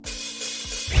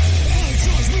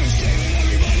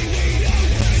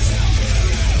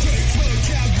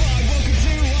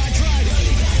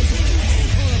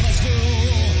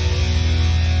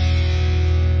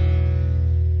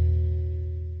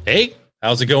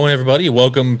How's it going, everybody?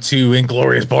 Welcome to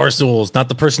Inglorious Barstools. Not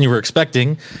the person you were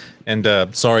expecting.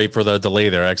 And sorry for the delay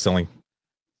there. I accidentally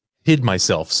hid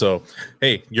myself. So,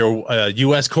 hey, your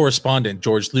U.S. correspondent,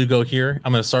 George Lugo here.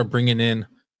 I'm going to start bringing in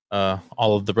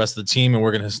all of the rest of the team, and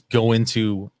we're going to go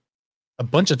into a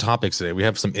bunch of topics today. We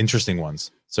have some interesting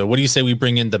ones. So what do you say we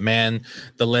bring in the man,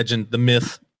 the legend, the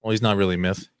myth? Well, he's not really a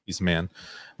myth. He's a man.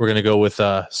 We're going to go with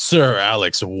Sir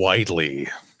Alex Whiteley.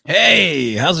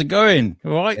 Hey, how's it going?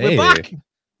 All right, Hey, we're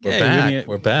back.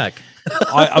 We're back.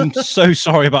 I'm so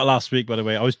sorry about last week, by the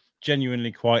way. I was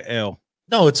genuinely quite ill.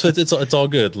 No, it's all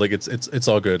good. Like it's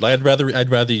all good. I'd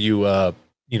rather you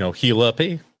heal up.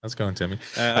 Hey, how's it going, Timmy?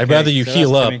 I'd rather you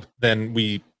heal up than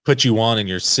we put you on and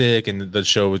you're sick and the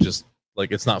show was just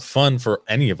like it's not fun for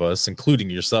any of us, including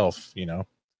yourself.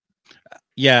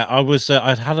 Yeah,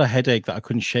 I'd had a headache that I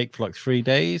couldn't shake for like 3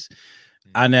 days.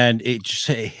 And then it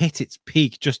hit its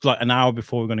peak just like an hour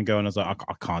before we were going to go. And I was like,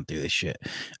 I can't do this shit.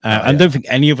 I don't think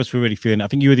any of us were really feeling it. I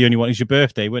think you were the only one. It was your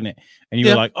birthday, wasn't it? And you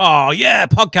were like, oh, yeah,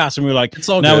 podcast. And we were like, it's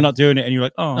all no, good. we're not doing it. And you're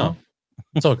like, oh. No,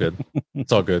 it's all good.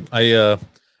 It's all good. I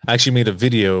actually made a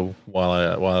video while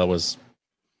I was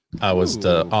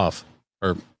off.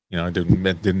 Or, I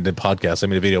didn't podcast. I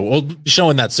made a video. We'll be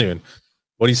showing that soon.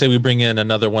 What do you say we bring in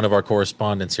another one of our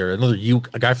correspondents here? A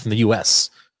guy from the U.S.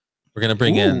 We're going to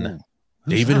bring in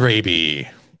David Raby.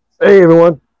 Hey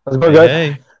everyone, how's it going, guys?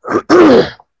 Hey.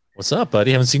 What's up,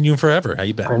 buddy? Haven't seen you in forever. How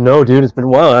you been? I know, dude. It's been a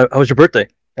while. How was your birthday?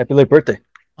 Happy late birthday.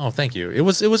 Oh, thank you. It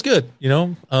was good.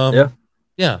 Yeah.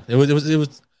 It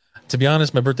was. To be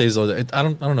honest, my birthday is. I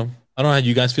don't know. I don't know how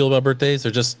you guys feel about birthdays.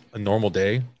 They're just a normal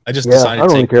day. I just decided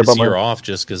to take this year off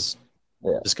just because.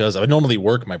 I normally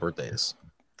work my birthdays.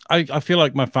 I feel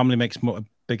like my family makes a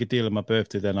bigger deal of my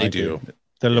birthday than I do.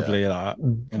 They're lovely like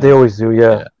that. They always do.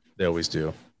 Yeah. They always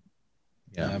do.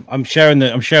 Yeah, I'm sharing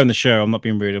the show. I'm not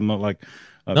being rude. I'm not like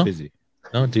busy.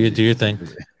 No, do your thing.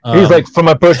 He's like, for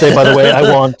my birthday, by the way,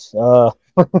 I want. All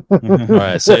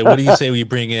right. So, what do you say we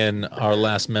bring in our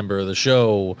last member of the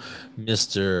show,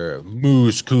 Mr.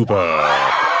 Moose Cooper?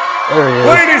 There he is.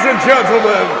 Ladies and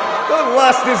gentlemen, the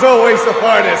last is always the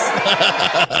hardest.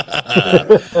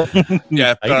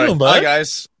 Yeah. How you doing, bud? Hi,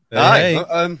 guys. Hey.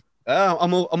 Hi.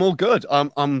 I'm all good.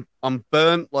 I'm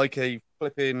burnt like a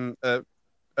flipping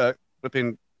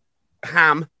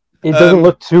ham. It doesn't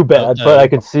look too bad, but I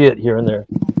can see it here and there.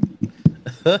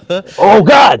 Oh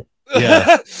God!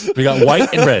 Yeah, we got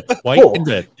white and red. White and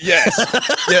red. Yes.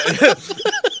 Yeah.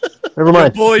 Never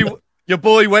mind. Your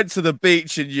boy went to the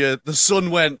beach, and the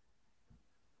sun went.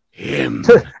 Him.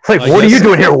 It's like, what are you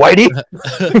doing here, Whitey?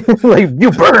 Like,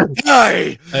 you burn.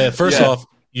 First off,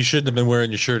 you shouldn't have been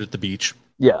wearing your shirt at the beach.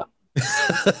 Yeah.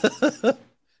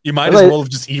 You might as well have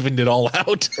just evened it all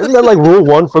out. Isn't that like rule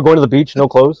 1 for going to the beach? No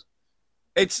clothes.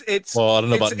 It's. Well, I don't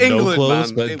know about England, no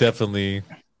clothes, man. but definitely.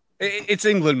 It's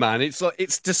England, man.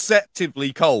 It's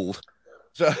deceptively cold.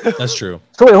 So That's true.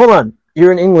 So wait, hold on.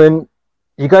 You're in England.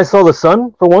 You guys saw the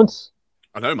sun for once?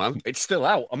 I know, man. It's still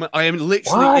out. I am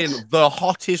literally in the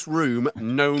hottest room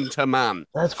known to man.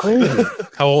 That's crazy.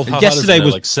 How hot is it?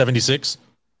 Like 76?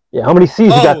 Yeah. How many C's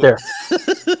you got there?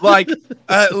 Like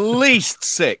at least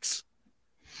 6.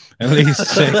 At least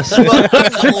 6.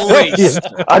 At least.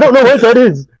 Yeah. I don't know what that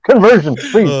is. Conversion,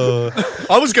 please.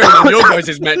 I was going on your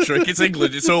guys' metric. It's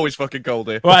England. It's always fucking cold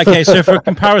here. Right. Okay. So for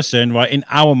comparison, right, in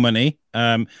our money,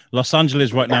 Los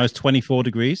Angeles right now is 24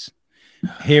 degrees.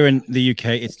 Here in the UK,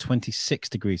 it's 26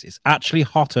 degrees. It's actually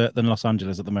hotter than Los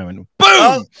Angeles at the moment.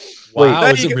 Boom! Wow,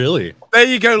 is it really? There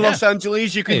you go, Los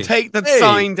Angeles. You can take the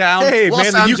sign down. Hey,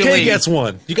 Los man, the Angeles, UK gets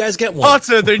one. You guys get one.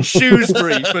 Hotter than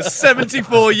Shrewsbury for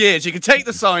 74 years. You can take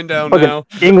the sign down now.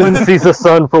 England sees the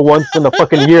sun for once in a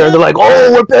fucking year, and they're like,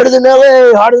 "Oh, we're better than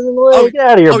LA, hotter than LA. Get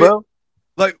out of here, bro."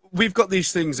 Yeah. Like we've got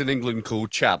these things in England called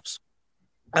chaps.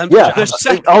 And yeah,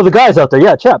 all the guys out there,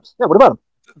 yeah, chaps. Yeah, what about them?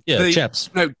 Yeah, chaps.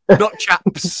 No, not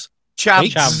chaps.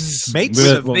 Chavs. Mates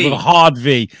with a hard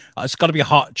V. It's got to be a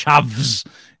hot chavs.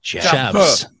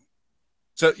 Chavs.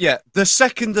 So yeah, the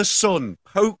second the sun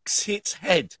pokes its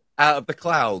head out of the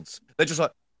clouds, they're just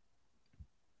like,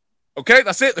 okay,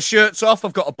 that's it. The shirt's off.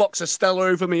 I've got a box of Stella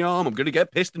over my arm. I'm going to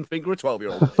get pissed and finger a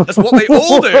 12-year-old. That's what they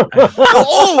all do.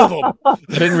 All of them.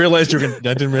 I didn't realize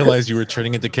you were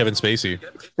turning into Kevin Spacey.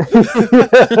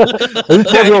 These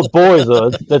 12-year-old boys,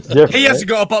 though, that's different. He hasn't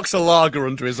got a box of lager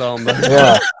under his arm, though.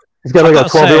 Yeah, he's got like a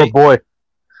 12-year-old boy.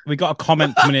 We got a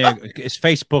comment coming in. It's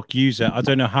Facebook user. I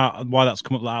don't know why that's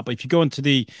come up like that, but if you go into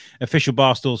the official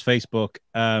Barstools Facebook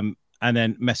and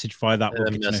then message via that, we'll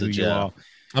get to know who you are.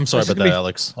 I'm sorry about that,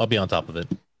 Alex. I'll be on top of it.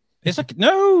 It's like,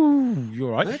 no,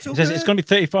 you're right. It says it's going to be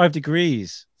 35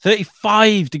 degrees.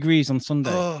 35 degrees on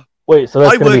Sunday. Wait, so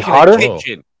that's going to be hotter?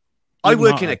 I Even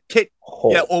work in hotter. a kit.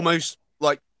 Oh. Yeah, almost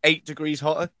like 8 degrees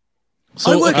hotter.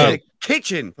 So I work okay, in a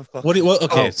kitchen. For fuck- what?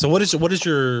 Okay, Oh. so what is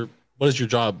your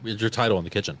job? Your title in the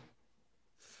kitchen?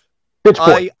 Pitch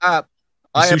boy. I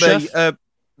You am sous chef?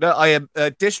 I am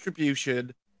a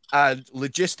distribution and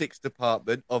logistics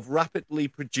department of rapidly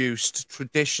produced,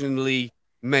 traditionally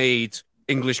made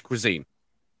English cuisine.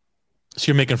 So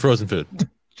you're making frozen food.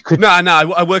 No,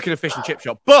 I work in a fish and chip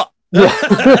shop, but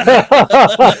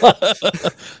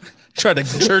Try to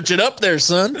church it up there,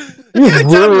 son. He's damn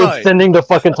really right. extending the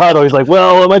fucking title. He's like,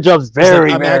 well, my job's It's like,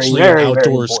 very, I'm very, actually very, an outdoor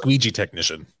very important. squeegee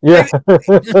technician. Yeah. like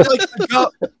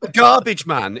the garbage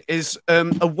man is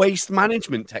a waste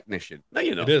management technician. No,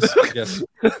 you're not. It is. Yes,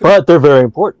 But they're very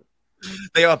important.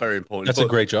 They are very important. that's a but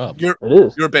great job. It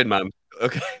is. You're a bin man.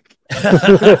 Okay.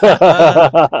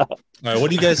 All right, what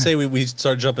do you guys say we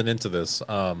start jumping into this?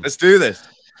 Let's do this.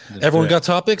 Everyone got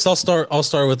topics? I'll start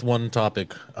with one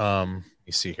topic.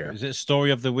 You see here. Is it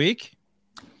story of the week?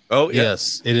 Oh, yeah.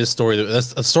 Yes, it is story.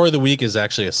 That's a story of the week is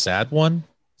actually a sad one,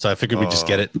 so I figured we'd just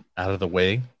get it out of the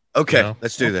way. Okay, You know?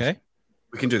 let's do this. Okay.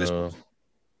 We can do this.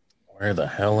 Where the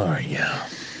hell are you?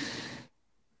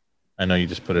 I know you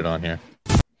just put it on here.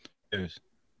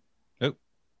 Oh.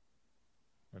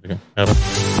 Where'd it go?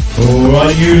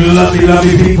 Alright, you lovely,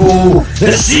 lovely people,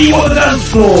 let's see you on the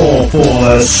dance floor for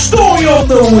the story of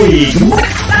the week.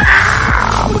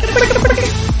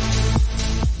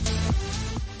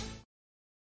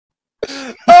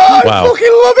 Oh, Wow. I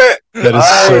fucking love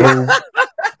it.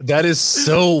 That is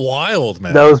so wild,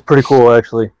 man. That was pretty cool,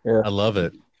 actually. Yeah. I love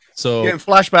it. So Getting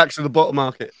flashbacks to the bottom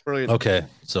market. Brilliant. okay,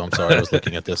 so I'm sorry, I was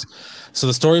looking at this. So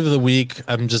the story of the week,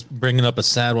 I'm just bringing up a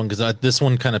sad one because this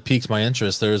one kind of piques my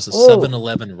interest. There's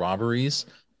 7-Eleven robberies,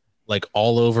 like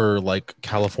all over like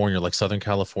California, like Southern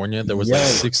California. There was like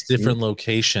 6 different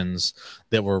locations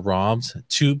that were robbed.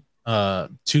 Two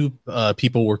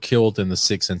people were killed in the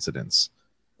 6 incidents.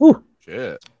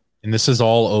 Shit. And this is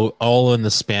all in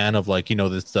the span of like, this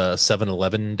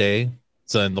 7-Eleven day.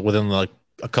 So within like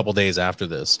a couple days after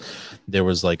this, there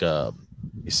was like it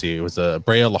was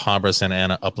Brea, La Habra, Santa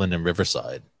Ana, Upland, and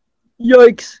Riverside.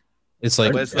 Yikes. It's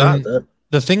like Where's that?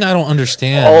 the thing I don't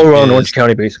understand All around is- Orange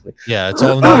County, basically. Yeah, it's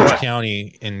all in Orange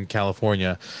County in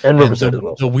California. And And Riverside as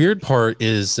well. the weird part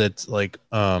is that like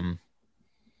why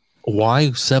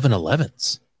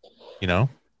 7-Elevens? Yeah,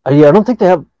 I don't think they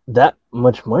have that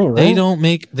much money, right? They don't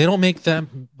make that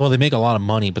well, they make a lot of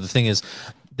money, but the thing is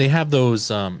they have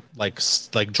those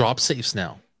like drop safes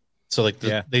now. So like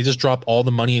they just drop all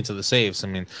the money into the safes. I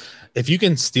mean, if you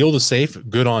can steal the safe,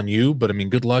 good on you, but I mean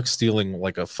good luck stealing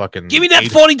like a fucking Give me that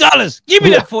 $40. Give me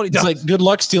that $40. It's like good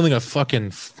luck stealing a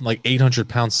fucking like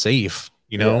 800-pound safe,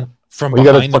 from Well, you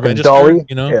got a behind the fucking register, dolly.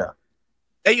 Yeah.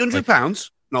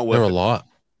 £800? Not worth They're a it. lot.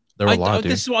 They're a lot,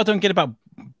 dude. This is what I don't get about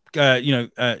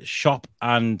shop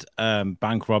and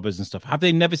bank robbers and stuff. Have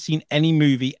they never seen any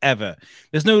movie ever?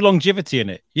 There's no longevity in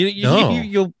it.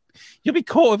 You'll be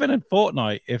caught within a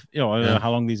fortnight if I don't know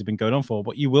how long these have been going on for,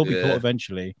 but you will be caught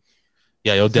eventually.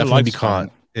 Yeah, you'll It's a definitely be lifespan.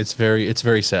 caught. It's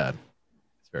very sad.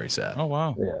 It's very sad. Oh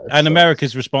wow. Yeah, And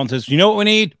America's response is, you know what we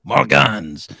need? More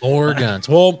guns. More guns.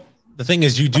 Well, the thing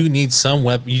is, you do need some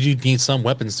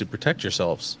weapons to protect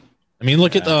yourselves. I mean,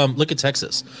 look at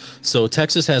Texas. So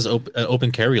Texas has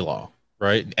open carry law,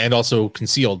 right, and also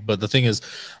concealed. But the thing is,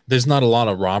 there's not a lot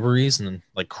of robberies and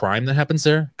like crime that happens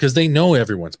there because they know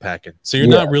everyone's packing. So you're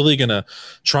not really gonna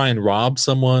try and rob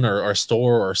someone or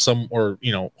store or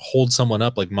hold someone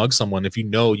up, like mug someone, if you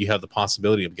know you have the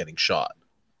possibility of getting shot.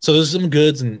 So there's some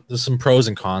goods and there's some pros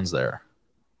and cons there.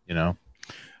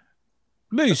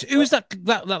 Moose, who was that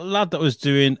lad that was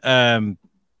doing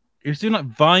he was doing like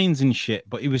vines and shit,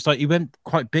 but he went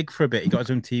quite big for a bit. He got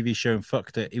his own TV show and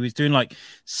fucked it. He was doing like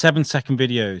 7-second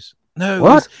videos. No,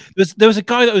 What? There was a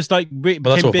guy that was like became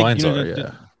But that's what big, vines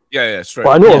are. Yeah, straight.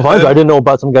 Well, I know what Vines are. I didn't know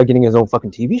about some guy getting his own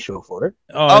fucking TV show for it.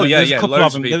 there's a couple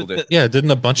loads of of them. people did. Yeah, didn't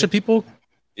a bunch of people?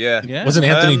 Yeah. Wasn't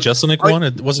Anthony Jeselnik I-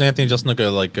 one? Wasn't Anthony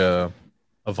Jeselnik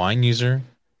a Vine user?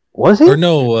 Was he? Or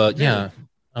no? Yeah.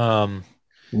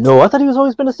 No, I thought he was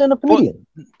always been a stand-up comedian.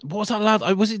 What was that lad?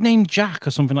 Was his name Jack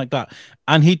or something like that?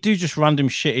 And he'd do just random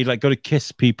shit. He'd like go to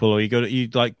kiss people, or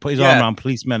he'd like put his arm around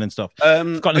policemen and stuff. Are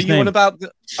his you name. on about?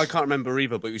 I can't remember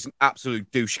either, but he was an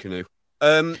absolute douche canoe.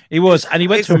 He was, and he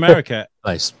went to America.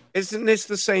 Nice. Isn't this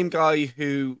the same guy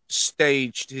who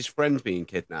staged his friend being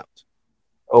kidnapped?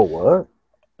 Oh, what? Or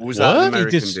was that an What?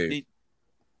 American He dude?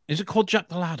 Is it called Jack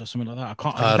the Lad or something like that? I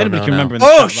can't. I If don't anybody know can now. remember. In the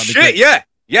Oh chat, that'd be shit!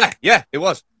 great. Yeah, it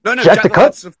was. No, Jack the Cut?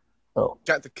 Lad's Oh.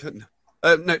 Jack the Cut.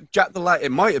 No, Jack the Lad.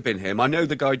 It might have been him. I know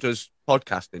the guy does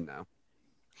podcasting now.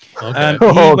 Okay. He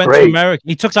Oh, went great. to America.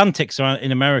 He took antics around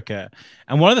in America,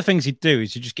 and one of the things he'd do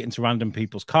is he'd just get into random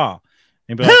people's car.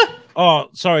 And he'd be like, "Oh,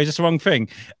 sorry, is this the wrong thing?"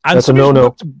 And That's a somebody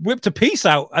no-no. whipped a piece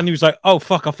out, and he was like, "Oh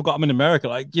fuck, I forgot I'm in America."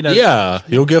 Like, you know, Yeah,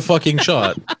 you'll get fucking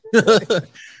shot.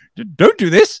 don't do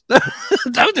this.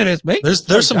 Don't do this, mate.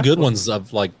 There's some good ones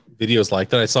of like videos like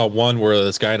that. I saw one where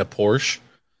this guy in a Porsche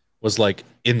was like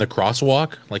in the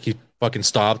crosswalk, like he fucking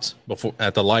stopped before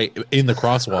at the light in the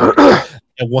crosswalk.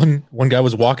 And one guy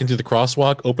was walking through the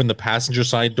crosswalk, opened the passenger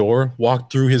side door,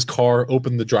 walked through his car,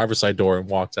 opened the driver's side door, and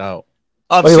walked out.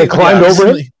 I've Oh, you seen like climbed videos.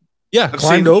 over him? Yeah, I've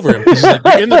climbed seen- over him. He's like,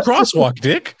 "You're in the crosswalk,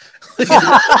 dick."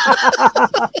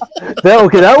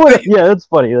 That would, yeah, that's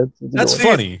funny. That's a good That's one.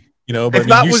 funny, you know. But If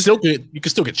that was- you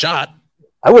could still get shot.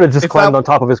 I would have just If climbed that- on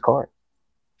top of his car.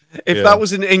 If Yeah. that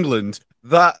was in England,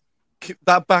 that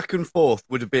back and forth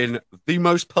would have been the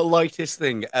most politest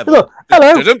thing ever.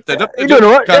 Hello. Da-dum. You doing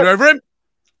all right? Can over him?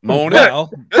 Morning.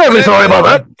 Well, Very sorry about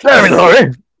that. Very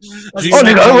sorry. Do you Oh,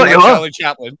 you know what you are? Charlie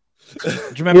Chaplin? do you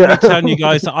remember Yeah. me telling you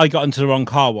guys that I got into the wrong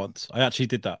car once? I actually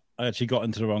did that. I actually got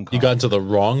into the wrong car. You got into the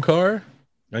wrong car.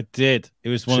 I did. It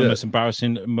was one of the Shit. most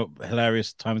embarrassing,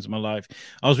 hilarious times of my life.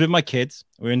 I was with my kids.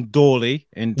 We were in Dorley.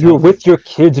 In You were Telford. with your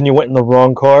kids and you went in the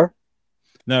wrong car.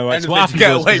 No, right. So Anything what to happened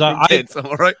get was, away 'cause from kids,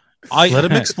 all right? I Let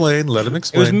him explain. Let him It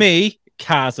explain. was me,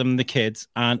 Kaz, and the kids,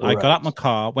 and I got Right. out my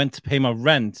car, went to pay my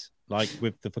rent, like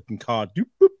with the fucking card, doop,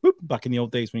 boop, boop, back in the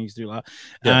old days when you used to do that.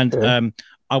 Yeah. And Yeah.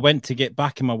 I went to get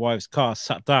back in my wife's car,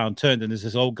 sat down, turned, and there's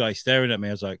this old guy staring at me.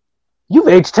 I was like, You've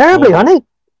aged terribly, Oh. honey.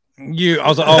 I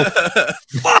was like, oh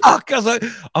fuck! I was like,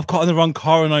 I've got in the wrong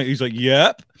car, and he's like,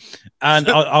 yep. And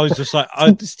I was just like,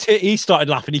 he started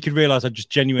laughing. He could realize I just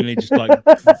genuinely just like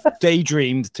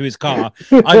daydreamed to his car.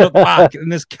 I look back,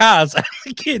 and there's Kaz and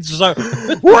the kids just like,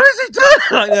 what is he doing?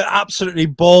 Like they're absolutely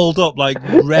balled up, like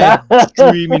red,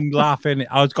 screaming, laughing.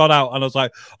 I was got out, and I was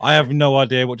like, I have no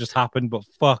idea what just happened, but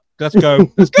fuck, let's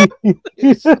go. Let's go.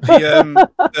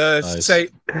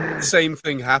 The same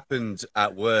thing happened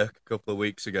at work a couple of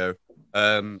weeks ago.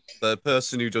 The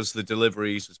person who does the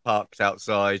deliveries was parked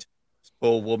outside. This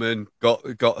poor woman got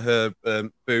her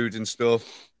food and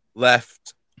stuff,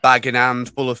 left, bag in hand,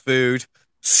 full of food,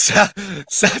 sat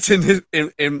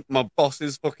in my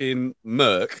boss's fucking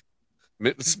Merc,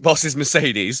 boss's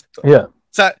Mercedes. Yeah.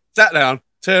 Sat down,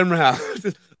 turned around.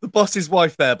 The boss's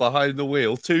wife there behind the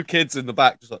wheel, 2 kids in the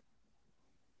back, just like,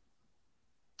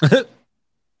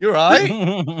 you're right.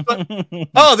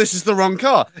 Oh, this is the wrong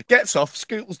car. Gets off,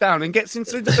 scootles down, and gets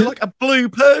into like a blue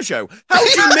Peugeot. How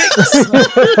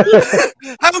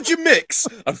do you mix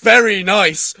a very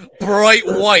nice bright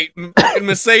white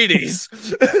Mercedes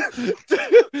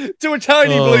to a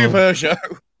tiny blue Peugeot?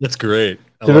 That's great.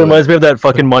 I It love reminds me of that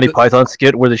fucking Monty Python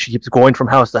skit where she keeps going from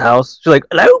house to house. She's like,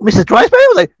 hello, Mrs. Drysdale? I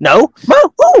was like, no.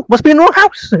 Oh, must be in the wrong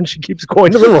house. And she keeps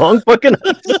going to the wrong fucking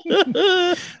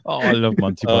house. Oh, I love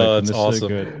Monty Oh, Python. that's They're awesome. so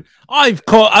good.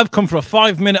 I've come for a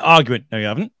 5-minute argument. No, you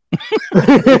haven't.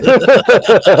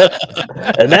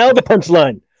 And now the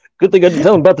punchline. Good thing I didn't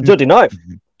tell him about the dirty knife.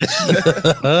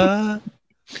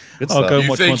 Good I'll stuff. go You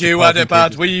watch think Monty you had Python it bad?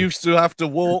 pages. We used to have to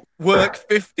work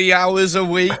 50 hours a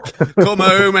week, come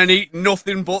home and eat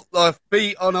nothing but the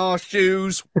feet on our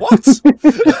shoes. What?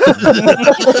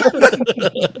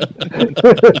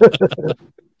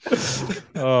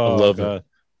 Oh, I love God.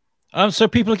 So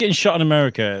people are getting shot in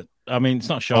America. I mean, it's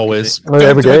not shocking. Always. Oh,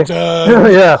 every day.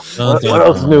 Yeah. Dun, What dun,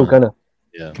 else is dun. new, kind of?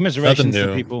 Yeah. Commiserations Nothing to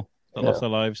new. people that Yeah. lost their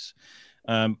lives.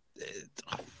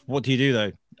 What do you do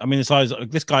though? I mean,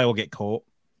 this guy will get caught.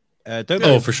 Don't Oh,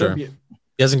 be- for don't sure. be-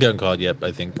 He hasn't gotten caught yet,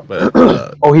 I think. But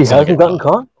Oh, he he's gonna hasn't get gotten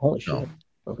caught? Holy shit. No.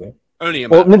 Okay. Only a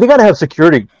Well, I man. mean, they gotta have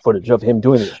security footage of him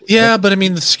doing this. yeah, but I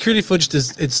mean, the security footage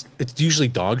is it's usually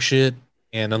dog shit,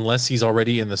 and unless he's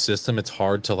already in the system, it's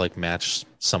hard to like match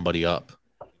somebody up.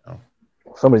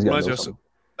 Somebody's got Reminds to me know of something.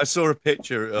 I saw a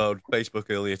picture on Facebook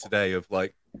earlier today of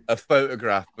like a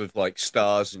photograph of like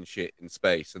stars and shit in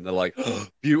space, and they're like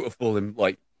beautiful and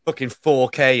like fucking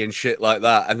 4K and shit like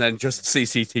that, and then just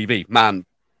CCTV, man,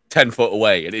 10 foot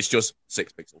away, and it's just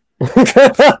 6 pixels.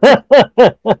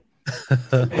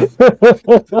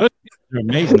 They're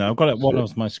amazing. Now. I've got it. One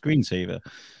of my screensaver.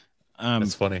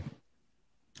 That's funny.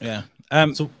 Yeah.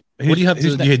 So, what do you have?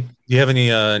 Do you have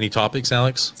any topics,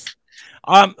 Alex?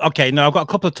 Okay. No, I've got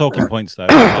a couple of talking points though.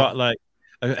 I've got like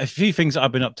a few things that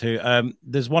I've been up to.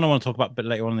 There's one I want to talk about a bit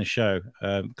later on in the show.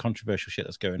 Controversial shit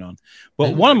that's going on.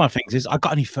 But one of my things is I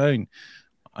got a new phone.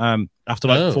 After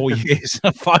like 4 years,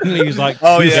 I finally was like,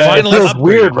 Oh, Yeah, yeah. it finally feels upgraded,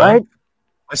 weird, man. right?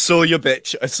 I saw your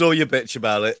bitch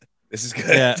about it. This is good.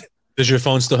 yeah. Does your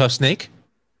phone still have Snake?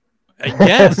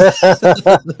 Yes,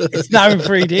 it's now in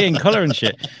 3D and color and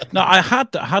shit. No, I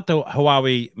had the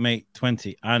Huawei Mate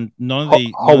 20, and none of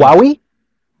the Huawei.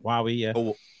 Huawei, yeah,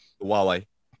 Huawei.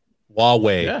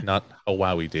 Huawei, Yeah. not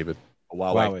Huawei, David.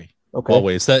 Huawei. Okay.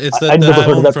 Huawei. It's that. It's that. I never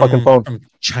heard of that from, fucking phone. from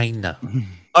China.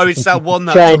 Oh, it's that one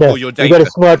that China. took all your You got a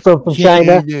data. smartphone from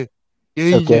China?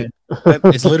 Okay.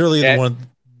 It's literally Yeah. the one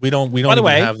we don't By the even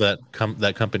way- have that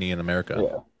company in America.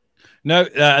 Yeah. no,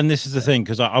 and this is the thing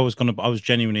because I was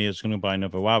genuinely gonna buy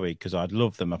another Huawei because I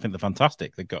love them. I think they're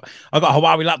fantastic. I got a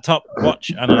Huawei laptop, watch,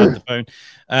 and I have the phone.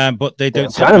 But they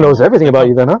don't. sell China them. knows everything about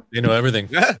you then, huh? They know everything.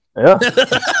 Yeah. Yeah.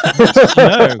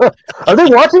 No. Are they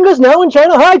watching us now in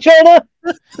China? Hi, China.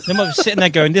 They might be sitting there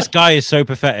going, "This guy is so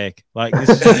pathetic." Like this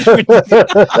is.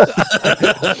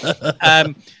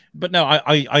 But no,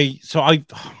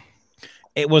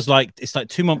 it was like it's like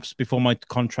 2 months before my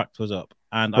contract was up,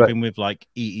 and I've Right. been with like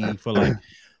EE for like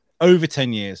over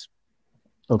 10 years.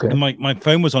 Okay. And my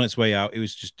phone was on its way out. It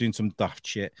was just doing some daft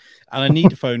shit, and I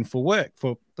need a phone for work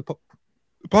for the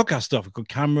podcast stuff, a good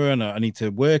camera, and I need to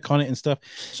work on it and stuff.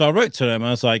 So I wrote to them.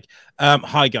 I was like,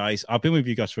 "Hi guys, I've been with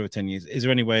you guys for over 10 years. Is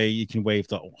there any way you can waive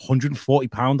that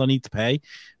 £140 I need to pay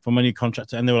for my new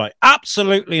contract?" And they were like,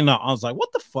 "Absolutely not." I was like,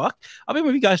 "What the fuck? I've been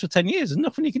with you guys for 10 years. There's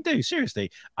nothing you can do,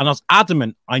 seriously." And I was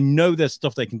adamant. I know there's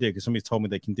stuff they can do because somebody told me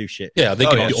they can do shit. Yeah, they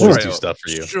Oh, can yeah, always straight do up. stuff for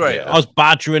you. Straight Yeah. up. I was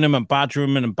badgering him and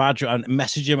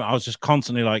messaging him. I was just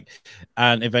constantly like,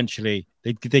 and eventually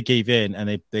they gave in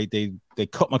and they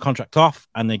cut my contract off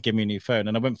and they gave me a new phone.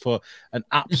 And I went for an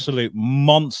absolute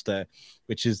monster,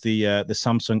 which is the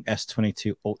Samsung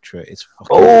S22 Ultra. It's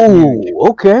fucking huge. Oh,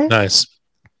 okay. Nice.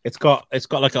 It's got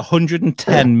like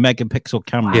 110 megapixel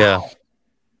camera.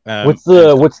 Yeah. What's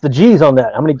the G's on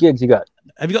that? How many gigs you got?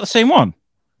 Have you got the same one,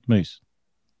 Moose?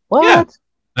 What? Yeah.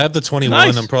 I have the 21.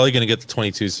 Nice. I'm probably going to get the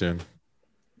 22 soon.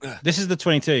 This is the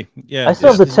 22. Yeah, I still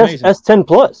have the it's amazing. S10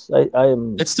 Plus. I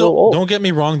am It's so still. old. Don't get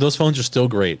me wrong; those phones are still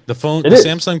great. The It is.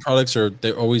 Samsung products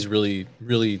they're always really,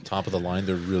 really top of the line.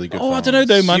 They're really good. Oh, I phones. don't know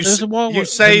though, man. You, There's a while you when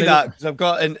say they- that because I've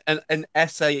got an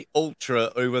SA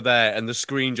Ultra over there, and the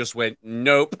screen just went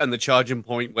nope, and the charging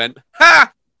point went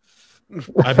ha.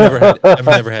 I've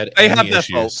never had They any have their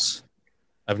issues. faults.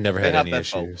 I've never They had have any their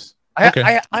issues. I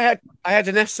had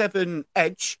an S7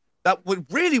 Edge that was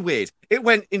really weird. It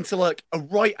went into like a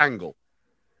right angle.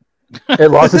 It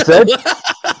lost its edge.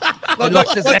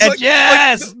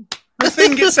 Yes. The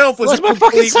thing itself was Where's a my fucking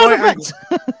complete sound right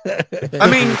effect? angle. I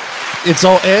mean, It's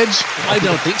all edge. I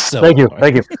don't think so. Thank you.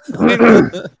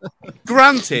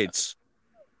 granted,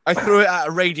 I threw it at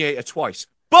a radiator twice,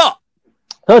 but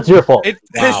That's your fault.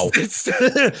 Wow.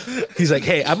 it's He's like,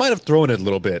 hey, I might have thrown it a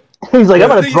little bit. He's like, I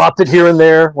might have These- dropped it here and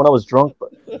there when I was drunk.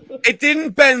 But it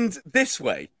didn't bend this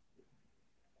way.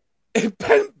 It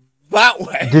bent that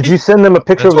way. did you send them a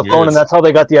picture of That's the phone, weird. and that's how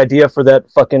they got the idea for that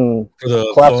fucking For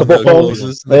the collapsible phone that phone?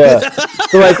 closes. Yeah.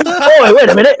 They're like, oh, wait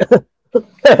a minute.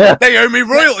 They owe me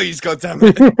royalties,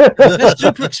 goddammit. They're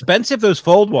super expensive, those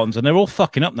fold ones, and they're all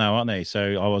fucking up now, aren't they?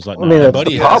 So I was like, I no. mean, My that's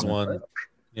buddy the has problem. one.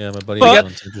 Yeah, my buddy But- has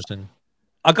one. It's interesting.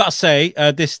 I gotta say,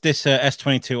 this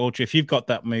S22 Ultra, if you've got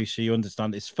that, Moose, you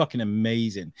understand it's fucking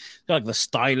amazing. It's got, like the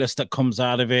stylus that comes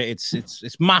out of it.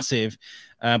 It's massive,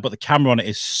 but the camera on it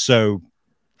is so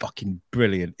fucking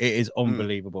brilliant. It is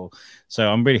unbelievable. So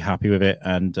I'm really happy with it.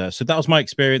 And so that was my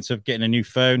experience of getting a new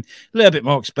phone. A little bit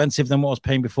more expensive than what I was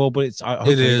paying before, but it's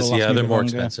It is. Yeah, they're more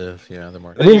expensive. Yeah, they're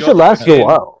more I mean, it you should got last you a fucking-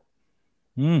 while.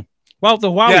 Well,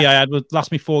 the Huawei Yeah. I had would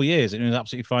last me 4 years. It was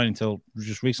absolutely fine until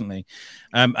just recently.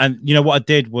 And you know what I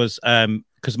did was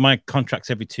because my contract's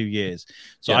every 2 years,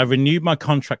 so Yeah. I renewed my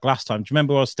contract last time. Do you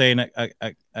remember I was staying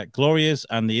at Glorious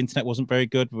and the internet wasn't very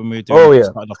good when we were doing? Oh, yeah.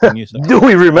 started off the new stuff? Do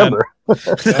we remember?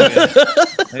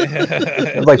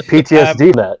 It's like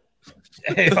PTSD, Matt.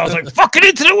 I was like, "Fucking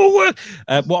internet will work."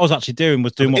 What I was actually doing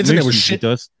was doing what Internet Moose was usually shit.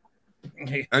 does.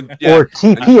 And, yeah, Or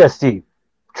TPSD.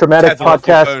 Traumatic tether off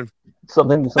your podcast. phone.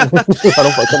 Something. I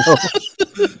don't fucking know.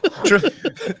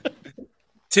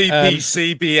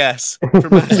 TPCBS.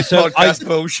 Dramatic So podcast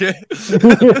bullshit.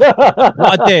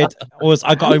 What I did was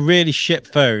I got a really shit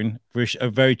phone for a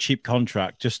very cheap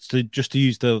contract just to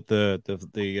use the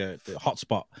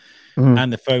hotspot, Mhm.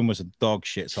 and the phone was a dog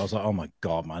shit. So I was like, oh my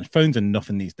god, man, phones are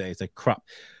nothing these days. They're crap.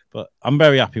 But I'm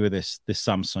very happy with this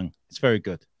Samsung. It's very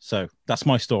good. So that's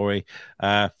my story.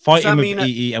 Fighting with mean that-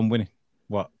 EE and winning.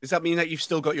 What? Does that mean that you've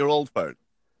still got your old phone?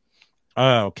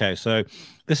 Oh, okay. So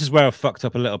this is where I fucked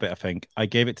up a little bit. I think I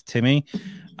gave it to Timmy,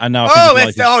 and now I think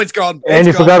his life is- it's gone. And you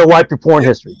It's gone. forgot to wipe your porn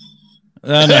history.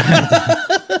 No.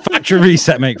 Factory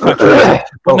reset, mate. Factory reset.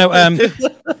 But no,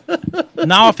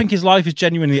 now I think his life is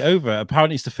genuinely over.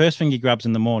 Apparently, it's the first thing he grabs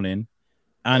in the morning,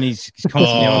 and he's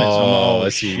constantly on it. So I'm like, I oh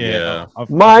see, shit! yeah.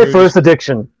 My really- first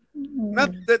addiction.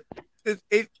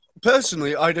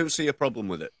 Personally, I don't see a problem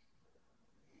with it.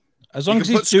 As long You as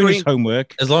can he's put doing his screen-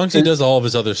 homework. As long as he does all of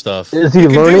his other stuff. Is he You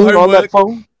can do learning on homework. that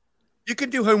phone? You can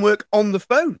do homework on the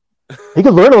phone. He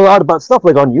can learn a lot about stuff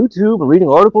like on YouTube or reading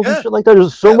articles and Yeah. shit like that.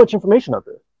 There's so Yeah. much information out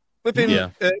there. Flipping, Yeah.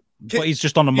 But he's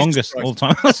just on Among Us all the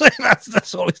time.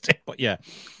 that's all he's doing. But yeah,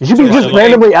 You should be So, just like-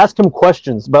 randomly ask him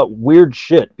questions about weird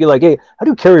shit. Be like, hey, how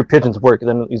do carrier pigeons work? And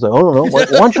then he's like, I don't know. Why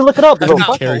don't you look it up? You How go, do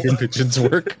 "Fuck." carrier pigeons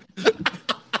work?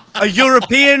 a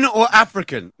European or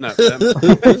African? No.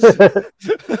 I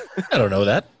don't know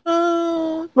that.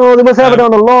 No, they must have it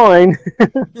on the line.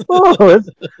 Oh, it's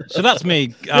so that's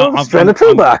me. Strand of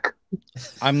Trueback.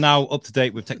 I'm now up to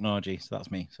date with technology, so that's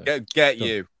me. So Get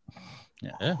you.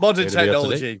 Yeah. Modern Way to be up to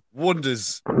date. technology.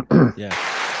 Wonders. yeah,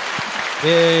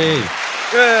 Yay.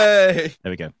 Yay.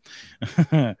 there we go.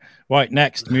 Right,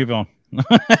 next, move on.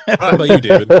 How about you,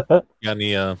 David? Got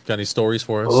any stories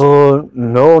for us? Oh,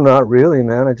 no, not really,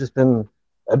 man. I've literally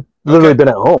Okay. been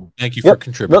at home. Thank you for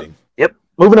contributing. Yep.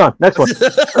 Moving on. Next one.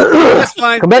 That's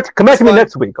fine. Come back to me fine.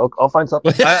 next week. I'll find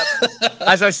something.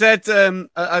 As I said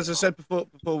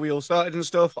before we all started and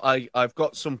stuff, I've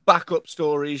got some backup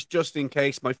stories just in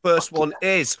case. My first one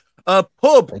is a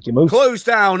pub Thank you, Moose. closed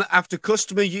down after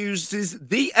customer uses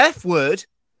the F word,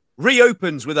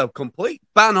 reopens with a complete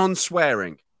ban on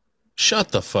swearing. Shut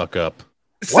the fuck up.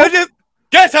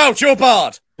 Get out, you're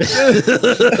barred.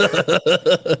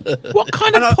 What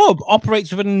kind of pub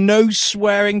operates with a no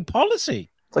swearing policy?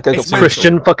 It's like a It's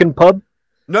Christian fucking pub.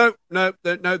 No.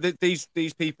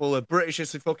 These people are British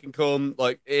as they fucking come.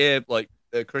 Like here,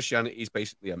 Christianity is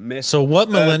basically a myth. So what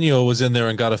millennial was in there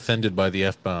and got offended by the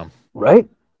F-bomb? Right?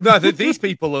 No, these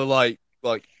people are like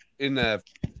in their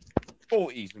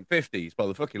 40s and 50s by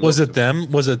the fucking. Was looks it them?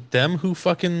 Was it them who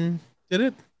fucking did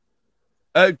it?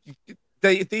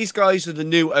 These guys are the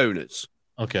new owners.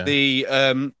 Okay.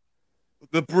 They're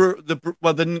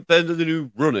the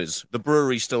new runners. The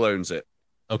brewery still owns it.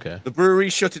 Okay. The brewery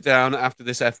shut it down after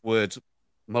this F word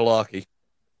malarkey.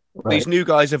 Right. These new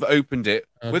guys have opened it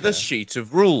with a Okay. sheet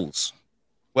of rules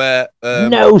where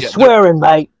No swearing,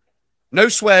 mate. no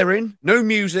swearing, no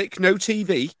music, no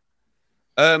TV.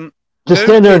 Just no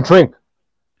stand there and drink.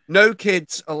 No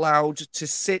kids allowed to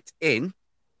sit in,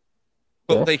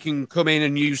 but Yeah. they can come in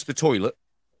and use the toilet.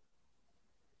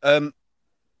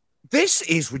 This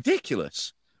is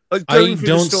ridiculous. Like going through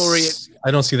the story.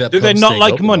 I don't see that. Do they pub not staying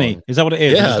like open money? long. Is that what it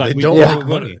is? Yeah, It's like they don't like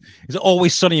money. Is it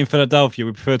always sunny in Philadelphia?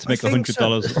 We prefer to make think so.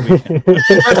 $100 a week.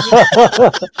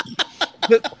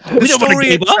 The We don't wanna story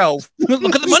give up. itself.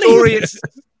 Look at the The money.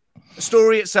 the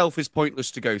story itself is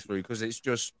pointless to go through because it's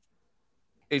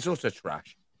utter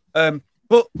trash.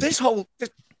 But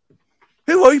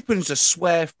who opens a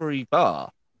swear-free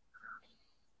bar?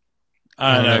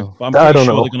 I don't know. But I'm I pretty don't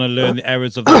sure know. they're going to learn the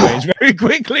errors of the ways very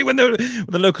quickly when the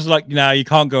locals are like, "No, you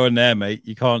can't go in there, mate.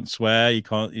 You can't swear. You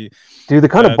can't." Dude, the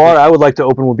kind of bar I would like to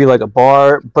open would be like a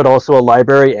bar, but also a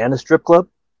library and a strip club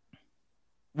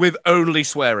With only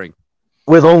swearing.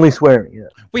 with only swearing. Yeah.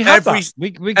 We have Every-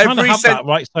 that. We kind of every have cent- that,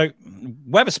 right? So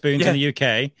Weatherspoons Yeah. in the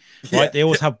UK, Yeah. right? They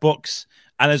always have books,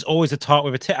 and there's always a tart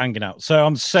with a tit hanging out. So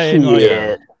I'm saying, like,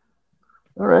 Shit.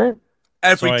 All right.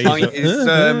 Every Sorry, pint he's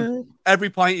is every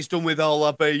pint is done with I'll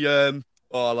have a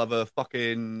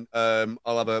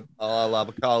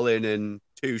Carlin and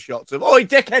 2 shots of oi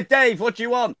dickhead Dave, what do you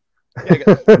want?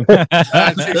 Jaeger.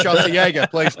 And 2 shots of Jaeger,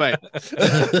 please, mate.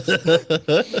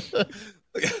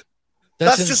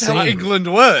 That's just how insane.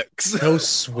 England works. No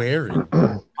swearing.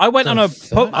 I went on a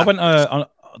pub. I fuck? went on.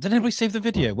 Did anybody save the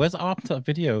video? Where's after that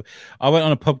video? I went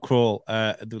on a pub crawl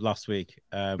last week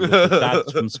with the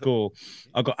dads from school.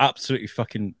 I got absolutely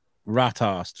fucking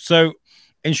rat-arsed. So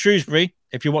in Shrewsbury,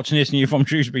 if you're watching this and you're from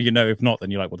Shrewsbury, you know. If not, then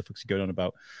you're like, what the fuck's he going on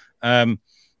about?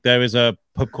 There is a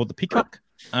pub called the Peacock.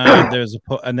 There's a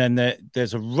pub, and then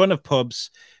there's a run of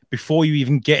pubs before you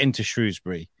even get into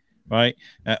Shrewsbury. Right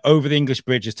over the English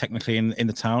Bridge is technically in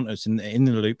the town. It's in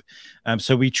the loop.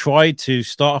 So we tried to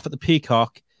start off at the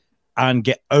Peacock and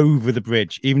get over the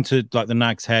bridge, even to like the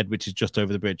Nag's Head, which is just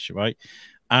over the bridge, right?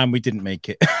 And we didn't make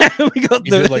it. We got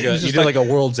You did like a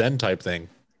World's End type thing.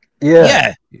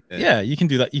 Yeah. yeah. You can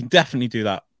do that. You can definitely do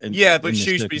that. Yeah, but in this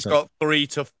Shrewsbury's circumstance. got 3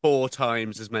 to 4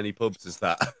 times as many pubs as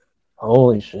that.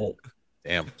 Holy shit.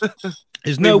 Damn.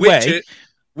 There's no way.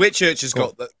 Whitchurch has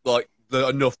got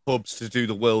enough pubs to do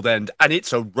the World End, and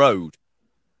it's a road.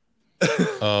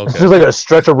 Oh, It's okay. just like a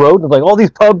stretch of road with like all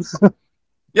these pubs.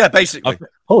 Yeah, basically.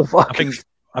 Holy fuck.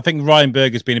 I think Ryan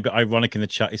Berger's been a bit ironic in the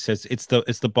chat. He says it's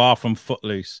the bar from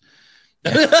Footloose.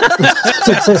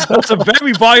 That's a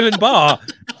very violent bar.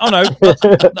 Oh no,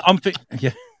 I'm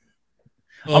thinking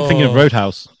of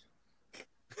Roadhouse.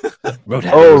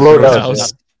 Roadhouse. Oh,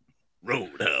 Roadhouse.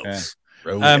 Roadhouse.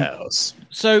 Roadhouse.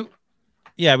 So,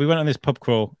 yeah, we went on this pub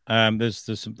crawl. There's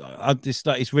some.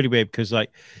 It's really weird because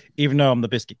like, even though I'm the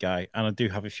biscuit guy and I do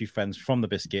have a few friends from the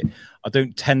biscuit, I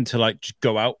don't tend to like just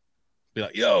go out, be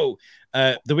like, yo.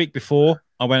 The week before,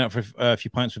 I went out for a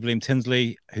few pints with Liam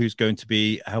Tinsley, who's going to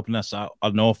be helping us out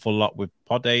an awful lot with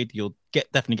Pod Aid. You'll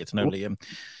definitely get to know Liam.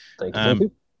 Thank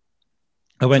you.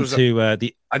 I went to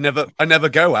the. I never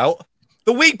go out.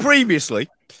 The week previously.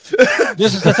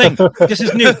 This is the thing. This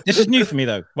is new. This is new for me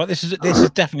though. Well, this is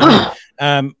definitely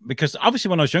new. Because obviously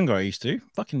when I was younger, I used to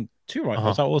fucking I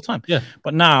was out all the time. Yeah.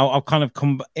 But now I've kind of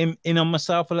come in on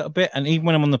myself a little bit, and even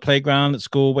when I'm on the playground at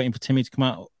school waiting for Timmy to come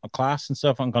out of class and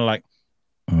stuff, I'm kind of like,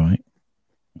 all right,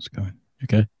 what's going?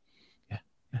 Okay. Yeah.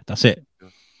 That's it.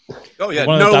 Oh yeah.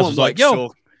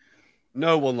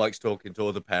 No one likes talking to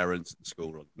other parents at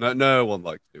school run. No one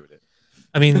likes doing it.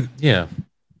 I mean, yeah.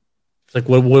 It's like,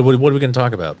 what are we going to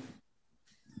talk about?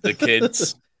 The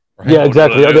kids. Right? Yeah,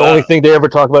 exactly. The only thing they ever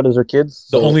talk about is their kids.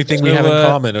 The only thing we have in So,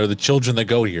 common are the children that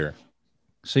go here.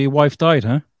 So your wife died,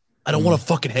 huh? I don't want to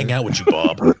fucking hang out with you,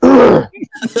 Bob. What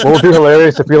would be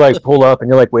hilarious if you like pull up and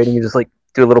you're like waiting, you just like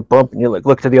do a little bump and you like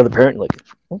look to the other parent and like,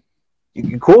 oh,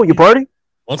 you cool? You party?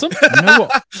 Want some? You know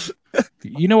what?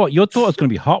 You know what? Your daughter's going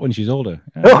to be hot when she's older.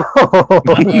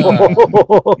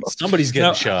 Somebody's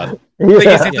getting shot. Thing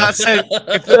is,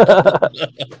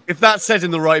 if that's said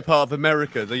in the right part of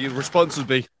America, the response would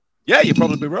be, "Yeah, you're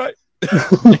probably right."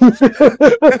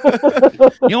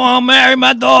 You want to marry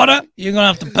my daughter? You're going to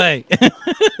have to pay.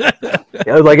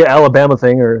 Yeah, like an Alabama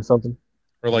thing or something.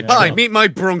 Or like Hi, Trump. meet my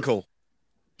brunkle.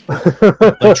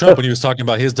 Like Trump when he was talking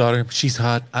about his daughter. She's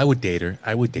hot. I would date her.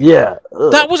 Yeah.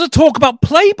 That was a talk about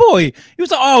Playboy. He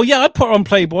was like, "Oh yeah, I'd put her on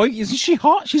Playboy. Isn't she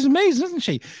hot? She's amazing, isn't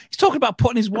she?" He's talking about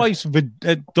putting his wife's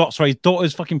his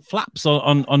daughter's fucking flaps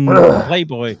on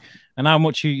Playboy, and how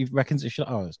much he reckons it should.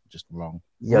 Oh, it's just wrong,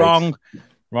 Yikes.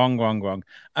 wrong.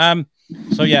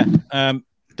 So yeah,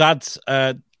 Dads,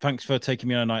 thanks for taking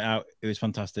me on a night out. It was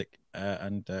fantastic,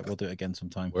 and we'll do it again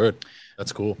sometime. Word.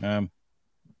 That's cool.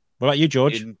 What about you,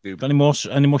 George? Got any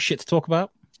more shit to talk about?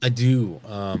 I do.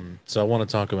 So I want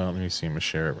to talk about. Let me see. I'm gonna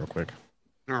share it real quick.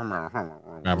 By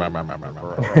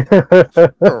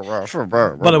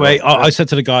the way, I said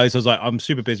to the guys, I was like, I'm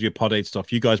super busy with Pod 8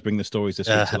 stuff. You guys bring the stories this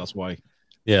week, so that's why.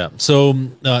 Yeah. So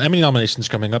Emmy nominations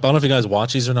coming up. I don't know if you guys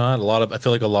watch these or not. I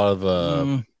feel like a lot of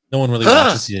no one really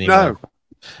watches these anymore. No.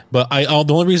 But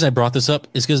the only reason I brought this up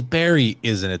is because Barry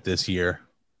is in it this year.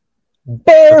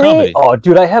 Barry. Oh,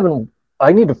 dude, I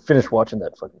need to finish watching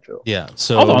that fucking show. Yeah.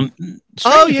 So Hold on.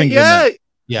 Oh yeah.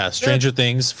 yeah. Stranger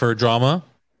Things for drama.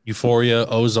 Euphoria,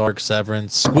 Ozark,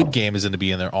 Severance, Squid Game is going to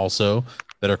be in there also.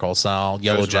 Better Call Saul,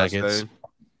 Yellow Jackets.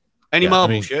 Any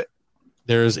Marvel shit?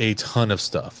 There's a ton of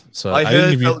stuff. So I I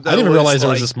didn't even realize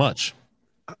there was like- this much.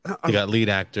 You got lead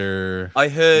actor. I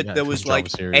heard Yeah, there was drama like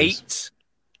series. 8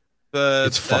 for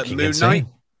It's fucking Moon insane.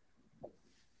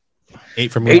 Knight.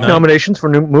 8 for Moon 8 Knight. nominations for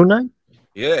Moon Knight?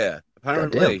 Yeah,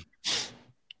 apparently.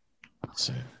 Let's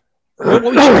see. What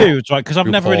we should do is right, because I've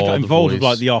never really got RuPaul, The involved with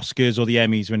like Voice. the Oscars or the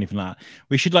Emmys or anything like that.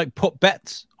 We should like put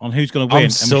bets on who's going to win. I'm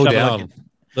and so we should have, down. like,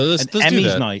 Let's an do Emmys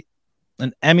that. night.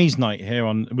 An Emmys night here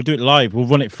on. We'll do it live. We'll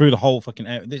run it through the whole fucking.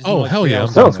 This is Oh like hell 3 yeah!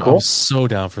 hours Sounds long. cool. I'm so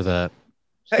down for that.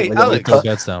 Hey, Like, Alex, Throw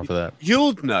bets down for that.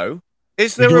 you'll know.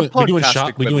 Is We there a doing podcast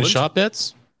shot? We doing equivalent? shot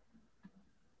bets?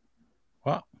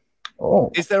 What?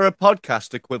 Oh. Is there a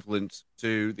podcast equivalent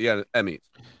to the Emmys?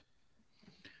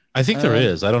 I think there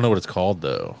is. I don't know what it's called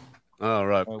though. Oh,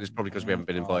 right. It's probably because we haven't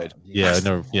been invited. Yeah,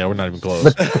 no, yeah, we're not even close. The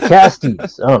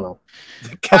casties. I don't know.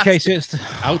 Okay, so it's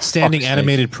Outstanding Fuck's sake.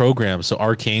 animated program. So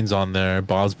Arcane's on there,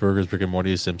 Bob's Burgers, Rick and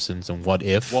Morty, Simpsons, and What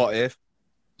If? What if?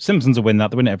 Simpsons will win that.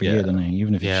 They win it every Yeah. year, don't they?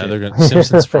 Even if it's Yeah, shit. they're gonna.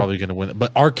 Simpsons probably gonna win it,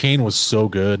 but Arcane was so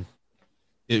good.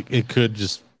 It could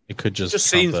just Just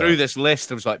seen trump through that. this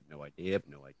list, I was like, no idea.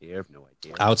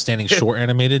 Outstanding short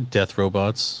animated Death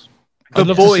Robots. The I'd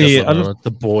love to Boys. see it. I'd love- The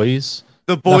Boys.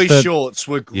 The boys' That's the- shorts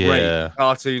were great. Yeah.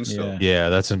 Cartoon stuff. Yeah,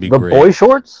 that's gonna be The great. boy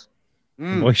shorts?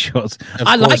 Mm. boy shorts. Of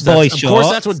I course like that's- boy Of course, shorts.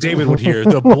 that's what David would hear.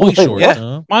 The boy shorts. Yeah.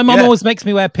 Huh? My mum Yeah. always makes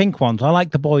me wear pink ones. I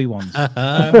like the boy ones.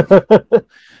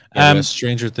 Yeah,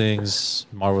 Stranger Things,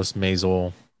 Marvelous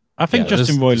Maisel. I think Yeah,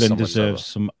 Justin there's so Roiland much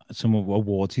deserves some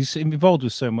awards. He's involved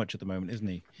with so much at the moment, isn't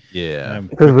he? Yeah.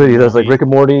 Because he does like Rick and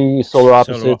Morty, Solar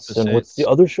Opposites, and what's Opposites. the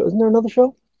other show? Isn't there another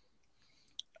show?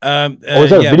 Or is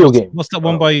that a video game? What's that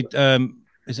one by?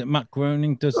 Is it Matt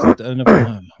Groening? Does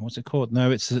what's it called? No,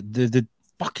 it's the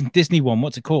fucking Disney one.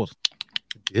 What's it called?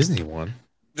 Disney one.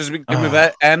 Does it begin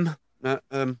with M?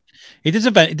 He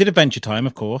did Adventure Time,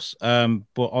 of course. But on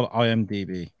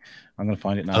IMDb, I'm going to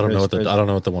find it now. I don't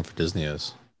know what the one for Disney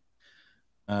is.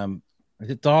 Is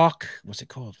it Dark? What's it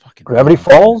called? Fucking Gravity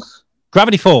Falls.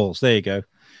 Gravity Falls. There you go.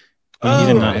 He's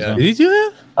in that as well. Did he do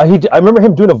that? I remember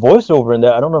him doing a voiceover in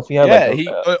that. I don't know if he had.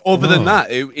 Other than that,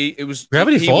 it was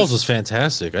Gravity Falls was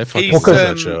fantastic. I fucking love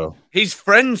that show. He's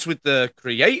friends with the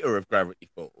creator of Gravity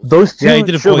Falls. Those two,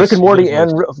 Rick and Morty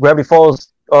and Gravity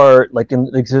Falls, are like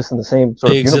exist in the same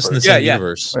sort of exist in the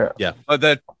universe. same universe. Yeah.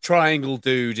 The triangle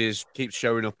dude keeps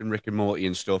showing up in Rick and Morty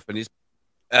and stuff, and his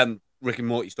Rick and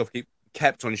Morty stuff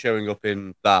kept on showing up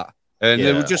in that, and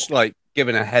they were just like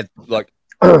giving a head like.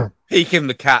 Peeking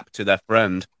the cap to their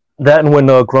friend. That and when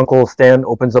Grunkle Stan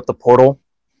opens up the portal,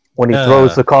 when he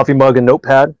throws the coffee mug and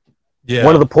notepad. Yeah.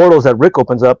 One of the portals that Rick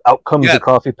opens up, out comes the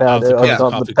coffee pad.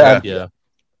 The pad. Yeah.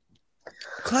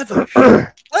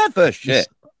 Clever shit.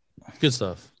 Good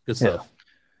stuff.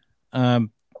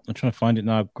 I'm trying to find it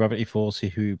now. Gravity Falls. See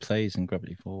who plays in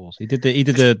Gravity Falls. He did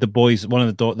the boys, one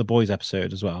of the boys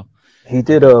episode as well. He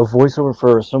did a voiceover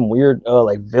for some weird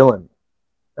like villain.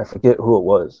 I forget who it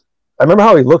was. I remember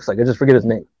how he looks like. I just forget his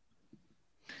name.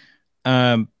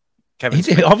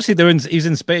 Obviously, he's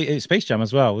in Space Jam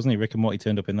as well, wasn't he? Rick and Morty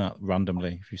turned up in that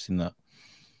randomly. If you've seen that,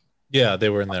 yeah, they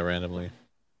were in there randomly.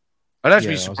 I'd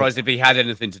actually be surprised if he had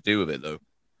anything to do with it, though.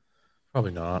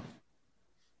 Probably not.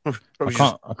 I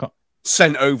can't.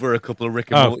 Sent over a couple of Rick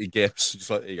and Morty gifs.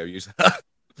 Just like, there you go, use that.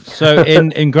 So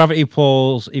in Gravity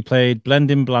Falls, he played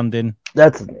Blendin Blandin.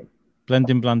 That's his name.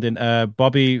 Blendin Blandin.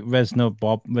 Bobby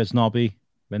Resnobi.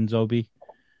 Renzobi,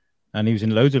 and he was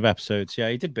in loads of episodes. Yeah,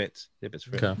 he did bits. For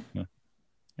it.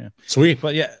 Yeah, sweet.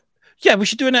 But yeah, we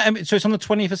should do it. So it's on the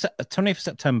 20th of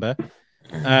September,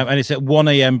 and it's at 1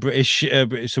 a.m. British.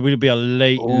 So it'll be a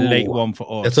late one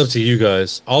for us. It's up to you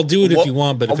guys. I'll do it if you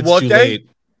want, but if it's too late,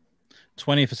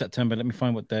 20th of September. Let me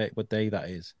find what day that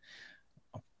is.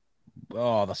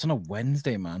 Oh, that's on a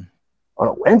Wednesday, man. On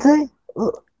a Wednesday?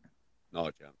 Ugh. No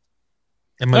chance.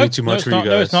 It might be too much for you guys.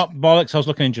 No, it's not. Bollocks. I was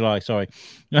looking in July. Sorry.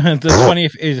 The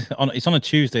 20th it's on a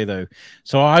Tuesday though,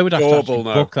 so I would have to actually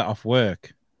book that off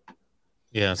work.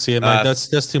 Yeah. See,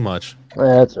 that's too much.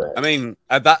 That's right. I mean,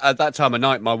 at that time of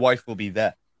night, my wife will be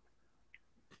there.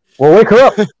 Well, wake her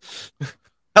up.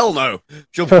 Hell no.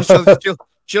 She'll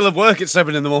have work at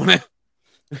 7 a.m.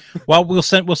 Well, we'll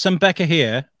send Becca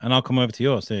here, and I'll come over to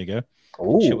yours. There you go.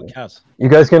 Ooh. With Kaz. You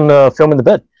guys can film in the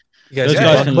bed. Those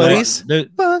guys can buddies.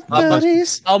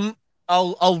 Buddies.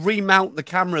 I'll remount the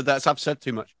camera. I've said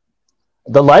too much.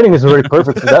 The lighting is already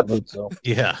perfect for that mood. So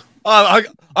yeah. I've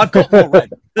got more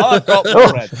red.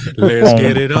 Let's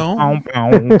get it on.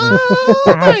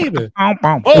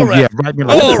 All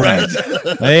red.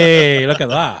 Hey, look at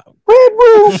that. Red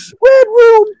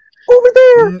room over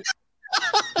there.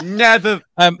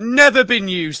 Never been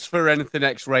used for anything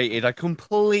X-rated. I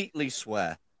completely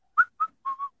swear.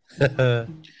 Yeah,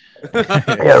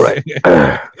 right.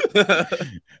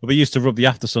 We used to rub the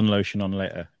after sun lotion on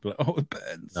later. Like, oh, it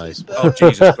burns. Nice. Oh,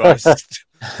 Jesus Christ.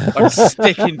 I'm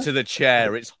sticking to the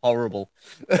chair. It's horrible.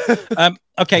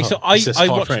 Okay, so I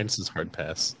watched Francis hard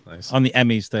pass. Nice. on the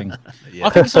Emmys thing. Yeah. I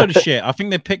think it's a load of shit. I think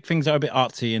they picked things that are a bit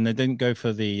artsy and they didn't go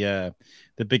for the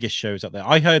biggest shows out there.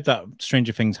 I heard that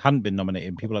Stranger Things hadn't been nominated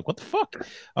and people are like, what the fuck?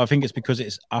 I think it's because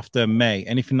it's after May.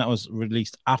 Anything that was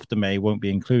released after May won't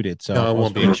be included. So no, it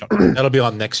won't be. That'll be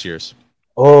on next year's.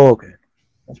 Oh, okay.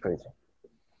 That's crazy.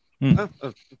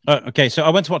 Okay, so I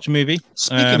went to watch a movie.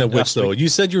 Speaking of which, though, you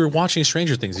said you were watching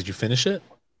Stranger Things. Did you finish it?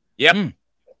 Yep.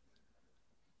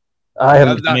 I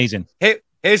have amazing.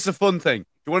 Here's the fun thing.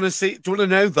 Do you want to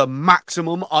know the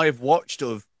maximum I've watched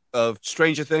of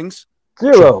Stranger Things?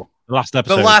 0. The last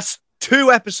episode. The last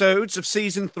 2 episodes of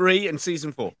season 3 and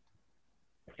season 4.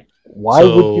 Why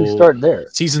would you start there?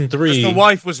 Season 3. The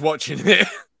wife was watching it.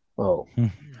 Oh.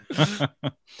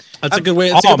 That's a good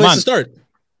way. That's a good place to start.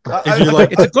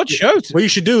 It's a good show. What you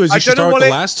should do is you should start with the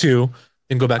last 2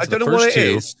 and go back to the first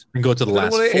 2 and go to the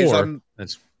last 4.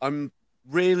 I'm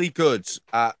really good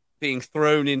at being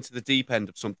thrown into the deep end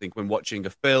of something when watching a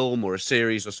film or a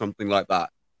series or something like that.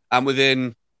 And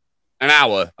within an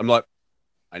hour, I'm like,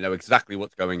 I know exactly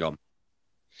what's going on.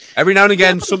 Every now and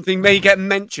again, something may get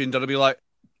mentioned and I'll be like,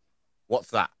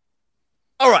 what's that?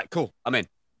 All right, cool. I'm in.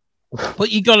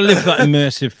 But you got to live that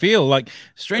immersive feel. Like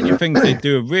Stranger Things, they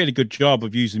do a really good job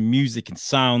of using music and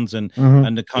sounds and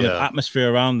the kind of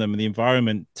atmosphere around them and the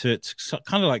environment to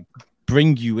kind of like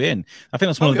bring you in. I think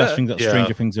that's one of the best things that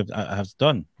Stranger Things has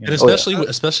done. And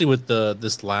especially with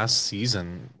this last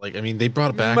season, like I mean, they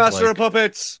brought it back. Master of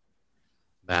Puppets.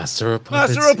 Master of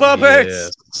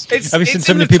Puppets. Yes. Have you seen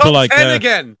so many people like 10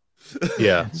 again?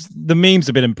 Yeah. The memes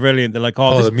have been brilliant. They're like,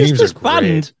 Oh, the memes this are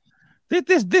great.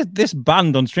 band, this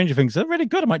band on Stranger Things, they're really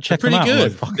good. I might check They're them pretty out.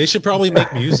 good. Like, fuck. They should probably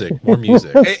make more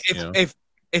music.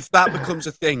 If that becomes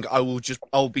a thing,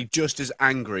 I'll be just as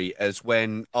angry as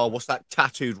when what's that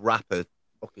tattooed rapper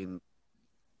fucking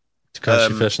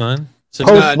Tekashi Fish 9?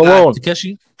 Post Malone.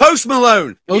 Takeshi? Post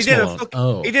Malone. Post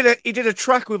Malone. He did a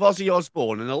track with Ozzy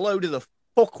Osbourne, and a load of the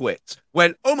fuckwits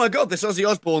went, "Oh my god, this Ozzy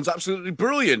Osbourne's absolutely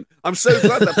brilliant. I'm so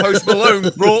glad that Post Malone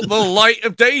brought the light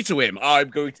of day to him. I'm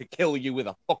going to kill you with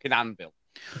a fucking anvil."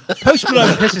 Post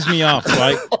Malone pisses me off,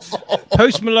 right?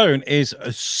 Post Malone is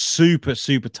a super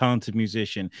talented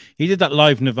musician. He did that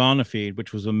live Nirvana feed,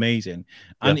 which was amazing,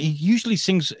 and he usually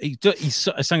sings. He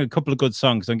sang a couple of good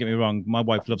songs. Don't get me wrong. My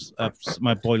boy loves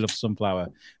Sunflower,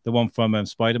 the one from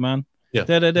Spider-Man. Yeah, it's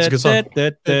a good song.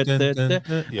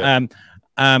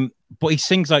 But he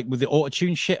sings like with the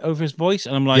auto-tune shit over his voice,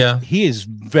 and I'm like, he is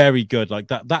very good. Like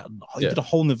that. He did a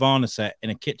whole Nirvana set in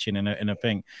a kitchen in a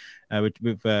thing with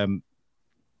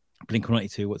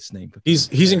Blink-182. What's his name?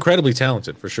 He's incredibly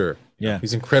talented for sure. Yeah,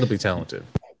 he's incredibly talented.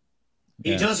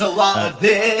 He does a lot of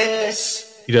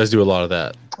this. He does do a lot of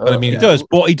that. But I mean, he does,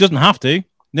 but he doesn't have to.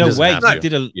 No way. He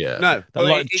did a no.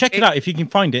 Check it out if you can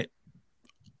find it.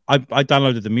 I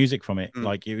downloaded the music from it,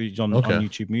 like it was on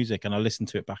YouTube Music, and I listened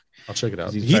to it back. I'll check it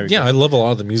out. I love a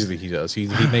lot of the music that he does. He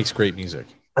makes great music.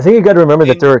 I think you got to remember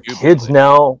that there are kids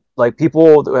now, like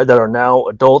people that are now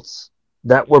adults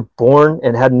that were born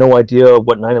and had no idea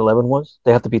what 9/11 was.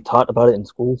 They have to be taught about it in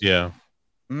schools. Yeah,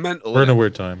 mental. We're in a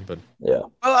weird time, but yeah.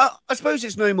 Well, I suppose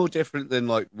it's no more different than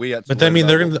like we had. But I mean,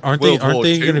 aren't they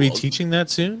going to be teaching that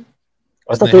soon?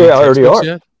 I thought they already are.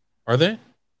 Yet? Are they?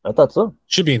 I thought so.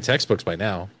 Should be in textbooks by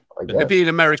now. It'd be in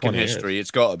American history.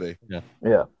 It's got to be.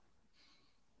 Yeah.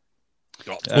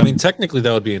 I mean, technically,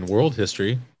 that would be in world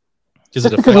history. Because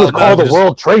it was called the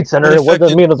World Trade Center, it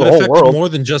doesn't mean it's the whole world. More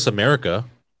than just America.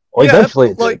 Well, eventually,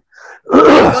 it like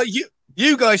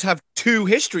you guys have two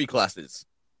history classes.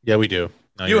 Yeah, we do.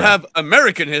 No, you have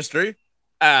American history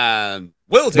and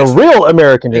world history. The real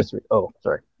American history. Oh,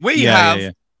 sorry. We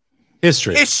have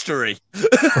history. Hey,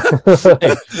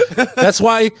 that's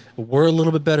why we're a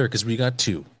little bit better because we got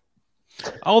two.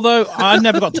 Although I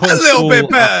never got taught a little bit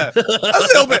better. A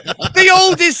little bit. The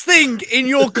oldest thing in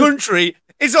your country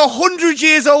is 100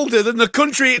 years older than the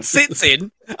country it sits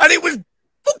in, and it was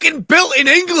fucking built in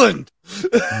England.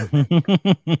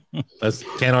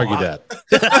 Can't argue that.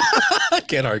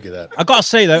 Can't argue that. I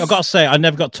gotta say, I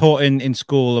never got taught in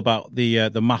school about the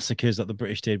massacres that the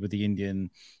British did with the Indian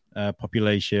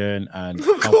population and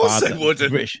how bad they wouldn't. The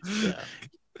British.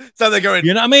 So they're going.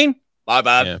 You know what I mean? My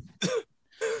bad.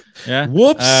 Yeah.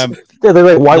 Whoops. They're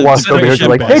like whitewashed over here. They're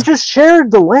like, they just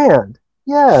shared the land.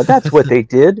 Yeah, that's what they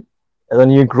did. And then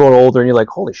you grow older and you're like,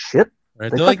 holy shit.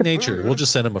 Right? They're like nature. We'll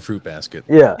just send them a fruit basket.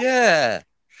 Yeah. Yeah.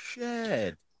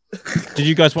 Shit. Did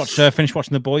you guys finish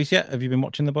watching The Boys yet? Have you been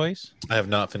watching The Boys? I have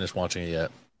not finished watching it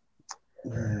yet.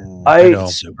 I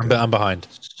know. I'm behind.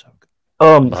 So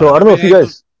I don't know if you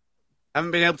guys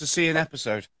haven't been able to see an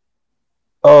episode.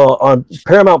 On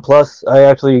Paramount Plus, I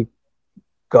actually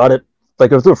got it.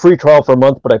 Like it was a free trial for a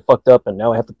month, but I fucked up, and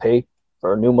now I have to pay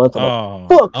for a new month. I'm like,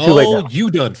 fuck, too late now.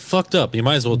 You done fucked up. You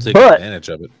might as well take advantage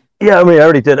of it. Yeah, I mean, I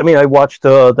already did. I mean, I watched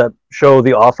that show,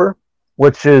 The Offer,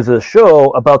 which is a show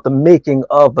about the making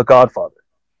of The Godfather.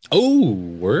 Oh,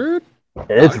 word!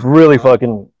 It's really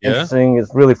fucking interesting.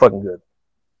 It's really fucking good.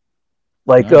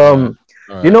 Like,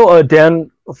 you know, Dan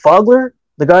Fogler,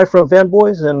 the guy from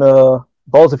Fanboys and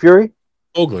Balls of Fury.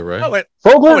 Fogler, right? Oh, wait.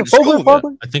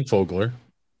 Fogler. I think Fogler.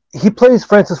 He plays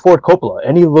Francis Ford Coppola,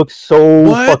 and he looks so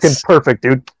fucking perfect,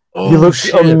 dude. He looks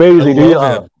amazing, dude.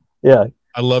 Yeah,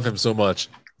 I love him so much.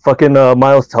 Fucking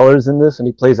Miles Teller's in this, and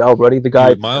he plays Al Ruddy, the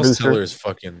guy. Dude, Miles Teller is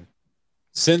fucking.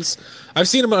 Since I've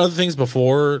seen him on other things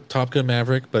before, Top Gun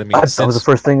Maverick, but I mean, that was the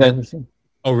first thing I've ever seen.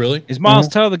 Oh, really? Is Miles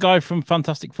Teller the guy from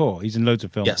Fantastic Four? He's in loads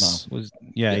of films now.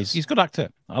 Yes. He's a good actor.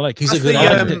 I like. He's a good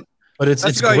actor. But it's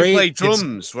the great. Guy who played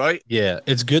drums, right? Yeah,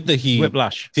 it's good that he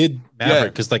Whiplash did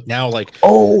Maverick because now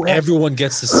everyone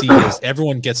gets to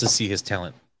see his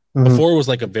talent. Mm-hmm. Before it was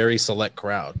like a very select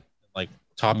crowd. Like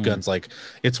Top Gun's like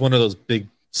it's one of those big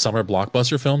summer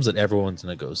blockbuster films that everyone's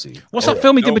gonna go see. What's that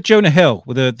film he did with Jonah Hill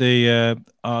with where they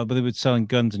were selling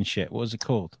guns and shit? What was it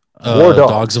called? War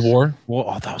Dogs of War.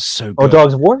 Oh, that was so good. Oh,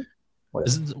 Dogs of War?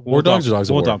 Is it War Dogs or Dogs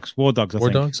of War? War Dogs.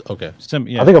 War Dogs. Okay.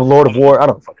 I think of Lord of War. I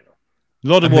don't fucking know.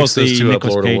 Lord of War is the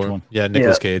Nicolas Cage one. Yeah,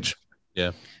 Nicolas Cage.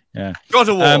 Yeah. God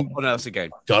of War. What else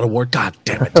again? God of War. God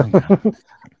damn it.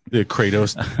 The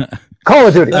Kratos. Call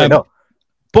of Duty. I know.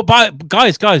 But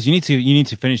guys, you need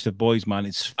to finish The Boys, man.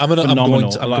 It's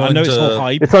phenomenal. I know it's all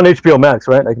hype. It's on HBO Max,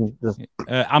 right? I can just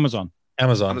Amazon.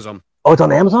 Oh, it's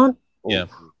on Amazon. Yeah.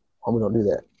 I'm gonna do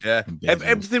that. Yeah,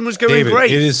 everything was going David,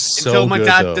 great it is so until my good,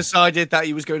 dad though. decided that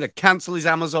he was going to cancel his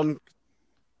Amazon It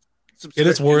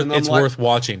is subscription, worth and I'm worth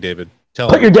watching, David. Tell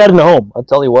Put him. your dad in the home. I'll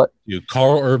tell you what. Dude,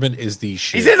 Carl Urban is the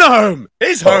shit. He's in the home.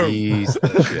 He's home. He's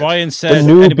the shit. Ryan said,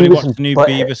 new anybody Beavis watched and the new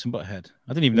Butthead. Beavis and Butthead?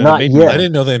 I didn't even know Not they made yet. I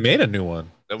didn't know they made a new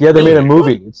one. Yeah, they made a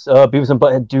movie. It's Beavis and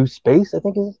Butthead Do Space, I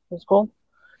think is it's called.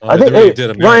 I think- think they hey, did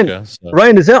America. So.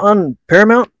 Ryan, is that on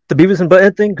Paramount? The Beavis and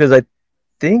Butthead thing? Because I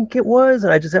think it was,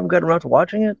 and I just haven't gotten around to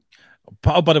watching it.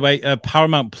 Oh, by the way,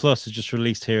 Paramount Plus has just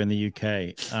released here in the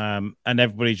UK, and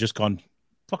everybody's just gone,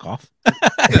 fuck off.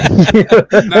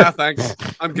 Nah, thanks.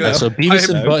 I'm good. Yeah, so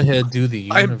Beavis and Butthead do the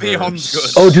universe. I'm beyond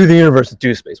good. Oh, do the universe,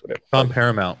 do space, whatever. on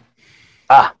Paramount.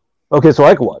 Okay, so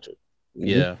I can watch it.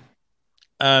 Yeah.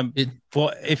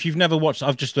 For if you've never watched,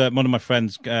 I've just one of my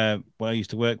friends, where I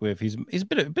used to work with. He's a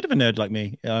bit of a nerd like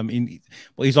me.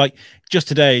 But he's like just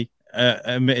today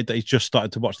admitted that he's just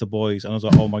started to watch The Boys, and I was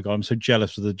like, oh my god, I'm so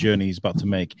jealous of the journey he's about to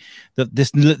make. That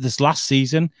this last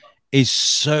season is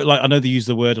so, like, I know they use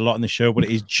the word a lot in the show, but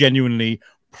it is genuinely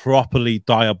properly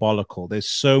diabolical. There's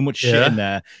so much shit in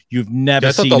there you've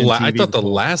never seen. I thought the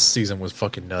last season was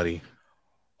fucking nutty.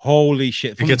 Holy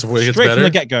shit! It gets straight better? from the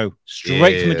get-go.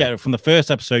 Straight from the get-go. From the first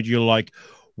episode, you're like,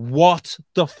 what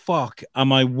the fuck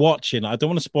am I watching? I don't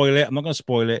want to spoil it. I'm not going to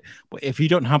spoil it. But if you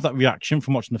don't have that reaction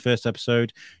from watching the first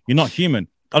episode, you're not human.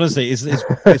 Honestly, it's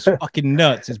fucking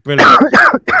nuts. It's brilliant.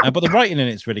 But the writing in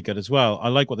it's really good as well. I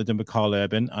like what they're doing with Carl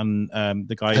Urban and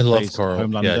the guy who plays Carl.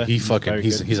 Homelander.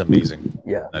 Yeah, he's amazing.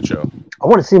 Yeah, that show. I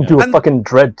want to see him do a fucking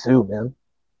Dread too, man.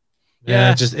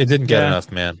 Yeah, it didn't get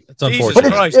enough, man. It's Jesus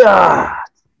unfortunate. Christ.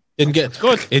 Didn't get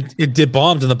good. It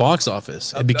bombed in the box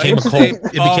office. It became a cult.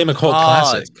 It became a cult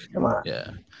classic. Come on.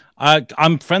 Yeah.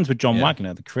 I'm friends with John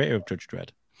Wagner, the creator of Judge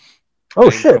Dredd. Oh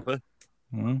shit!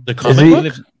 The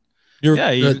comic book? You're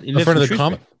he a friend of the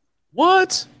comic?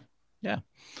 What? Yeah.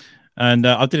 And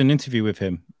I did an interview with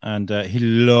him, and he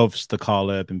loves the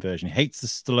Carl Urban version. He hates the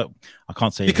Stallone. I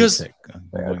can't say because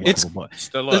it's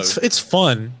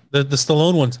fun. The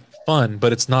Stallone one's fun,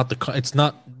 but it's not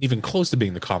even close to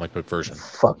being the comic book version.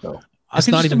 Fuck no. I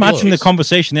can just imagine the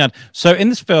conversation they had. So in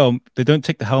this film, they don't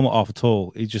take the helmet off at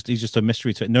all. He's just a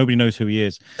mystery to it. Nobody knows who he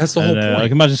is. That's the whole point. I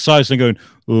can imagine Silas going,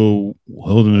 "Oh,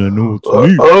 how do I know it's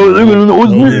me? They're gonna know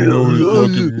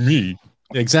it's me. Me.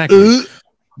 Exactly.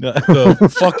 The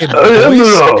fucking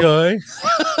voice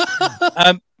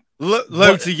guy.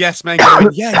 Loads of yes men going,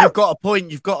 yeah, you've got a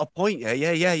point.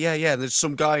 Yeah. And there's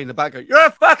some guy in the back going, you're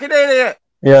a fucking idiot.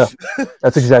 Yeah,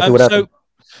 that's exactly what happened.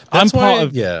 I'm part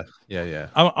of yeah.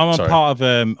 I'm a part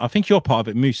of I think you're part of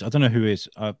it, Moose. I don't know who is.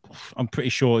 I'm pretty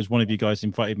sure it's one of you guys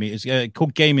invited me. It's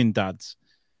called Gaming Dads.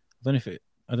 I don't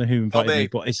know who invited me,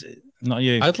 but it's not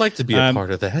you. I'd like to be a part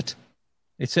of that.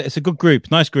 It's a good group,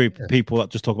 nice group of people that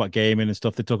just talk about gaming and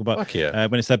stuff. They talk about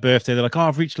when it's their birthday, they're like, "Oh,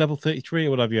 I've reached level 33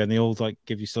 or whatever," and they all like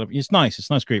give you stuff. It's nice. It's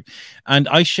a nice group. And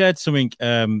I shared something.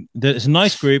 It's a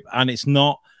nice group, and it's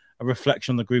not a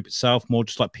reflection on the group itself, more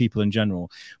just like people in general.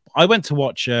 I went to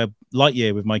watch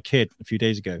Lightyear with my kid a few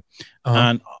days ago,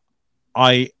 and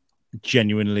I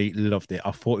genuinely loved it.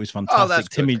 I thought it was fantastic.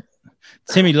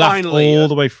 Timmy laughed all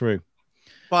the way through.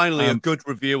 Finally, a good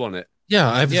review on it. Yeah,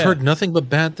 I've heard nothing but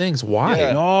bad things. Why?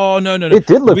 Yeah. No. It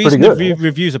did look pretty good.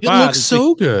 Reviews are it bad. Looks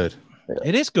so good.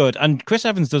 It is good, and Chris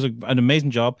Evans does an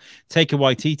amazing job. Taika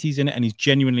Waititi's in it, and he's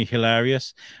genuinely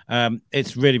hilarious.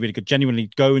 It's really, really good. Genuinely,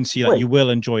 go and see that. You will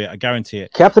enjoy it. I guarantee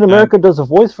it. Captain America does a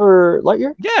voice for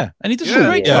Lightyear. Yeah, and he does a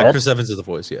great job. Yeah, Chris Evans is the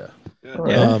voice. Yeah.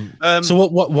 So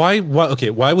why?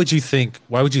 Why would you think?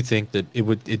 Why would you think that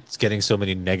it's getting so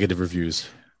many negative reviews?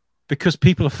 Because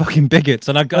people are fucking bigots,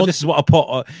 and this is what I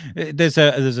put. There's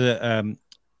a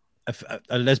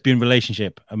lesbian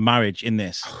relationship, a marriage in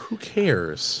this. Who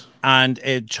cares? And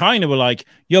China were like,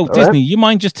 "Yo, Disney, you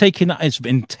mind just taking that? It's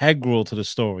integral to the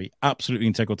story, absolutely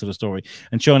integral to the story."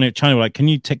 And China were like, "Can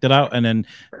you take that out?" And then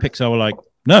Pixar were like,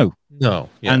 "No." Yeah.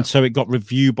 And so it got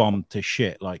review bombed to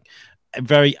shit, like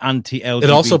very anti-LGBT. It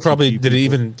also probably did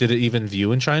it even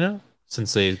view in China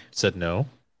since they said no.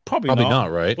 Probably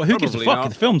not, right? Well, who gives a fuck?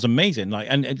 The film's amazing, like,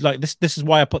 and like this is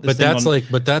why I put this.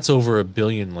 But that's over 1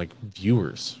 billion like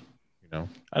viewers.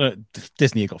 I don't.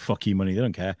 Disney got fuck you money. They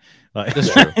don't care. Like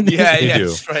that's true. They do.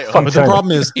 Straight but the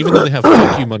problem is, even though they have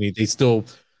fuck you money, they still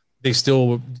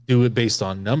do it based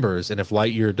on numbers. And if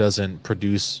Lightyear doesn't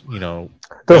produce, for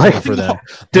them,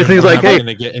 Disney's like, "Hey, going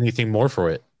to get anything more for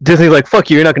it." Disney's like, "Fuck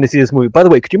you! You're not going to see this movie." By the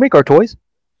way, could you make our toys?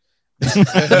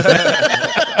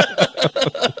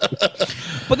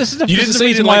 But this is the, You this didn't is the say you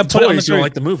reason didn't why I like the put it on the toys. You don't group.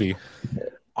 like the movie.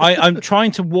 I'm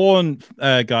trying to warn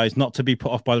guys not to be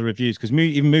put off by the reviews, because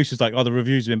even Moose is like, oh, the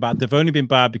reviews have been bad. They've only been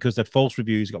bad because they're false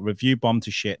reviews, got review bombed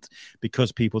to shit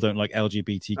because people don't like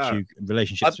LGBTQ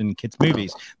relationships in kids'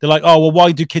 movies. They're like, oh, well,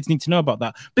 why do kids need to know about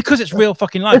that? Because it's real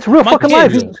fucking life. It's real fucking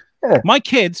life. Yeah. My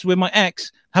kids with my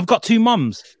ex have got 2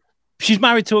 mums. She's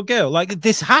married to a girl. Like,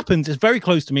 this happens. It's very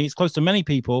close to me. It's close to many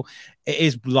people. It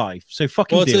is life. So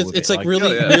fucking deal with it. It's like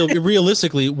really,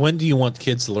 realistically, when do you want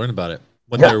kids to learn about it?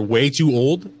 When they're way too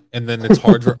old, and then it's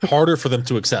harder for them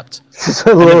to accept.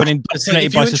 And they've been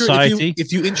indoctrinated by society.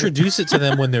 If you introduce it to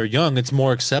them when they're young, it's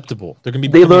more acceptable. They're gonna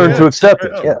be. They learn to accept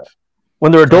it. Yeah.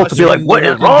 When they're adults, to be like, "What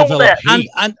is wrong with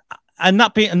that?" And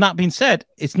that being said,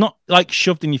 it's not like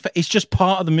shoved in your face. It's just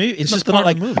part of the movie. It's just not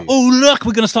like, the movie. oh look,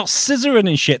 we're gonna start scissoring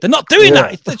and shit. They're not doing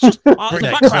that. It's just part of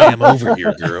the background. Cam over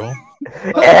here, girl.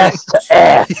 Ass to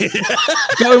ass.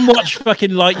 Go and watch fucking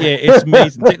Lightyear. It's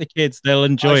amazing. Take the kids; they'll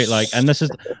enjoy it. Like, and this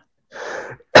is.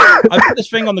 I put this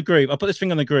thing on the group.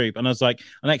 And I was like,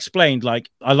 and I explained, like,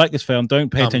 I like this film.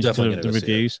 Don't pay attention to the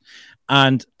reviews.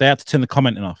 And they had to turn the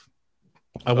commenting off.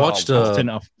 I watched. Turn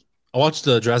it off. I watched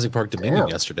Jurassic Park Dominion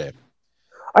yesterday.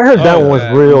 I heard that one was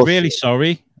real. I'm really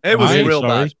sorry. It was really real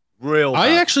sorry. bad. Real bad.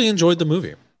 I actually enjoyed the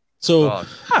movie. So,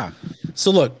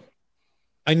 so look,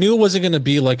 I knew it wasn't going to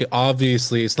be like,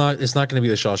 obviously, it's not going to be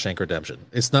the Shawshank Redemption.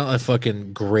 It's not a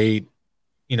fucking great,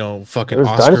 fucking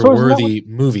Oscar-worthy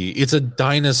movie. It's a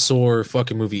dinosaur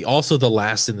fucking movie. Also, the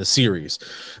last in the series,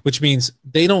 which means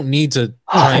they don't need to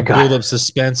try and build up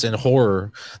suspense and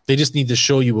horror. They just need to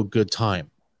show you a good time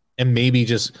and maybe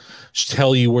just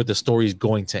tell you where the story is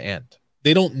going to end.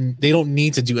 They don't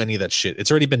need to do any of that shit. It's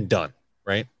already been done,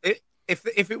 right?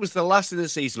 If it was the last in the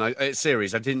season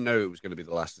series, I didn't know it was going to be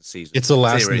the last of the season. It's the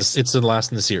last. It's the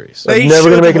last in the series. They're never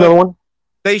going to make another one.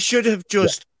 They should have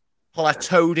just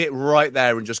plateaued it right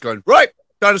there and just gone, right,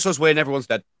 dinosaurs win, everyone's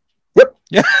dead. Yep.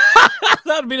 Yeah,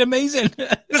 that'd been amazing.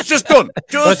 It's just done.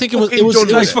 I think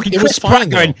it was fine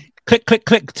going click click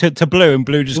click to Blue, and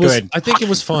Blue just going. I think it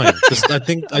was fine. I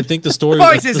think the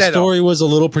story was a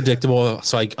little predictable,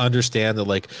 so I understand that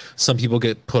like some people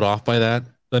get put off by that.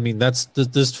 I mean, that's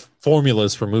there's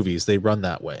formulas for movies. They run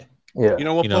that way. Yeah. You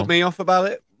know what put me off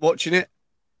about it? Watching it.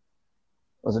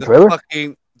 Was it trailer?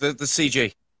 The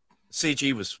CG.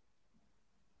 CG was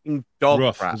dog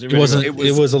rough. crap. It was a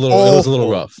little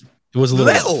rough. It was a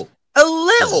little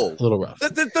rough.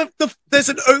 There's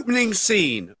an opening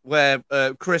scene where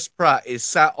Chris Pratt is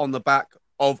sat on the back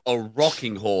of a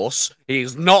rocking horse. He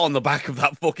is not on the back of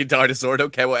that fucking dinosaur. I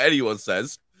don't care what anyone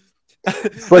says.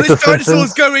 Like this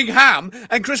dinosaur's going ham,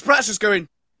 and Chris Pratt's just going,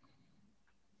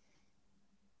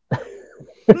 no!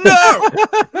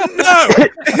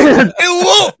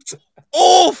 It looked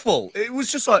awful. It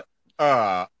was just like,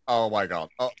 oh my god.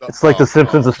 It's like The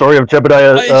Simpsons, the story of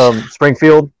Jebediah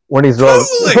Springfield, when he's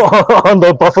on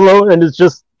the buffalo and is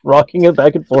just rocking it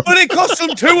back and forth. But it cost them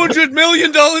 $200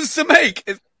 million to make.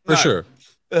 For sure.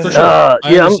 I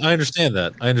understand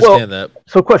that. That.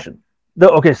 So question.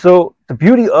 So the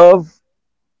beauty of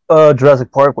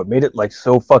Jurassic Park, what made it like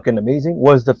so fucking amazing,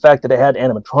 was the fact that it had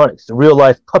animatronics, the real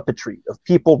life puppetry of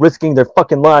people risking their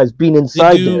fucking lives being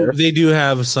inside there. They do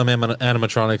have some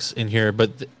animatronics in here,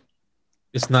 but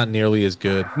it's not nearly as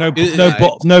good. No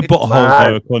buttholes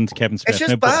though, according to Kevin Smith. It's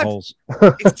just no bad. buttholes.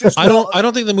 It's just I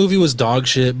don't think the movie was dog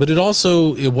shit, but it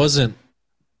wasn't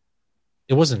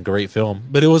a great film,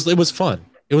 but it was fun.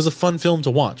 It was a fun film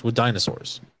to watch with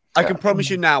dinosaurs. I can promise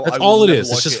you now. That's all it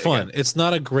is. It's just fun. It's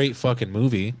not a great fucking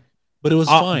movie, but it was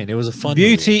fine. It was a fun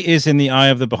beauty movie. is in the eye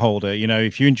of the beholder.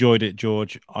 If you enjoyed it,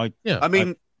 George, I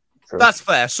mean, that's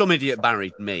fair. Some idiot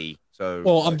married me.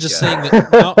 So I'm just saying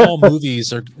that not all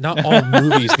movies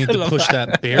need to push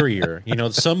that barrier.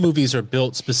 Some movies are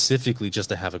built specifically just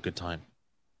to have a good time.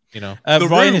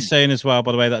 Ryan is saying as well,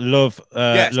 by the way, that Love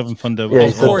and Thunder. Yeah,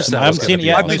 of course, I haven't seen it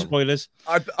yet. No spoilers.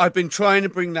 I've been trying to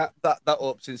bring that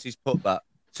up since he's put that.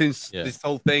 Since this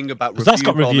whole thing about that's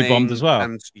got review bombed as well.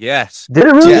 And yes, did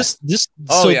it really?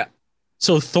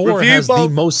 So Thor review has bomb.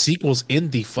 the most sequels in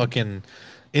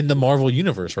the Marvel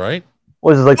universe, right?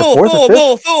 Was it like the fourth or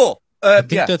fifth? Thor. I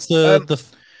think that's the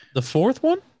fourth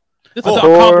one.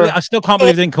 I still can't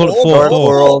believe they didn't call it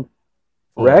Thor.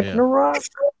 Ragnarok.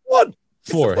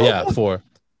 Four. Yeah,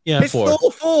 it's four.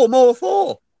 Thor. More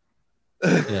Thor.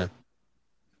 Yeah.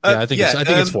 I think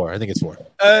it's four.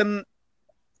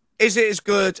 Is it as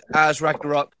good as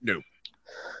Ragnarok? No.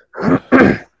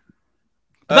 That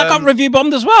got review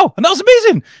bombed as well, and that was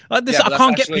amazing. Like this, I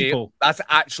can't get people. That's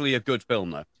actually a good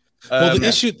film, though. Well, I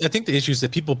think the issue is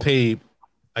that people pay,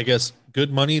 I guess,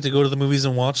 good money to go to the movies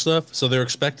and watch stuff, so they're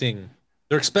expecting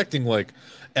They're expecting like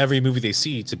every movie they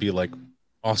see to be like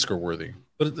Oscar worthy,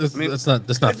 but that's not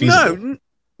feasible.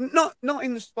 No, not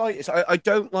in the slightest. I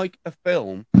don't like a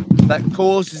film that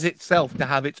causes itself to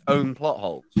have its own plot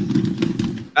holes.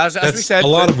 As we said, a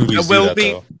lot of movies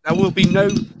there will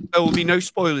be no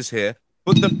spoilers here.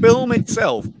 But the film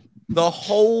itself, the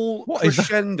whole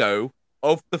crescendo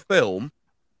of the film,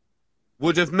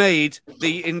 would have made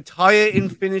the entire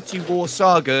Infinity War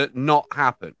saga not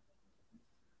happen.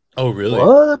 Oh, really?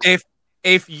 What?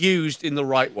 If used in the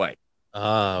right way.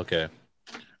 Ah, okay.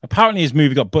 Apparently, his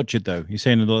movie got butchered, though. He's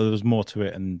saying there was more to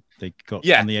it, and they got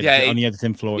on the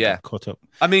editing floor, it got cut up.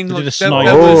 I mean, there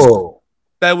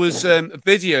was a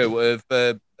video of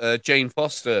Jane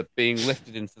Foster being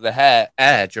lifted into the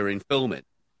air during filming,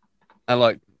 and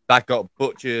like that got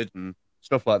butchered and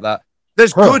stuff like that.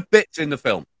 There's good bits in the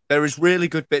film. There is really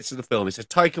good bits of the film. It's a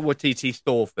Taika Waititi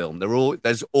Thor film.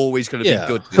 There's always going to be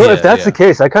good. So if that's the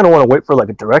case, I kind of want to wait for like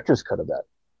a director's cut of that.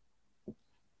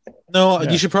 No,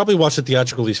 you should probably watch the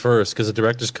theatrical release first because the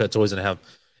director's cut's always going to have.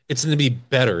 It's going to be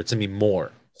better. It's going to be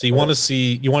more. So you want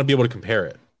to be able to compare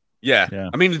it. Yeah.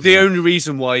 I mean, the only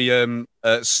reason why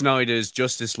Snyder's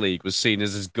Justice League was seen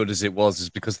as good as it was is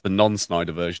because the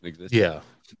non-Snyder version existed. Yeah.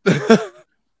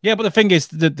 Yeah, but the thing is,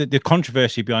 the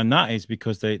controversy behind that is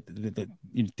because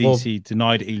DC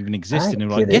denied it even existed.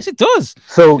 And like, yes, it does.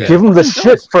 So give them the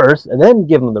shit first, and then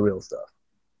give them the real stuff.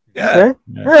 Yeah.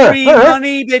 Free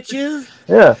money, bitches.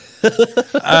 Yeah.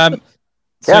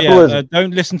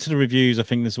 Don't listen to the reviews. I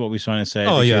think this is what we're trying to say.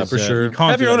 Oh, yeah, for sure. You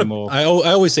can't have your own. I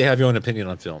always say have your own opinion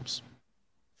on films.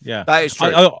 Yeah, that is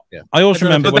true. I also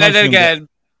remember. But then again,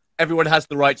 everyone has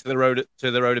the right to their own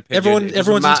opinion.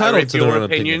 Everyone's entitled to their own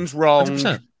opinion's wrong.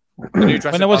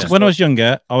 100%. When I was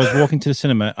younger, I was walking to the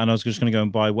cinema and I was just going to go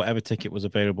and buy whatever ticket was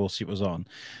available, see what was on.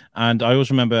 And I always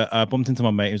remember I bumped into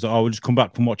my mate. He was like, "Oh, we'll just come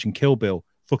back from watching Kill Bill."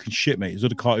 Fucking shit, mate. There's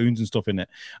other cartoons and stuff in it.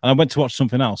 And I went to watch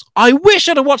something else. I wish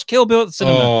I'd have watched Kill Bill at the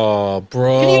cinema. Oh,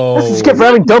 bro. Just kept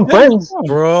having dumb friends.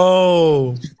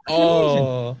 Bro.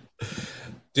 Oh.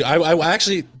 Dude, I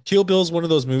actually, Kill Bill is one of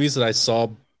those movies that I saw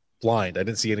blind. I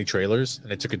didn't see any trailers,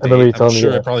 and I took a date. I'm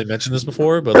sure I probably mentioned this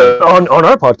before, but on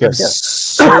our podcast,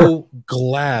 I'm so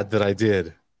glad that I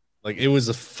did. Like, it was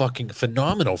a fucking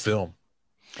phenomenal film.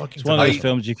 It's one of those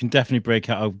films you can definitely break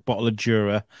out a bottle of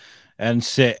Jura and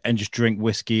sit and just drink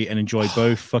whiskey and enjoy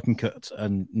both fucking cuts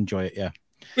and enjoy it. Yeah.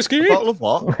 Whiskey? A bottle of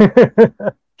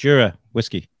what? Jura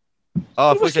whiskey.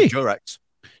 Oh, I thought you said Durex.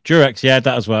 Durex, yeah,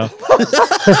 that as well.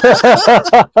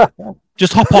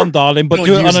 Just hop on, darling, but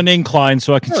do it on an incline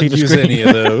so I can see the screen. Any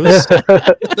of those.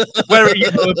 Wear you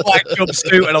a black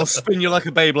jumpsuit and I'll spin you like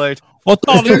a Beyblade. Well,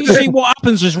 darling, you see what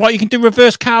happens is, right, you can do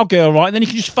reverse cowgirl, right? And then you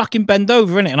can just fucking bend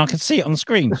over in it and I can see it on the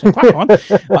screen. So crack on.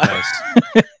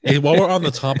 Hey, while we're on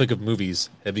the topic of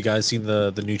movies, have you guys seen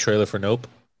the new trailer for Nope?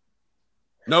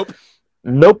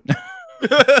 Nope.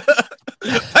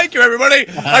 Thank you, everybody.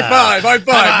 High five.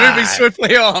 Moving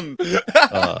swiftly on.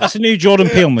 That's a new Jordan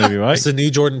Peele movie, right? It's a new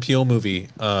Jordan Peele movie.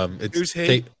 Who's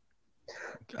he?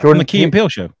 Jordan the Key and Peele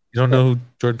show. You don't know who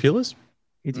Jordan Peele is?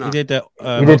 He did that.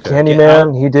 He did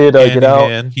Candyman. He did Get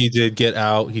Out. He did Get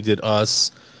Out. He did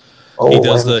Us. Oh, he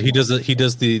does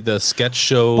the sketch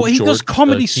show. But he does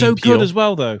comedy so Peele. good as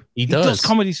well, though. He does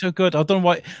comedy so good. I don't know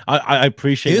why. I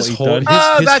appreciate his what he's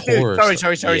done. That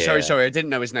dude. Sorry. I didn't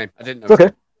know his name.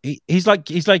 Okay. He's like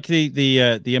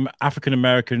the African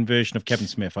American version of Kevin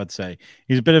Smith, I'd say.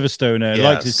 He's a bit of a stoner,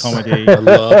 likes his comedy. I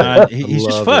love it. He's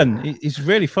just fun. He's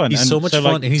really fun. He's so much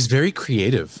fun, and he's very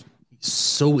creative. He's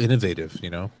so innovative,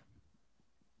 you know.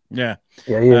 Yeah.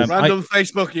 Yeah, he is. Random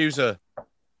Facebook user.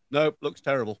 Nope, looks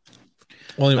terrible.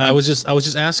 Well, I was just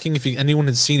asking if anyone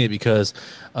had seen it because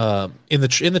in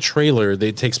the trailer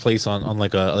it takes place on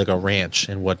like a ranch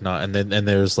and whatnot, and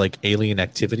there's like alien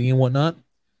activity and whatnot.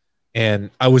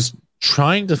 And I was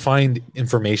trying to find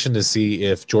information to see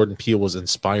if Jordan Peele was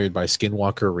inspired by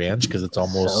Skinwalker Ranch because it's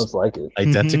almost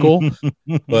identical,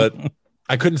 but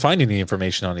I couldn't find any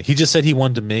information on it. He just said he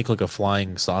wanted to make like a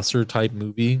flying saucer type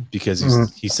movie because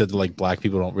he said that, like, black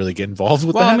people don't really get involved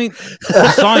with that. I mean,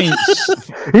 science.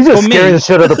 He's just scaring the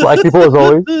shit out of black people as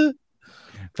always.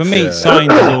 For me,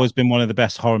 Signs has always been one of the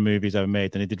best horror movies ever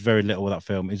made, and they did very little with that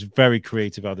film. It's very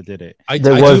creative how they did it. I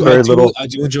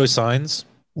do enjoy Signs.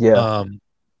 Yeah.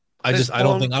 I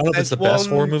don't know if it's the best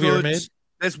horror movie ever made.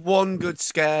 There's one good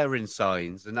scare in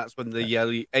Signs, and that's when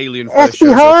the alien That's first shows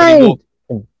behind. up.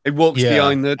 He walks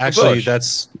behind the actually, bush.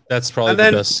 that's probably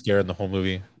the best scare in the whole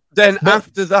movie. Then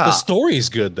after that, the story's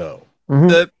good though.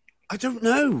 I don't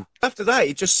know. After that,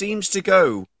 it just seems to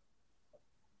go.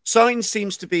 Signs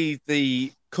seems to be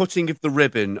the cutting of the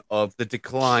ribbon of the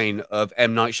decline of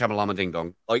M. Night Shyamalan Ding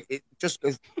Dong. Like, it just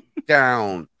goes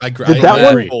down. I agree. Did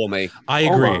that one- For me. I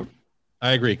agree.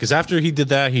 I agree. Because after he did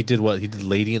that, he did what? He did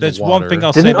Lady in There's the Water. one thing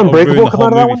I'll say. Didn't that'll ruin Unbreakable the come whole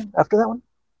out of that movie. one? After that one?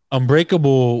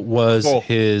 Unbreakable was Before.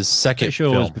 his second Pretty sure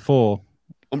it was film. before.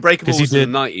 Unbreakable 'Cause he was in did-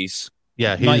 the 90s.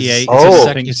 Yeah, 98. Oh.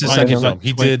 It's his second film.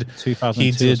 He did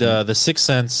 2002. The Sixth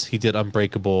Sense. He did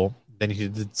Unbreakable. Then he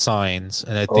did Signs,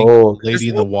 and I think Oh. Lady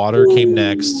in the Water came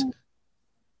next,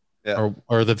 Yeah.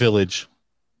 or The Village.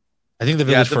 I think The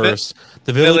Yeah, Village The first.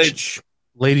 The Village, Village.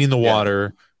 Lady in the Yeah.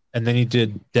 Water, and then he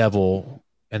did Devil,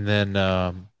 and then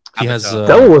he has Avatar.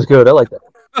 That one was good. I like that.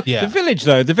 yeah. The Village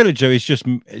though is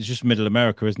just Middle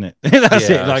America, isn't it? That's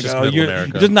Yeah, it. Like, it's just oh, Middle it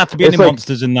America. doesn't have to be It's any like-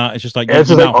 monsters in that. It's just like And it's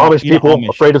just like Amish you're not people Amish.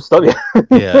 afraid of stuff.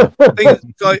 Yeah. Thing is,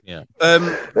 like, Yeah.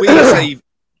 we as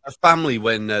a family,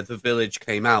 when The Village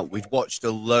came out, we'd watched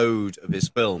a load of his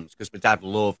films because my dad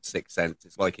loved Sixth Sense.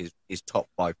 It's like his top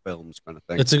 5 films kind of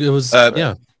thing. It's a good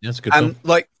And film.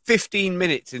 like 15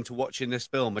 minutes into watching this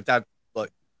film, my dad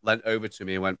like leant over to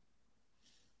me and went,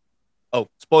 "Oh,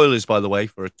 spoilers, by the way,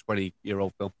 for a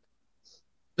 20-year-old film,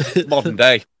 modern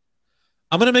day."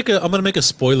 I'm gonna make a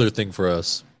spoiler thing for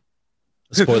us.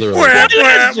 A spoiler alert.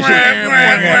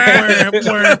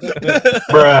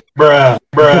 Bruh.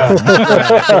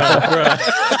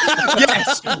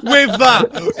 Yes, with that,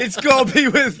 it's got to be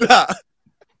with that.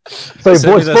 So,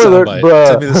 Send boy, me that spoiler, soundbite.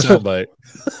 Send me the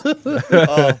bruh.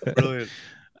 soundbite. Oh, brilliant!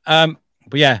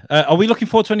 But yeah, are we looking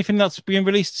forward to anything that's being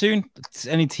released soon?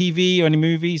 Any TV or any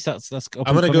movies? That's. Up I'm and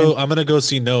gonna coming? go. I'm gonna go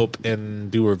see Nope and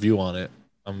do a review on it.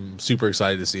 I'm super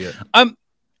excited to see it.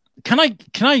 Can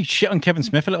I shit on Kevin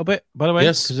Smith a little bit? By the way,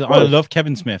 Yes. 'Cause I love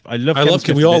Kevin Smith. I love. Kevin Smith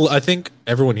Can we to all? bits. I think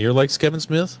everyone here likes Kevin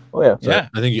Smith. Oh, yeah. So Yeah.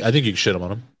 I think you can shit him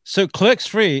on him. So Clerks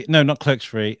 3. No, not Clerks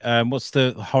 3. What's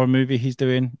the horror movie he's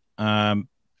doing?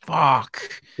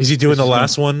 Fuck. Is he doing This the is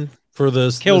last one for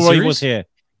the Kilroy series? was here.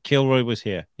 Kilroy was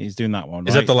here. He's doing that one.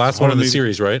 Is right? that the last Horror one in the movie.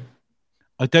 series? Right.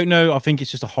 I don't know. I think it's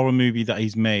just a horror movie that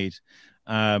he's made.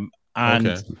 And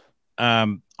Okay.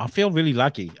 I feel really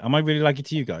laggy. Am I really laggy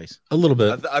to you guys? A little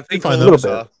bit. I think Fine, all though. of us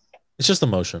Little are. It's just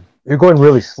emotion. You're going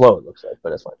really slow, it looks like,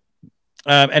 but that's fine.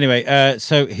 Anyway,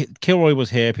 so Kilroy was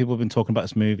here. People have been talking about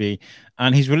this movie,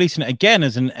 and he's releasing it again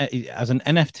as an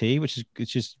NFT, which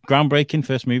is groundbreaking.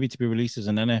 First movie to be released as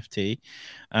an NFT,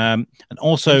 and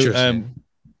also Interesting.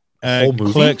 Whole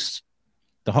movie? Clerks,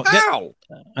 How?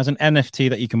 as an NFT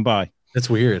that you can buy. That's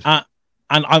weird.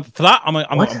 And for that,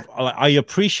 What? I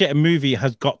appreciate a movie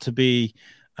has got to be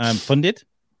funded,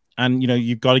 and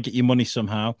you've got to get your money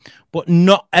somehow. But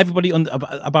not everybody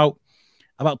about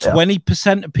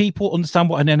 20% of people understand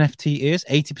what an NFT is.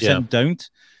 80% don't.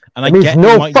 And It means get you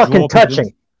no might draw fucking people-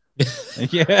 touching.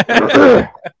 Yeah.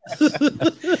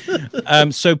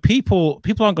 So people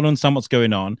aren't going to understand what's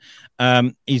going on.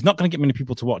 He's not going to get many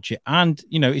people to watch it, and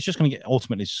it's just going to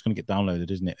ultimately get downloaded,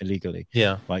 isn't it, illegally?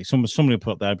 Yeah. Like somebody will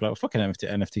put up there, be like, fucking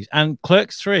NFTs. And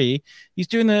Clerks 3, he's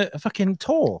doing a fucking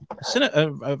tour,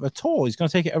 a tour. He's going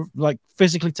to take it, like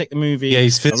physically take the movie Yeah,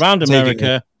 he's around taking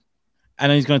America, it. and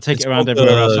then he's going to take It's it around called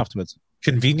everywhere the- else afterwards.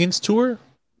 Convenience tour.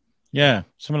 Yeah,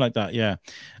 something like that. Yeah.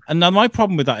 And now my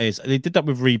problem with that is they did that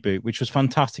with Reboot, which was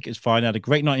fantastic. It's fine. I had a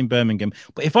great night in Birmingham.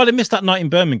 But if I'd have missed that night in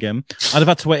Birmingham, I'd have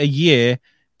had to wait a year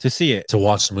to see it. To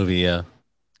watch the movie. Yeah.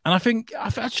 And I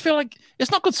just feel like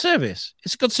it's not good service.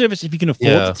 It's a good service if you can afford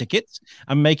Yeah. the tickets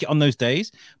and make it on those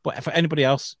days. But for anybody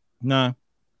else, no,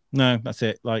 that's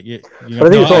it. Like you But I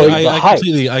think it's all the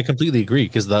hype. I completely agree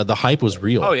because the hype was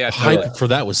real. Oh, yeah, the hype totally. for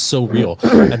that was so real.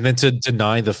 And then to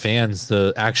deny the fans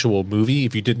the actual movie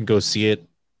if you didn't go see it,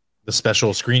 the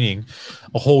special screening,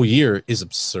 a whole year is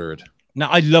absurd. Now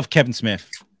I love Kevin Smith.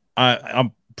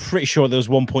 I'm pretty sure there was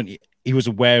one point he was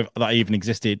aware that I even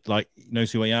existed. Like, he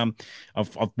knows who I am. I've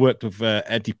worked with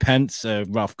Eddie Pence,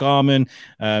 Ralph Garman,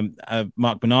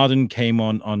 Mark Bernardin came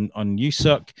on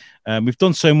USUC. We've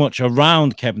done so much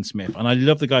around Kevin Smith, and I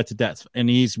love the guy to death. And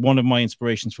he's one of my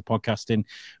inspirations for podcasting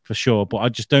for sure. But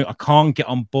I can't get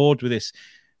on board with this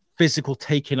physical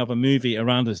taking of a movie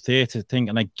around a theater thing.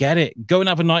 And I get it. Go and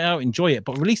have a night out, enjoy it,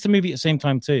 but release the movie at the same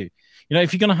time too.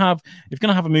 If you're gonna have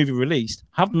a movie released,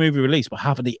 have the movie released, but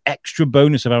have the extra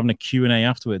bonus of having a Q&A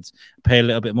afterwards. Pay a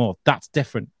little bit more. That's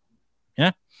different.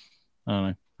 Yeah, I don't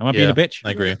know. Am I being a bitch?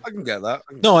 I agree. I can get that.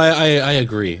 No, I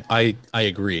agree. I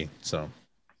agree. So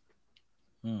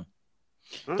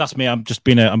That's me. I'm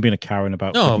being a Karen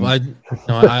about. no,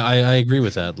 I agree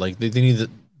with that. Like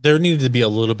there needed to be a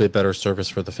little bit better service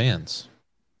for the fans,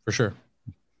 for sure.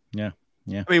 Yeah.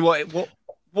 I mean,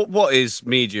 what is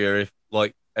media if,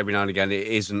 like, every now and again it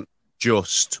isn't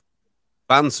just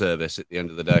fan service at the end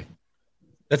of the day?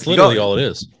 That's You literally got it. all it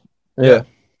is. Yeah.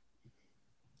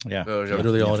 Yeah.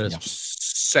 Literally all it is.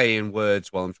 Just saying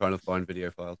words while I'm trying to find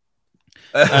video files.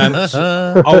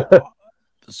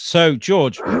 So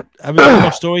George, have we got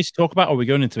more stories to talk about? Or are we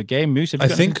going into a game? Moose, have you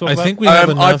got anything to talk about? we have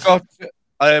enough.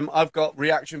 I've got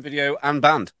reaction video and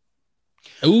band.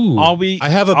 Ooh, I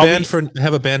have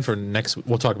a band for next.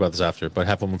 We'll talk about this after, but I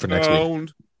have one for next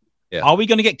week. Yeah. Are we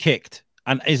going to get kicked?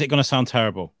 And is it going to sound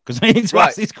terrible? Because I need to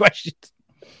ask these questions.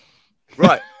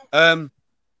 Right. Got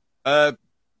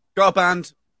a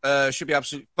band. Should be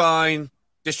absolutely fine.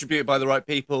 Distributed by the right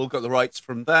people. Got the rights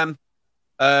from them.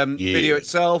 Video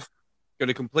itself, going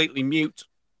to completely mute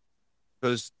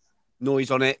because noise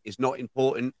on it is not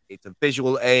important. It's a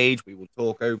visual aid. We will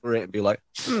talk over it and be like,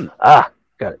 got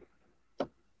it.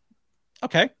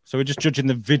 Okay, so we're just judging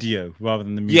the video rather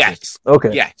than the music. Yes.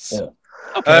 Okay. Yes. Yeah.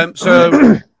 Okay.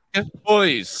 So,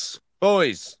 boys,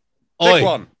 pick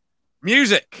one.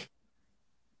 Music.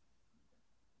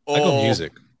 I go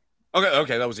music.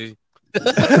 Okay, that was easy. George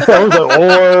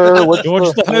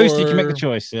is the host. You can make the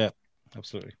choice. Yeah,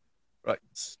 absolutely. Right.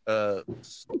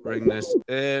 Let's bring this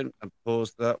in and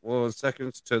pause that 1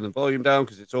 second to turn the volume down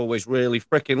because it's always really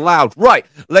freaking loud. Right,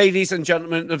 ladies and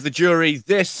gentlemen of the jury,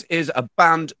 this is a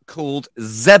band called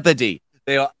Zebedee.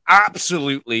 They are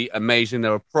absolutely amazing.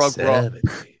 They're a prog rock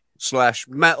 /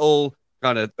 metal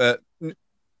kind of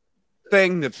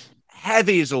thing. They're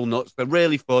heavy as all nuts. They're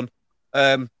really fun.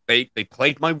 They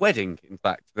played my wedding, in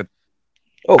fact.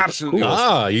 Absolutely cool.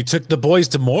 awesome. You took the boys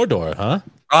to Mordor, huh?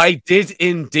 I did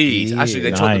indeed. Actually,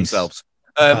 they told themselves.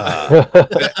 Yeah,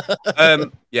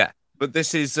 but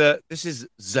this is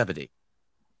Zebedee.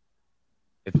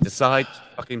 If you decide,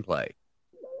 fucking play.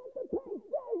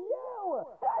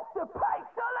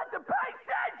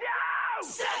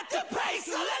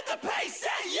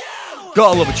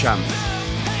 Gotta love a chant.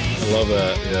 I love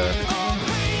that. Yeah.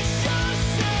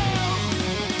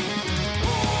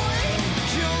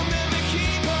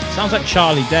 Sounds like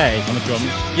Charlie Day on the drums.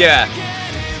 Yeah.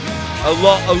 A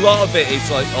lot of it is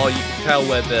like, you can tell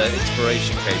where the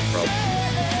inspiration came from.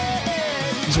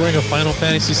 He's wearing a Final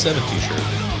Fantasy VII t-shirt.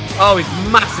 Oh, he's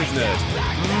massive nerd.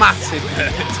 Massive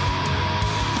nerd.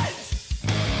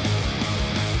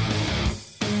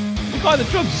 The guy on the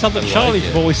drums sounds like Charlie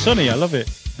from Always Sunny. I love it.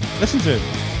 Listen to him.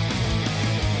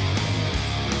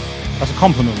 That's a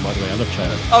compliment, by the way. I love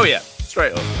Charlie. Oh, yeah.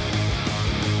 Straight up.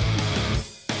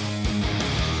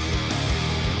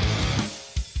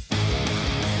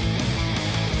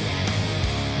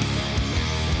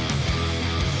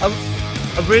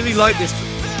 I really like this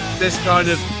kind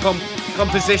of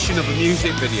composition of a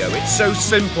music video. It's so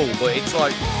simple, but it's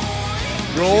like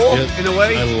raw in a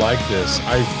way. I like this.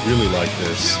 I really like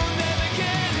this.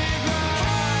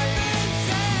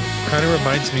 Kind of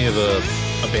reminds me of a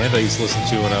band I used to listen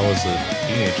to when I was a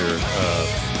teenager.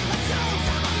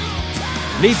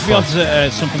 Leads me on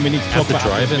to something we need to talk about.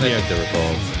 Drive-In, I think they were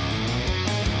called.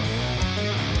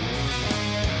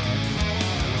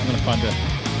 I'm going to find it.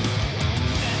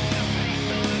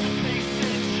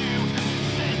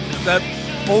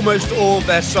 Almost all of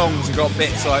their songs have got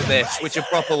bits like this, which are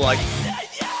proper like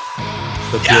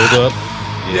the build-up.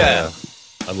 Yeah.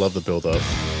 I love the build-up.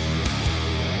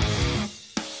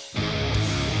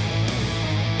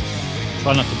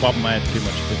 Try not to bob my head too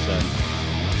much this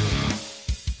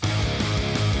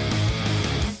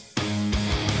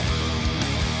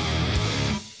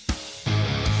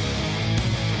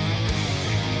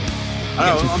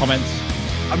comments.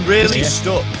 I'm really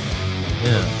stuck.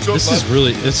 Yeah, this is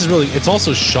really. It's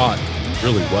also shot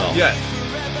really well. Yeah.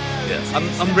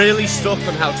 I'm really stuck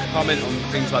on how to comment on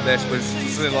things like this. With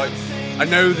like, I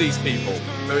know these people,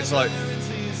 so it's like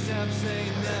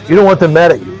you don't want them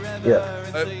mad at you. Yeah.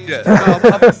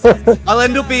 I'll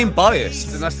end up being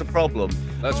biased, and that's the problem.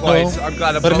 That's why I'm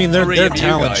glad. But I mean, their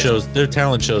talent shows. Their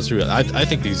talent shows through it. I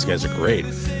think these guys are great.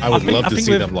 I would love to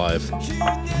see them live.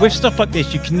 With stuff like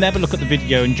this, you can never look at the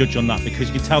video and judge on that because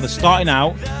you can tell they're starting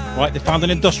out. Right, they found an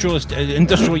industrial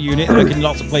unit working in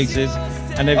lots of places,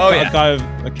 and they've got a guy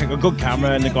with a good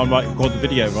camera, and they've gone right, record the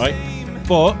video, right?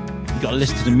 But you got to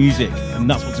listen to the music, and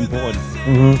that's what's important.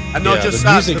 Mm-hmm. And not just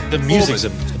the music. The music's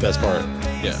the best part.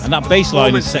 Yeah, and that bass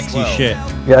line is sexy as shit.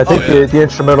 Yeah, I think the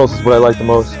instrumentals is what I like the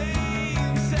most.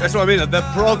 That's what I mean. They're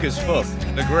prog as fuck.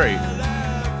 They're great.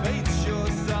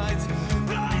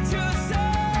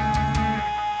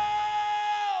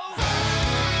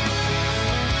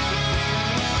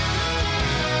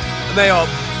 And they are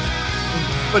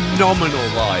phenomenal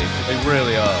live. They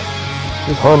really are.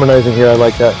 Just harmonizing here, I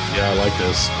like that. Yeah, I like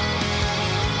this.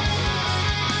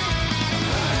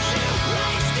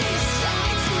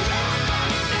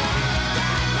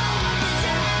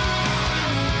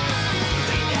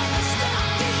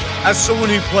 As someone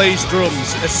who plays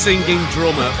drums, a singing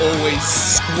drummer always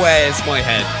squares my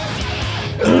head.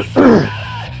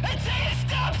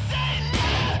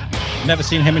 Never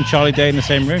seen him and Charlie Day in the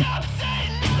same room.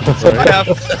 I have.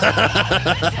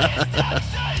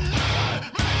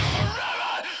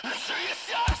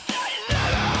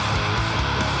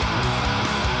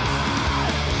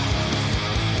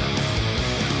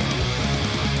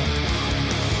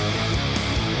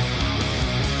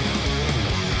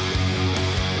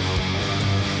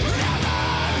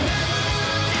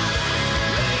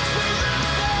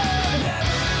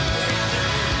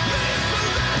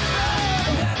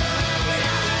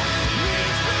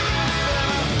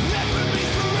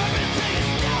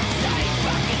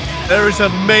 There is a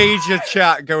major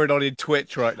chat going on in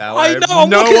Twitch right now. I have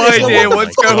no idea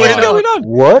what's going on.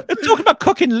 What? They're talking about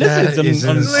cooking lizards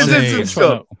and lizards and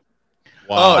stuff.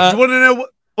 Wow. Do you want to know,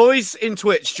 boys in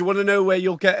Twitch? Do you want to know where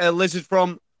you'll get a lizard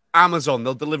from? Amazon.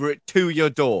 They'll deliver it to your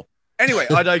door. Anyway,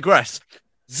 I digress.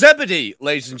 Zebedee,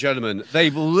 ladies and gentlemen,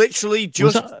 they've literally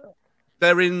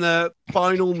they're in the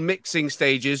final mixing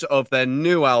stages of their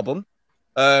new album.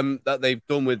 That they've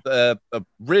done with a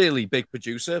really big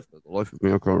producer. For the life of me,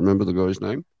 I can't remember the guy's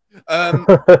name. Am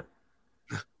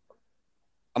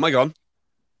I gone?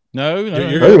 No,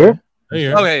 you're good.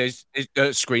 Okay,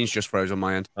 his screen's just froze on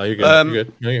my end. Oh, you're good. You're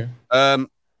good. No, you're.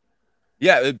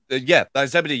 Yeah,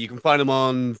 that's Zebedee. You can find them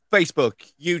on Facebook,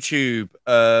 YouTube,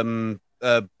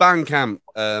 Bandcamp,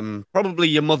 probably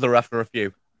your mother after a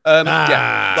few.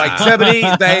 Yeah, like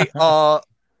Zebedee, they are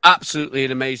absolutely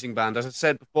an amazing band. As I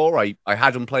said before, I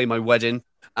had them play my wedding,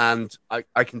 and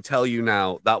I can tell you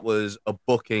now that was a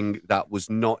booking that was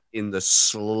not in the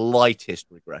slightest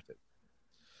regretted.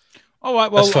 All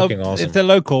right, well, That's fucking awesome. If they're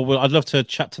local, well, I'd love to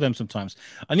chat to them sometimes.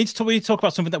 I need to talk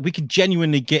about something that we could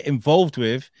genuinely get involved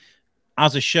with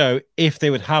as a show if they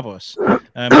would have us.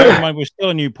 Bear in mind, we're still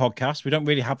a new podcast. We don't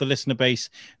really have the listener base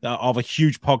of a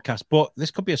huge podcast, but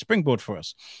this could be a springboard for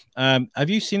us. Have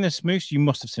you seen this, Moose? You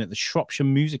must have seen it, the Shropshire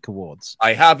Music Awards.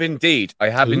 I have indeed. So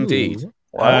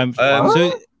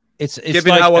it's given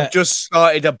like, how I've just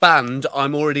started a band,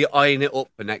 I'm already eyeing it up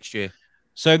for next year.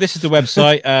 So this is the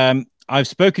website.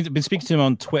 I've been speaking to him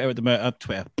on Twitter at the moment,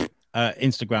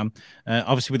 Instagram,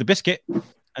 obviously with the biscuit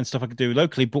and stuff I could do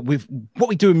locally, but with what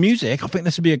we do in music, I think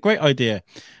this would be a great idea.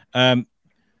 I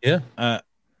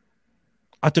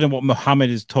don't know what Mohammed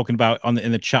is talking about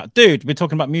in the chat. Dude, we're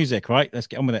talking about music, right? Let's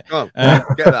get on with it. Oh,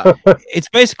 get that. It's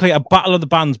basically a battle of the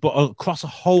bands, but across a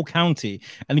whole county.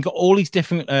 And you've got all these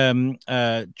different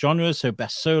genres. So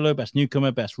best solo, best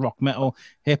newcomer, best rock metal,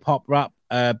 hip hop, rap,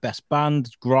 best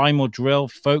band, grime or drill,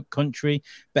 folk, country,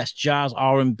 best jazz,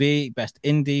 R&B, best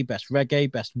indie, best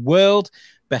reggae, best world,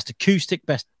 best acoustic,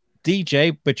 best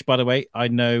DJ, which, by the way, I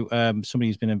know somebody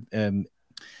who's been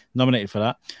nominated for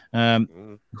that.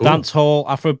 Cool. Dance hall,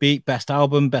 Afrobeat, best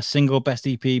album, best single, best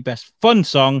EP, best fun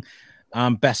song,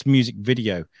 and best music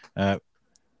video.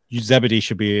 Zebedee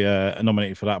should be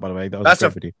nominated for that, by the way. That's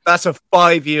a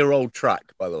 5-year-old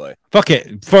track, by the way. Fuck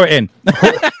it, throw it in.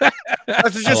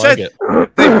 As I just said,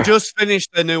 they've just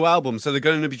finished their new album, so they're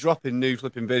going to be dropping new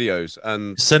flipping videos.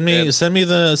 And send me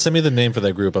the name for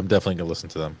that group. I'm definitely gonna listen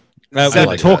to them.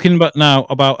 We're talking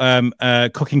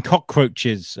about cooking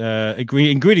cockroaches.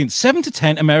 Ingredients: 7 to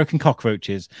 10 American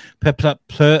cockroaches,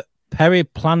 Periplaneta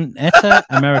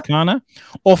americana,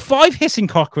 or 5 hissing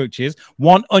cockroaches,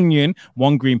 1 onion,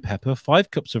 1 green pepper,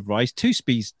 5 cups of rice, 2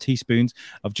 teaspoons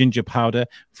of ginger powder.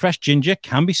 Fresh ginger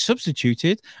can be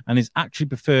substituted and is actually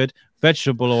preferred.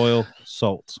 Vegetable oil,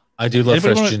 salt. I do love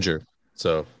fresh ginger.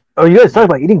 So. Oh, you guys talking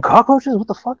about eating cockroaches? What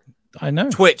the fuck? I know.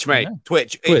 Twitch, mate.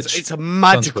 Twitch. It's a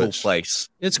magical place.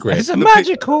 It's great. It's a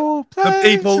magical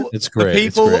place. The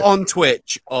people on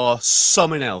Twitch are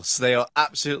something else. They are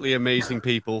absolutely amazing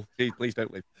people. Please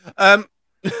don't leave.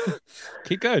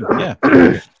 Keep going. Yeah.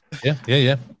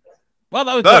 Yeah. Well,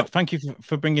 that was good. Thank you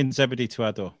for bringing Zebedee to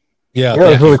our door. Yeah, that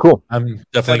was really cool. I'm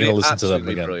definitely going to listen to them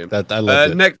again. Brilliant. I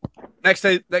love it. Next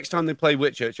time they play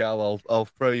Whitchurch, I'll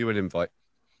throw you an invite.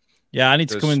 Yeah, I need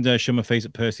to come and show my face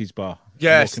at Percy's bar.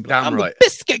 Yes, damn I'm right. The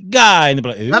biscuit guy. And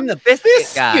they'll be like, I'm the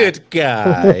biscuit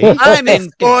guy.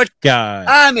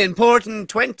 I'm important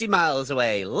 20 miles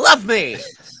away. Love me.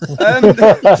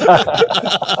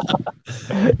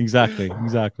 Exactly.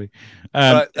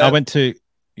 I went to.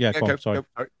 Yeah, go on, sorry.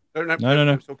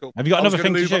 No. So cool. Have you got another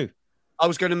thing to do? I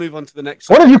was going to move on to the next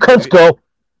one. One of you cunts go.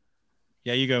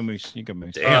 Yeah, you go, Moose. All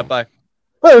right, bye.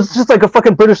 Well, it's just like a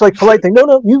fucking British polite thing.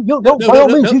 No, you by all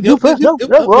means, you first. No.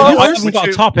 I haven't got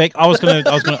a topic. I'll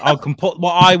put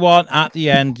what I want at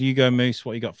the end. You go, Moose.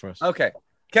 What you got for us? Okay.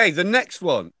 The next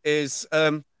one is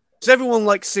does everyone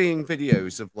like seeing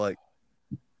videos of like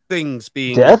things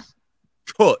being Death?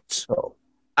 cut Oh.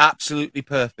 absolutely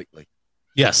perfectly.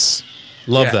 Yes,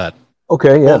 love Yeah. that.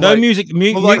 Okay, yeah. Well, No like- music.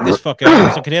 Mute like- this fucker.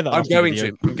 Because I can hear that. I'm last going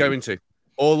video. to.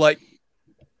 Or like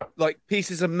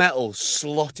pieces of metal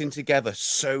slotting together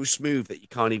so smooth that you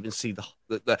can't even see the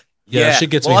Yeah, shit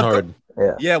gets me I've got-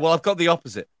 hard. Yeah. well, I've got the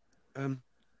opposite. Oh,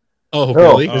 No.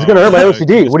 really? This is gonna hurt my no,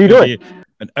 OCD. it's What are you gonna doing? be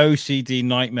An OCD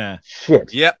nightmare.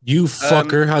 Shit. Yep. You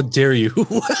fucker! How dare you?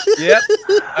 Yep.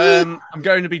 I'm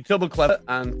going to be double clever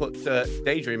and put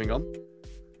daydreaming on.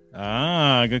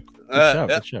 Ah, good show. yeah.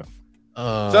 Good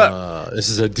show. This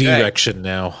is a direction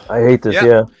now. I hate this, Yeah.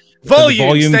 yeah. Volume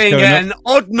volume's staying going at an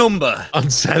odd number.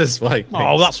 Unsatisfying.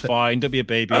 Oh, that's fine. Don't be a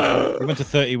baby. We went to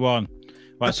 31.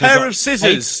 Right, A so we've pair got of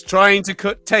scissors trying to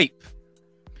cut tape.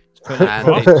 tape. And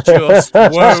it just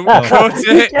won't cut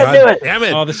You it. can't do it. Damn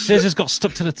it! Oh, the scissors got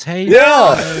stuck to the table. Yeah,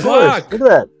 Oh, of course. fuck. Look at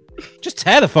that. Just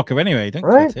tear the fucker anyway. Don't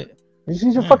Right? cut it. You see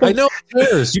your Yeah. fucking I know it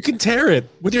tears. You can tear it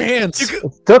with your hands. You can,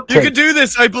 it's duct you tape. can do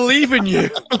this. I believe in you.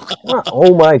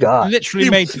 Oh my god. Literally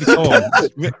made to be torn.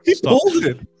 He Stop. pulled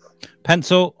it.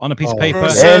 Pencil on a piece of Oh, paper. For a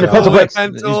And circle, the pencil breaks.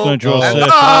 He's going to draw a Oh. circle.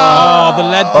 Ah! Oh, the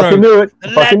lead Fucking broke. knew it. The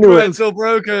Fucking lead knew it. Pencil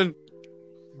broken.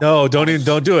 No, don't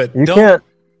do it. You Don't. can't.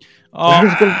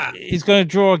 Oh, he's going to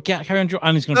draw a gap. Carry on draw,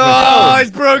 and he's going to break Oh, it. it's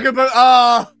broken.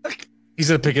 But He's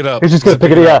gonna pick it up. He's just gonna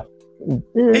pick it up.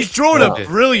 Yeah. he's drawn Oh. a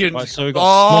brilliant. Right, so we've got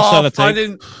small sellotape.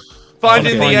 finding Find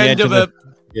the the end edge of of a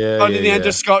Yeah, finding the end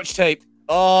of Scotch tape.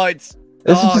 Oh, it's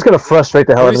This is oh, just gonna frustrate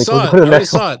the hell out of me. Can we put it in the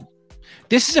next one? saw it.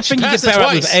 This is a She thing you get passed it better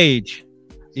at with twice. age.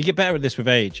 You get better at this with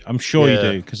age. I'm sure Yeah. you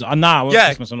do. Because now at Yeah.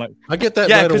 Christmas, I'm like, I get that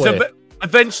yeah, right because away.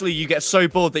 eventually you get so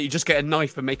bored that you just get a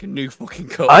knife and make a new fucking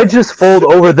cut. I just fold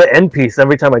over the end piece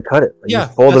every time I cut it. I Yeah,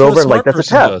 just fold it that's what over and smart like that's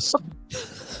a person tap. does.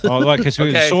 oh, right, because we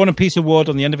Okay. saw a piece of wood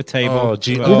on the end of a table. Oh,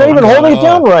 gee. He's Oh, not even my holding it God.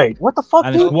 down right. What the fuck,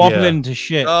 And it's dude? wobbling to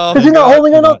shit. Oh, Because he's my not God.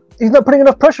 holding enough. He's not putting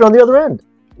enough pressure on the other end.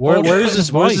 Where is Where's this?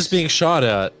 the Where's device? this being shot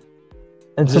at?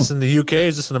 And Is this in the UK?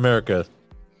 Is this in America?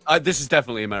 This is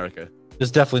definitely America. This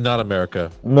is definitely not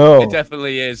America. no, It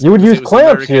definitely is. you would because use it was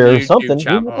clamps American here or YouTube something. Dude,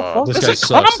 channel. what the Oh, fuck? this There's guy a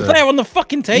sucks. clamp there on the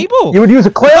fucking table. You would use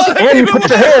a clamp and you put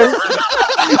your hand.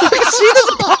 See, there's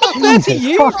a clamp there to Jesus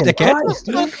use, fucking dickhead. Christ,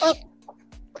 dude.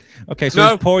 Okay, so No,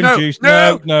 he's pouring no, juice.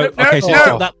 no, No. no, Okay, so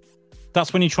no.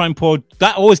 that's when you try and pour.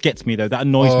 That always gets me though. That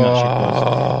annoys me. That shit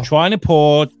does. Trying to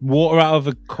pour water out of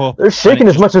a cup. They're shaking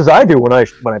as much as I do when I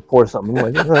pour something.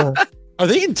 I'm like, Are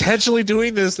they intentionally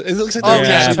doing this? It looks like Oh, they're yeah,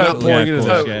 actually not totally. pouring it in Yeah,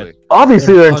 there. of course. Totally.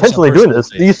 obviously, they're Punch intentionally some doing person's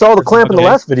this. face. You saw the clamp in the Okay.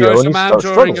 last video, Shows and a he man starts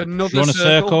drawing struggling. another You want a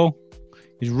circle?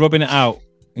 He's rubbing it out.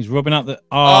 He's rubbing out the.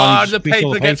 Oh, he's the pieced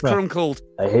all paper gets crumpled.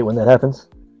 I hate when that happens.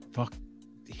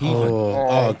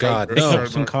 Oh God, Pick no. up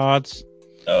some cards.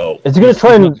 No. Is he gonna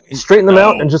try and He's- straighten them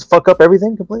out no. and just fuck up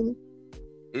everything completely?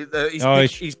 Oh,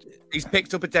 He's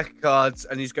picked up a deck of cards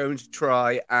and he's going to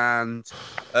try and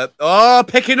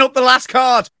picking up the last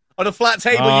card on a flat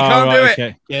table. You can't do it.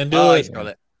 Okay. Can't do Oh, it. he's got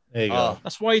it. There you go. Oh,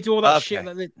 That's why you do all that Okay.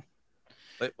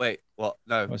 shit. wait, what?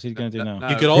 No. What's he gonna do now?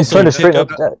 You could He's also trying to pick straighten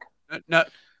up. up the deck. No.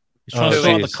 He's trying to Oh,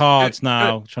 sort out the jeez. cards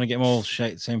now. Trying to get them all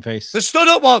same face. The stood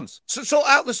up ones. Sort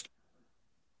out the.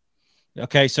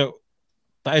 Okay, so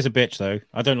that is a bitch though.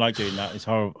 I don't like doing that. It's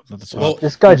horrible. That's Well,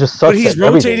 This guy just sucks But he's at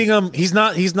everything. rotating them. He's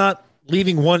not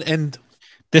leaving one end.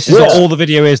 this is Yeah. all the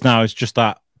video is now. It's just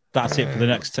that. That's it for the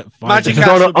next 5 Magic He's minutes.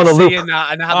 on Ash a- will be on a loop. seeing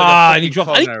that and having And he a dropped.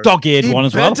 fucking He corner. dog-eared one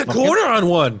as well. Bent a Fuck it. corner on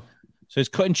one. So he's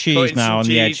cutting cheese Cutting now some on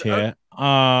the edge cheese. here.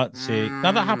 See,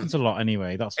 now that happens a lot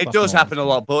anyway. That's It does happen a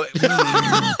lot, but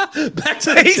Back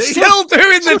to the he's tape. still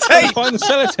doing the tape. Find the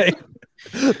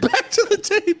sellotape. Back to the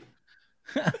tape.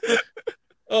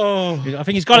 Oh. I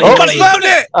think he's got it. Oh. He's got He's it. found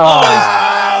it.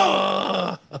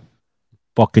 Ah,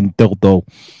 Fucking dildo.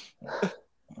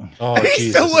 Oh, He's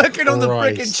Jesus still working on the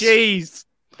Christ. freaking cheese.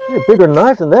 you need a bigger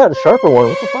knife than that, a sharper one.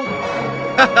 What the fuck?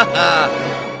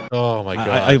 Oh my God.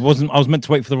 I was meant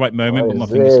to wait for the right moment, What but my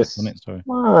is finger this? slipped on it. Sorry.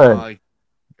 Come on. My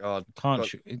God.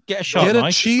 Can't get a shot. Get a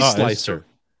knife, cheese for starters. slicer.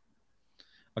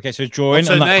 Okay, so he's drawing. What's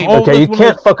her and name? Okay, you there's one of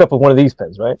can't fuck up with one of these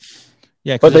pens, right?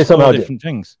 Yeah, but because they there's somehow four did. different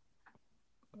things.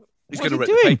 He's What's going to he rip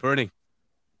the doing? paper, isn't he?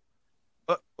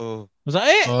 Uh-oh. Was that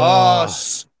it? Oh,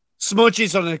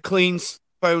 smudges on a clean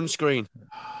phone screen.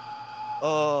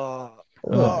 Oh.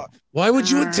 Oh. Why would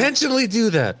you intentionally do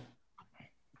that?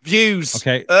 Views.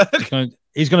 Okay,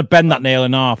 he's gonna bend that nail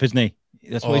in half, isn't he?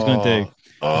 That's what he's gonna do.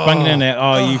 He's banging in there.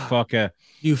 Oh, you fucker!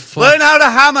 You fuck. Learn how to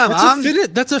hammer,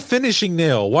 man. That's a finishing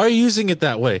nail. Why are you using it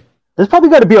that way? There's probably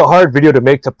got to be a hard video to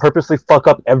make to purposely fuck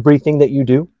up everything that you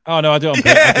do. Oh no, I do it. On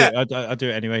purpose. I do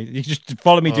it anyway. You just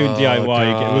follow me doing Oh, DIY. We'll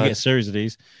God. get a series of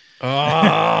these.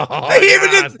 Oh,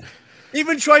 He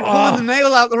even tried pulling the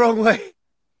nail out the wrong way.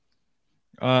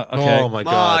 Okay. Oh my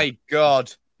God. My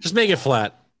God. Just make it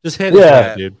flat. Just hit it Yeah.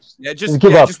 flat, dude. Yeah, Just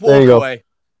give up. just There walk you go. away.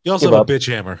 You also Give have up. a bitch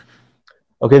hammer.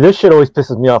 Okay, this shit always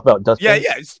pisses me off about dustpans.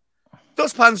 Yeah.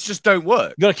 Dustpans just don't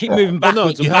work. You got to keep moving Oh, no,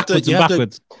 backwards you and have to- backwards you and have to-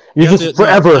 backwards. You have just to-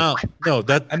 forever. No,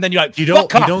 that And then you're like, you don't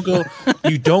 "Fuck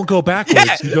you don't go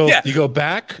backwards. Yeah, You go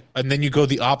back and then you go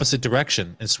the opposite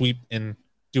direction and sweep and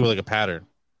do like a pattern.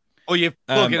 Or you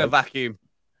plug in a vacuum.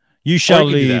 You shall Or you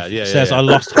can do leave. that. Yeah, says yeah. I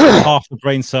lost half the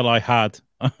brain cell I had.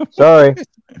 Sorry.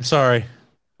 I'm sorry.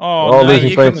 Oh, all no, losing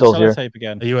you brain couldn't cells here. sellotape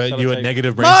again. Are you a Sellotape.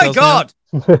 negative brain My cells now?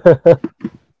 God.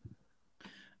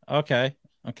 Okay.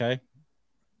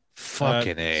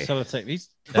 Fucking A. Sellotape. These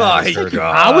My is dirty.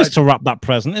 God. hours to wrap that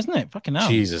present, isn't it? Fucking hell.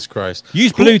 Jesus Christ.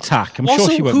 Use blue tack. I'm Also,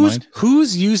 sure she won't mind.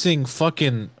 who's using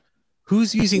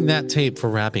that tape for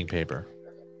wrapping paper?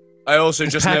 I also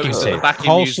just packing noticed that the tape.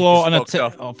 vacuum music Coleslaw is and a fucked tape.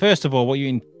 off. Oh, first of all, what are you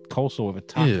eating coleslaw with a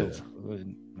taco?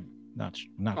 Ew. Not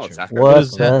Oh, true. taco. What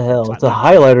is the that? hell? It's a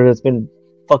highlighter that's been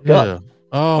fucked up. Yeah.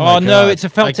 Oh, Oh my no, God. it's a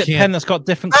felt I tip can't- pen that's got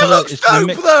different That colours. looks It's dope,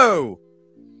 mixed- though.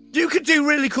 You could do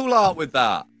really cool art with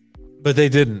that. But they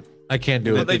didn't. I can't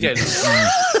do But it. they did.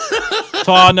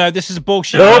 Oh no, this is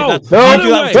bullshit. No, That- no, you do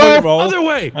that way. toilet roll. Other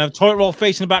way. I have toilet roll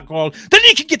facing the back wall. Then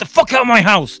you can get the fuck out of my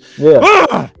house. Yeah.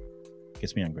 Ugh!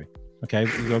 Gets me angry. Okay,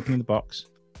 we open the box.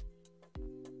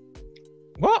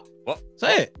 What? What?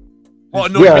 Say it. What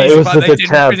annoyed Yeah, me it is was the fact with they the didn't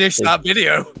tab. finish that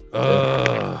video.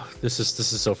 This is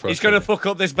so frustrating. He's gonna fuck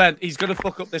up this bend. He's gonna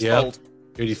fuck up this Yep. fold.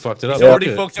 Dude, you fucked it up. He's Yeah. already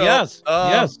Look at fucked it Yes.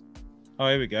 up. Yes. Oh,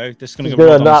 here we go. This is gonna He's go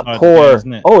gonna right not on the side pour. again,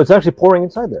 isn't it? Oh, it's actually pouring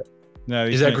inside there. No,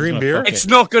 Is that green beer? It's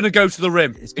not gonna go to the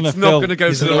rim. It's It's, gonna not fill- gonna go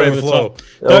He's to the gonna rim. overflow.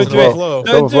 Don't do it. Overflow.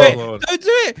 Don't do it. Overflow. Don't do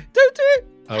it. Don't do it.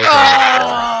 Okay.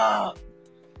 Ah!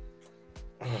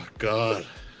 Oh God.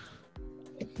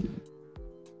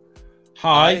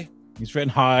 Hi. He's written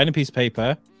hi on a piece of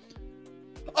paper.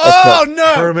 Oh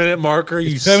no! Permanent marker.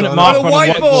 You Permanent son marker of On a on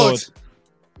a whiteboard.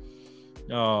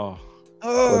 whiteboard. Oh.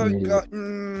 Oh What an idiot.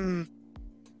 god.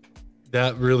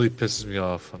 That really pisses me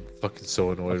off. I'm fucking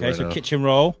so annoyed Okay, right so now. kitchen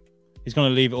roll. He's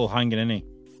gonna leave it all hanging, isn't he?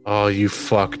 Oh, you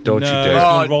fuck! Don't No. you He's dare!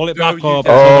 gonna roll it back don't you up.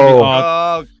 dare. It's gonna be Oh.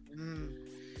 hard.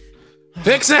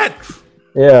 Fix it.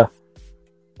 Yeah.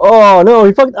 Oh no,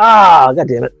 he fucked. Ah, god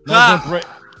damn it. No, it's gonna break-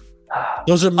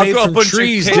 Those are I've made got a from bunch of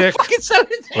trees, kids. Dick.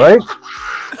 Right?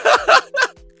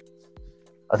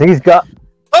 I think he's got.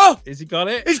 Oh, Is he got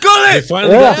it? he's got They it!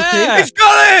 finally Yeah. got the tape. He's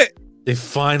got it! They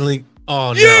finally.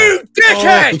 Oh no! You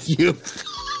dickhead! Oh, you,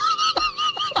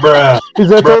 Bruh. Is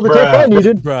that all the tape I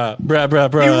needed?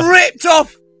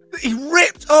 He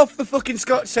ripped off the fucking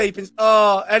scotch tape.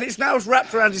 And it's now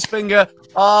wrapped around his finger.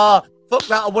 Fuck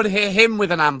that! I want to hear him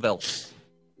with an anvil.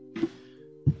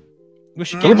 We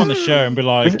should get him on the show and be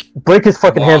like, Break his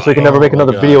fucking hand so he can never make Oh my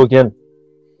another God. video again.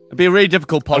 It'd be a really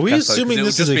difficult podcast. Are we though, assuming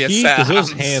 'cause this it'll is a just be he? set Because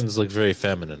those of hands look very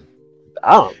feminine.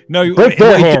 Oh, no, Break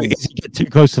their what he hands. do is he get too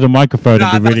close to the microphone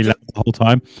Nah, and be really that's loud the whole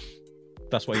time.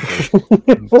 That's what he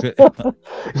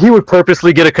does. he would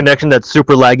purposely get a connection that's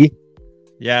super laggy.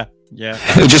 Yeah.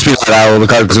 It'll just be like that all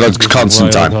because it's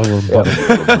constant time.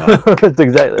 That's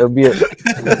exactly. That'd be it.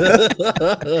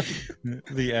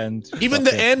 The end. Even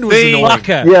the Fucker. end was The- annoying.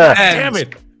 Fucker. Yeah. Damn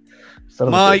it! Son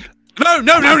of a Mike. No, let's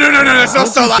not Don't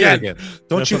start you that play again. again.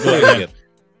 Don't Let's you not do play it it again. again.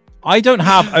 I don't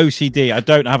have OCD. I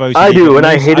don't have OCD. I do, but and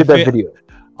I most- hated that feel- video.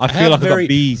 I feel like I've got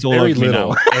bees all over very me little,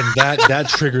 now. and that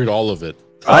triggered all of it.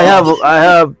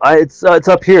 It's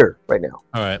up here right now.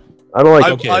 All right. I don't like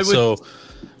it. Okay, I would- so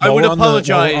I while would we're on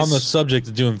apologize. on the subject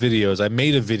of doing videos, I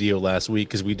made a video last week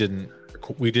because we didn't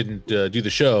do the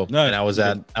show, No, and I was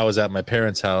at my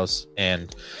parents' house,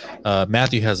 and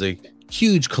Matthew has a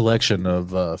huge collection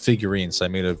of figurines. So I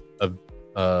made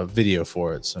a video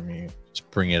for it. So let me just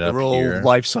bring it up They're all here.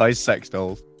 life-size sex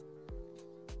dolls.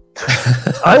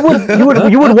 You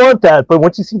would want that, but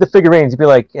once you see the figurines, you'd be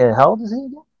like, how old is he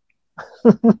again?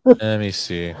 Let me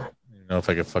see. I don't know if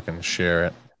I can fucking share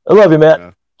it. I love you, Matt.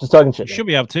 Yeah. Just talking You shit. should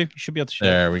be able to. You should be able to share.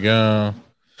 There we go.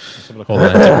 Let's have a look. Hold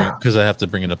on, because I have to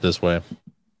bring it up this way.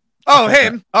 Oh,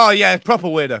 him? Oh, yeah, proper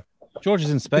weirdo. George is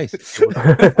in space.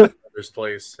 This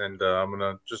place, and I'm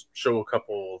gonna just show a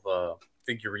couple of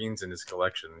figurines in his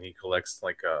collection. He collects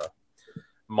like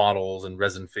models and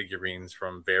resin figurines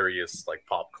from various like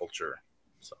pop culture.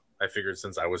 So I figured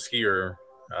since I was here,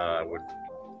 I would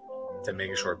to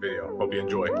make a short video. Hope you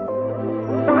enjoy.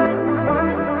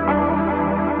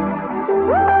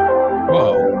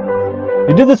 Whoa.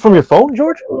 You did this from your phone,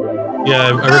 George? Yeah,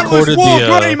 I That recorded was War the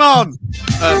Greymon!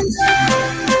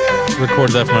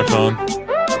 recorded that from my phone.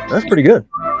 That's pretty good.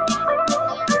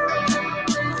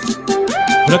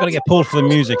 We're not going to get pulled for the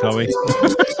music, are we?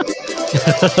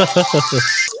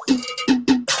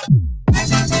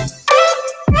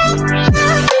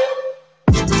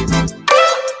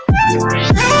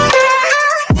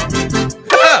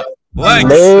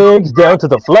 legs down to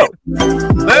the floor.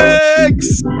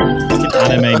 Legs.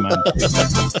 Anime, man.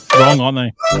 Wrong, aren't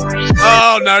they?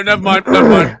 Oh no, never mind. Never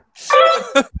mind.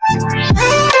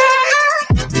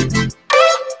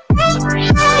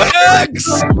 Legs.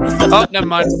 Oh, never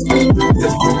mind.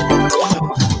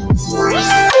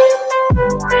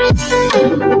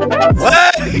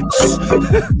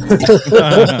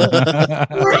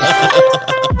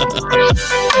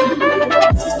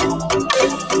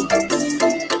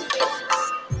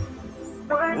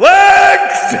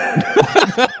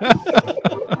 Legs.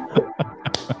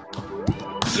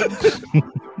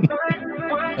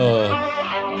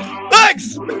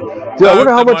 Legs. Dude, I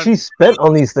wonder how much he spent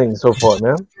on these things so far,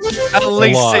 man. At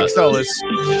least $6.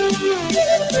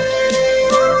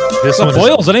 This Got one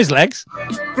boils on his legs.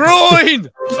 Groin.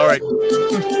 Sorry. What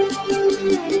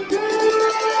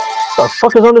the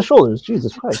fuck is on his shoulders?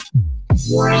 Jesus Christ. Weep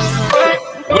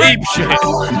shit. He's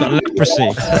got leprosy.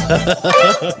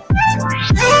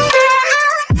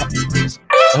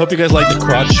 I hope you guys like the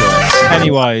crotch shots.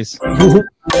 Pennywise.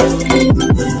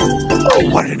 Oh,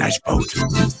 what a nice boat.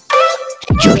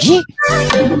 Georgie?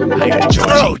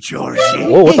 Oh, Georgie.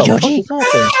 Whoa, what the fuck is that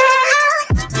thing?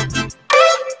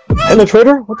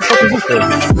 Penetrator? What the fuck is this thing?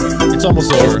 It's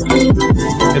almost over.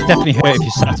 It'd definitely hurt if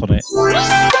you sat on it.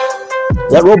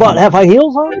 That robot have high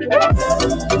heels on?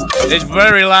 It's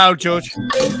very loud, George.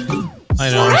 I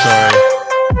know, I'm sorry.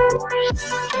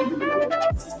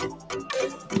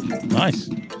 Nice.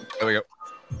 There we go.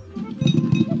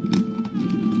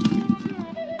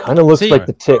 Kind of looks See, like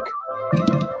the Tick.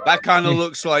 That kind of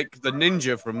looks like the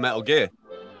ninja from Metal Gear.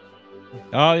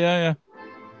 Oh, yeah.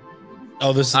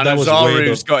 Oh, that was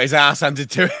Zaru's got his ass handed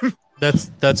to him.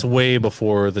 That's way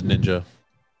before the ninja.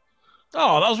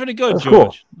 Oh, that was really good, That's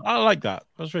George. I like that.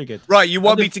 That was really good. Right, you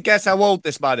want me to guess how old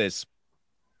this man is?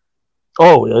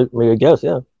 Oh, I guess,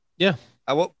 yeah. Yeah.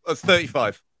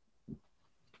 35.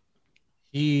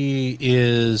 He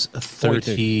is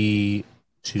 32.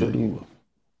 30.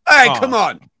 Hey, Oh. come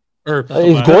on. Or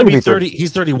He's going to be 30.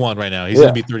 He's 31 right now. He's Yeah.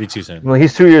 going to be 32 soon. Well,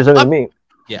 he's 2 years older than me.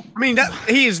 I mean,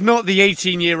 he is not the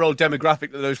 18-year-old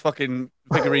demographic that those fucking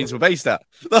figurines were based at.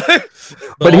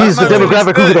 But he's the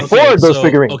demographic who could afford those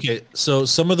figurines. Okay, so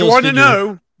some of You those want to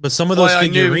know? but some of those why I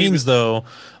knew he figurines was- though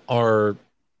are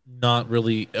not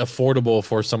really affordable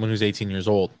for someone who's 18 years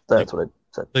old. That's what I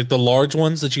said. Like the large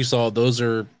ones that you saw, those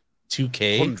are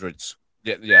 2K. Hundreds.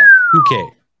 Yeah. 2K.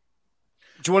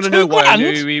 Do you want to know why I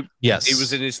knew he Yes.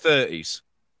 was in his 30s?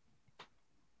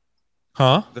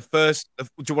 Huh? Do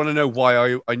you want to know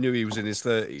why I knew he was in his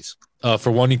 30s? For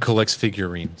one, he collects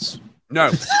figurines. No,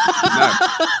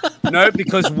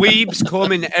 because weebs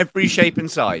come in every shape and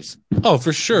size. Oh,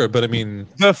 for sure. But I mean,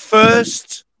 The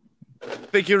first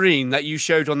figurine that you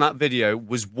showed on that video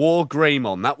was War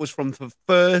Greymon. That was from the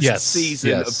first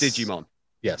season of Digimon.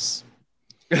 Yes.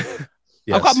 I've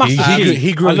got Master Chief.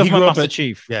 He grew I love my up Master in,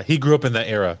 Chief. Yeah, he grew up in that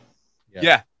era.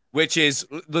 Yeah, which is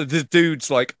the dude's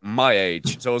like my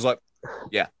age. So I was like,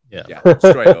 yeah, Yeah.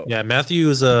 straight up. Yeah,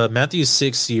 Matthew's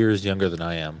 6 years younger than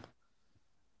I am.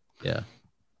 Yeah.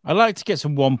 I like to get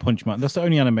some One Punch Man. That's the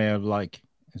only anime I like.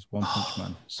 Is One Punch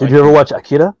Man. Did you ever watch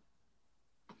Akira?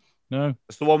 No.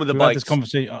 It's the one with the We had this bikes.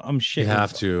 conversation. I'm shit. You with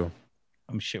have it. to.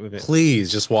 I'm shit with it.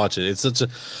 Please just watch it. It's such a.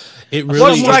 It I really.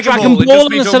 watched Dragon Dragon Ball, Ball, just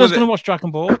be and I done said I was with going it. to watch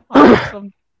Dragon Ball.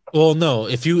 Well, no.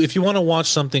 If you want to watch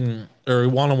something or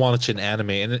want to watch an anime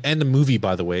and a movie,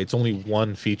 by the way, it's only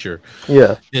one feature.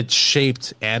 Yeah. It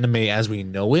shaped anime as we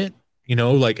know it. You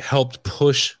know, like helped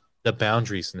push the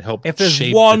boundaries and helped If there's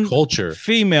shape one the culture.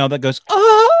 female that goes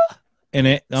in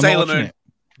it, I'm Sailor not watching Moon. it.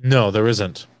 No, there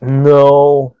isn't.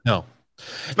 No. No.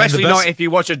 Especially And the not if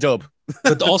you watch a dub.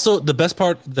 But also the best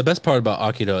part about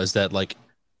Akira is that like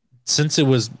since it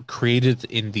was created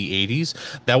in the 80s,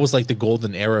 that was like the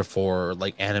golden era for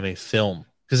like anime film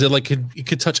because it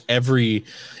could touch every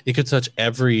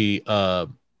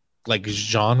like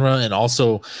genre, and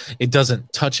also it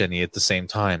doesn't touch any at the same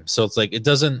time. So it's like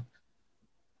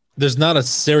there's not a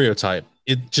stereotype.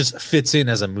 It just fits in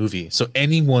as a movie. So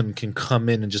anyone can come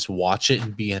in and just watch it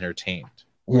and be entertained.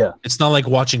 Yeah. It's not like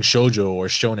watching shoujo or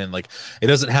shonen. Like it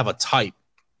doesn't have a type.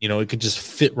 You know, it could just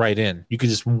fit right in. You could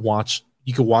just watch.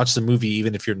 You could watch the movie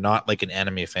even if you're not like an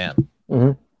anime fan.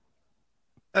 Mm-hmm.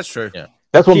 That's true. Yeah.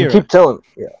 That's what we Akira. keep telling.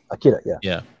 Yeah. Akira. Yeah.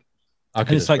 Yeah. And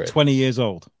it's like 20 years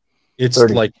old. It's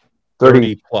 30. like 30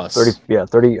 30 plus. 30. Yeah.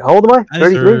 30. How old am I? And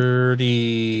it's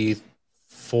 33.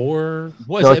 34.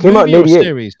 What is No, it? it came out in movie or 88.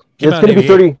 series? Came It's out going in to be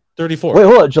 30. 34. Wait,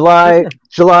 hold on. July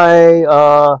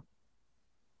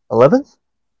 11th?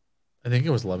 I think it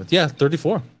was 11th. Yeah,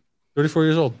 34. 34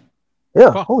 years old.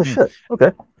 Yeah. Fuck Holy me. shit.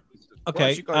 Okay. Why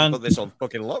Okay. you guys And put this on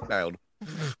fucking lockdown?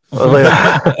 It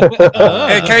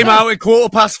came out at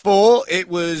 4:15. It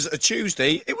was a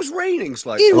Tuesday. It was raining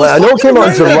slightly. I know it came out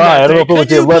in July. I don't know if it was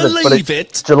the 11th, but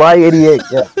it's July '88.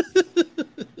 Yeah.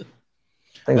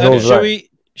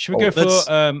 Should we go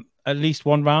for at least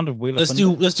one round of Wheel of Thunder?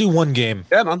 Let's do one game.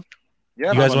 Yeah, man.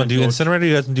 Yeah, you guys want to do Incinerator?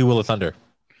 You guys want to do Wheel of Thunder?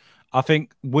 I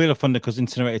think Wheel of Thunder because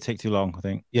Incinerator takes too long. I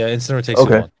think. Yeah, Incinerator takes too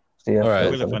long. Yeah, all right.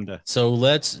 Wheel of Thunder. So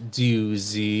let's do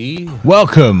Z.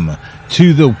 Welcome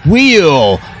to the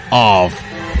Wheel of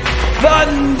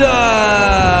Thunder.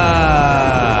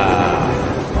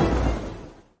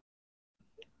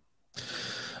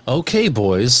 Okay,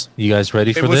 boys, you guys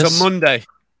ready for this? It was a Monday.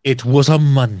 It was a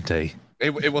Monday.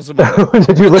 It was a Monday.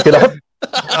 Did you look it up?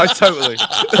 I totally.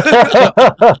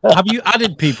 Have you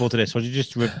added people to this, or did you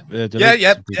just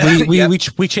Yeah.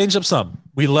 We changed up some.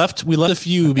 We left a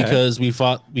few because we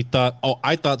thought.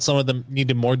 I thought some of them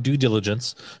needed more due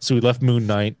diligence, so we left Moon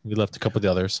Knight. We left a couple of the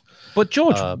others. But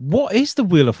George, what is the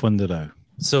Wheel of Thunder though?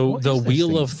 So the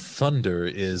Wheel of Thunder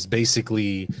is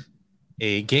basically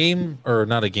a game, or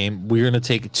not a game. We're gonna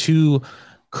take two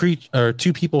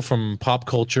people from pop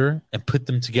culture and put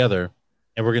them together.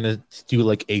 And we're gonna do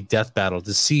like a death battle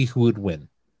to see who would win.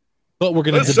 But we're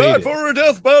gonna debate it. For a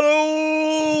death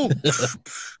battle.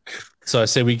 So I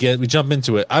say we jump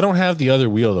into it. I don't have the other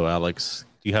wheel though, Alex.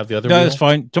 Do you have the other wheel? No, that's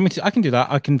fine. Do you want me to, I can do that.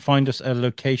 I can find us a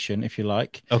location if you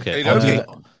like. Okay.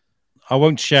 I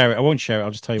won't share it. I'll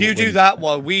just tell you. You do that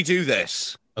while we do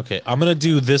this. Okay, I'm gonna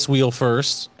do this wheel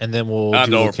first, and then we'll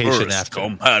do location after.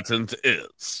 Combatant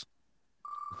is.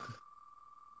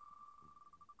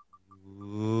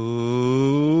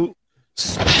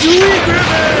 Stewie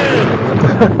Griffin!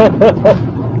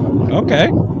 Okay.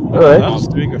 All right.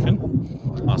 Stewie Griffin.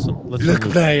 Awesome. Look,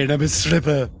 Brian, I'm a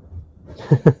stripper.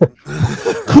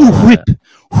 Cool whip.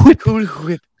 Cool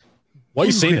whip. Why are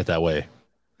you saying it that way?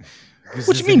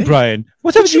 What do you mean, Brian?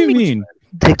 Whatever do you mean?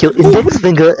 Take your index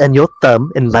finger and your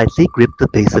thumb and lightly grip the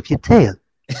base of your tail.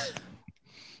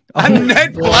 I'm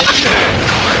Ned Flanders.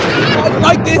 I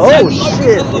like this. Oh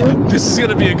shit! This is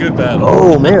gonna be a good battle.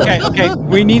 Oh man. Okay.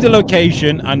 We need a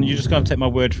location, and you're just gonna take my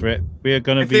word for it. We are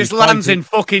gonna If be. this lands in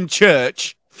fucking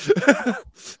church. It's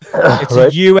a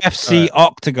UFC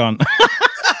octagon.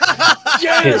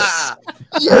 Yes!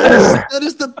 Yes! That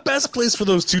is the best place for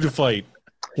those two to fight.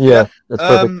 Yeah, that's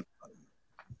perfect.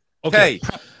 Okay.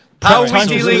 How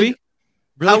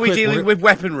are we dealing with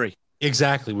weaponry?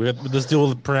 Exactly. Let's deal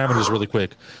with the parameters really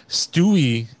quick.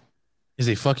 Stewie is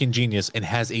a fucking genius and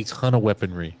has a ton of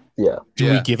weaponry. Yeah.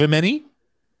 Do we give him any?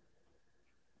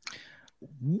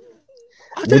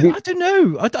 I don't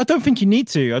know. I don't think you need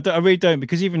to. I really don't,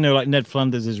 because even though like Ned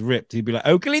Flanders is ripped, he'd be like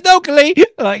oakley dokley.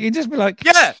 Like he'd just be like,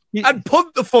 yeah, and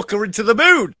punt the fucker into the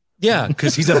moon. Yeah,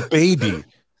 because he's a baby.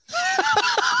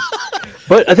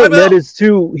 But I think Ned is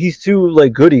he's too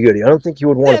like goody. I don't think you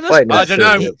would want to fight Ned.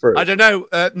 I don't know.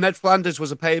 Ned Flanders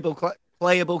was a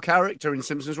playable character in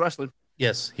Simpsons Wrestling.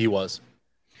 Yes, he was.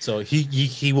 So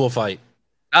he will fight.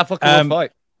 I fucking will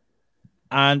fight.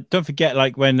 And don't forget,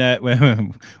 like when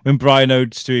Brian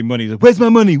owed Stewie money, he's like, "Where's my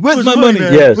money? Where's my money?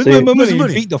 Yeah, where's my money?" He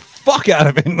beat the fuck out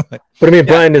of him. But I mean,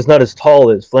 Brian is not as tall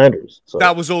as Flanders. So.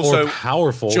 That was also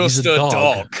powerful. Just a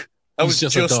dog. That was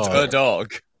just a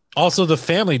dog. Also, the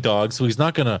family dog, so he's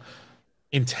not gonna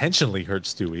intentionally hurt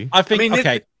Stewie. I think.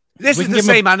 Okay, this is the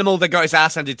same animal that got his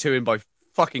ass handed to him by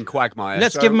fucking Quagmire.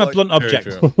 Let's give him a blunt object.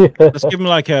 Let's give him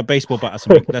like a baseball bat or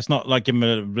something. Let's not like give him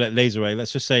a laser ray.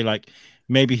 Let's just say like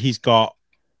maybe he's got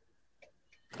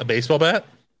a baseball bat.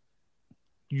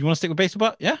 You want to stick with baseball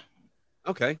bat? Yeah.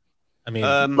 Okay. I mean,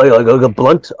 like a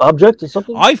blunt object or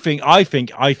something. I think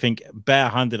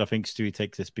barehanded. I think Stewie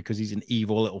takes this because he's an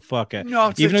evil little fucker.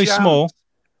 Even though he's small.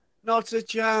 Not a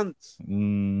chance.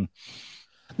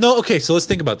 No, okay, so let's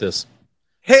think about this.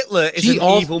 Hitler is an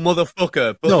evil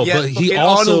motherfucker, but he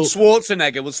Arnold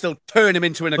Schwarzenegger will still turn him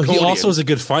into an accordion. He also is a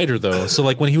good fighter, though. So,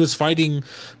 like when he was fighting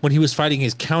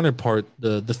his counterpart,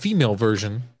 the female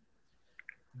version,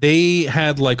 they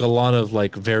had like a lot of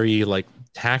like very like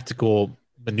tactical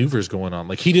maneuvers going on.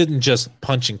 Like he didn't just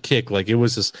punch and kick. Like it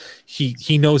was just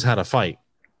he knows how to fight.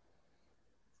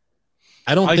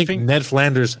 I don't think Ned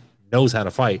Flanders knows how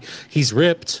to fight. He's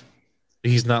ripped. But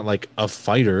he's not like a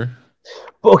fighter.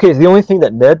 Okay, the only thing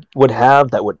that Ned would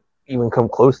have that would even come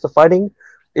close to fighting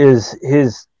is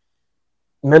his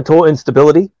mental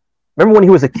instability. Remember when he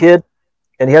was a kid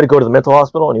and he had to go to the mental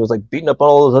hospital and he was like beating up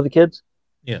all those other kids?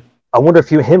 Yeah. I wonder if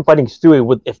him fighting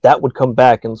Stewie if that would come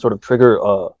back and sort of trigger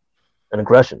an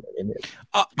aggression in it.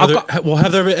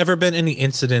 Have there ever been any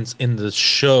incidents in the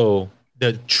show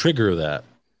that trigger that?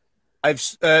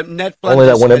 Ned Flanders only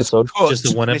that one episode. Just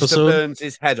the one episode. Mr.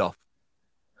 Burns' head off.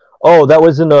 Oh, that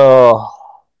was in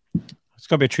It's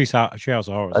got to be a Treehouse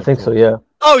of Horror. I think so. Yeah.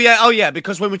 Oh yeah.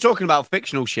 Because when we're talking about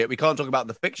fictional shit, we can't talk about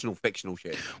the fictional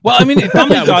shit. Well, I mean, in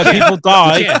Family Guy, people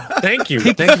die. Yeah, thank you.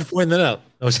 Thank you for pointing that out.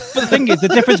 But the thing is, the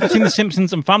difference between The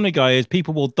Simpsons and Family Guy is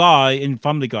people will die in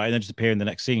Family Guy and then just appear in the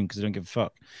next scene because they don't give a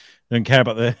fuck. They don't care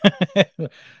about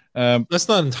the. That's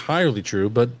not entirely true,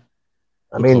 but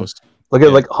I mean, close. look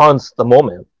at like Hans the Mole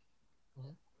Man.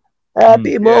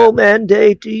 Happy Mole Man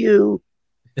Day to you.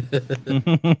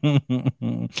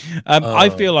 I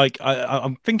feel like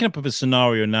I'm thinking up of a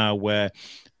scenario now where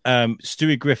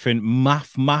Stewie Griffin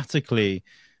mathematically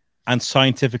and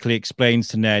scientifically explains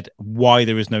to Ned why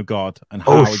there is no God and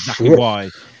how exactly why.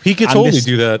 He could totally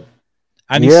do that.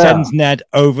 And he sends Ned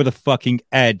over the fucking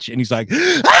edge and he's like,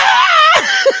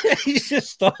 he just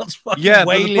starts fucking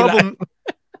wailing.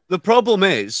 The problem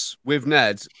is with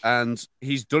Ned, and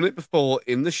he's done it before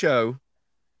in the show,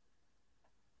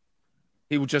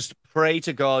 he will just pray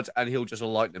to God and he'll just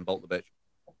lightning bolt the bitch.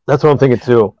 That's what I'm thinking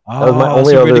too. Oh, that was my that's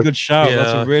only a other... really good shout. Yeah.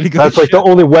 That's a really good That's like the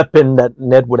only weapon that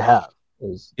Ned would have.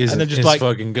 Is and then just his like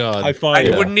fucking God. And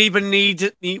he wouldn't even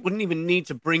need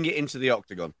to bring it into the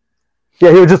octagon.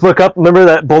 Yeah, he would just look up. Remember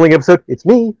that bowling episode? It's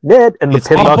me, Ned, and the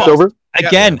pin knocks over.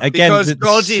 Again, because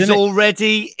God is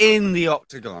already in the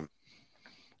octagon.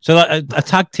 So like a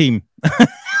tag team.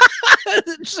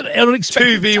 Just an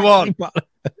unexpected 2v1.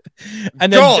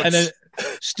 and then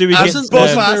Stewie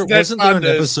wasn't there an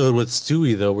episode with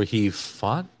Stewie though where he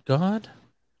fought God?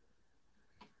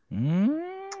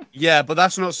 Yeah, but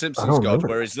that's not Simpsons God,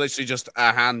 where it's literally just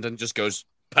a hand and just goes,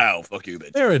 pow, fuck you,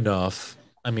 bitch. Fair enough.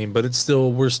 I mean, but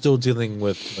we're still dealing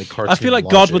with like cartoon. I feel like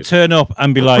God would turn up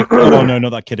and be like, "Oh no,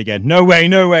 not that kid again! No way!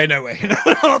 I'm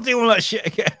not doing all that shit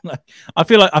again." Like, I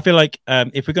feel like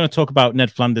if we're going to talk about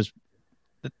Ned Flanders,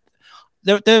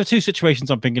 there are two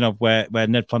situations I'm thinking of where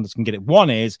Ned Flanders can get it.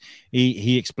 One is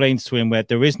he explains to him where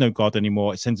there is no God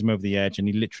anymore. It sends him over the edge, and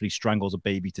he literally strangles a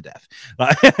baby to death.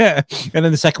 And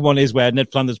then the second one is where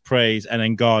Ned Flanders prays, and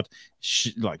then God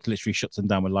literally shuts him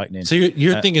down with lightning. So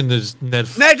you're thinking there's Ned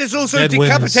has also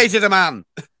decapitated a man.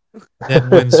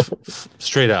 Ned wins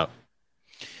straight out.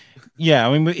 Yeah,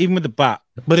 I mean even with the bat.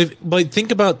 But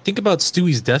think about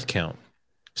Stewie's death count.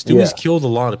 Stewie's killed a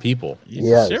lot of people. He's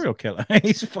a serial killer.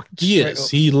 He's fucking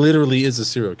He literally is a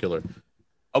serial killer.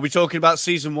 Are we talking about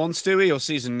season 1 Stewie or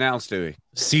season now Stewie?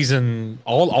 Season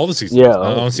all the seasons. Yeah.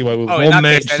 I don't see why we all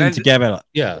merged together.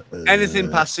 Yeah. Anything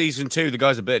past season 2, the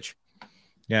guy's a bitch.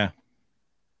 Yeah.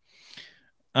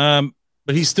 But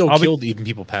he still killed even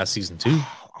people past season 2.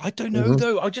 I don't know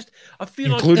though. I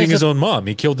feel including his own mom.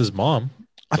 He killed his mom.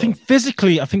 I think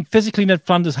physically Ned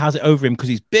Flanders has it over him because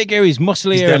he's bigger, he's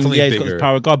musclier, and he's got the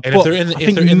power of God. And but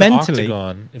if they're in mentally,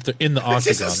 if they're in the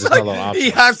octagon, there's not a lot of options. He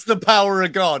has the power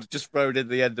of God. Just thrown in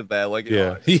the end of there, like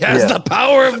he has the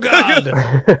power of God.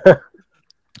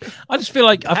 I just feel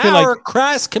like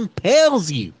Christ compels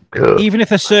you. Even if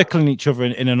they're circling each other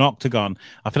in an octagon,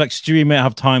 I feel like Stewie may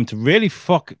have time to really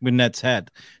fuck with Ned's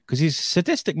head because he's a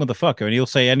sadistic motherfucker and he'll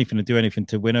say anything and do anything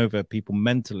to win over people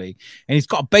mentally. And he's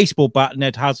got a baseball bat.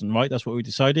 Ned hasn't, right? That's what we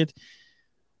decided.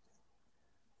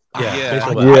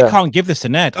 I can't give this to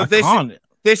Ned.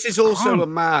 This is also a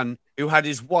man who had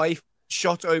his wife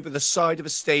shot over the side of a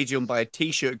stadium by a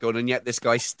t-shirt gun, and yet this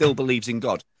guy still believes in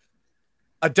God.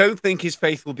 I don't think his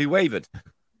faith will be wavered.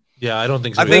 Yeah, I don't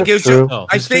think so. I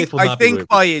think I think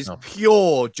by his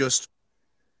pure just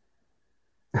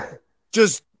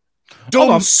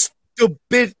dumb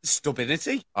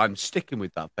stupidity. I'm sticking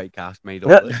with that fake ass made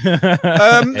up.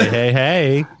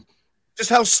 Hey. Just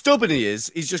how stubborn he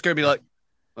is. He's just going to be like,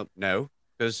 oh, no,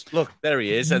 because look, there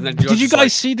he is. And then did you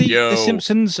guys see the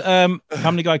Simpsons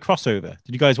Family Guy crossover?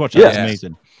 Did you guys watch that? Yeah. It's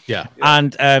amazing. Yeah.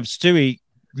 And Stewie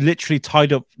literally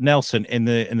tied up Nelson in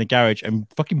the garage and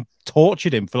fucking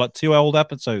tortured him for like 2 old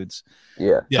episodes.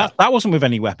 Yeah. That wasn't with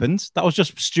any weapons. That was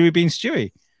just Stewie being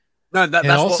Stewie. No, that's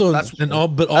Nelson is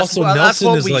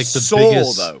like the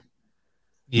biggest. Though.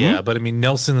 Yeah, but I mean,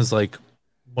 Nelson is like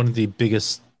one of the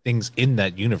biggest things in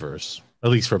that universe, at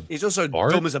least for. He's also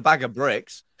Bart. dumb as a bag of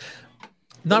bricks.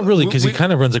 Not really, because he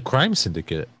kind of runs a crime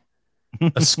syndicate,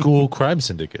 a school crime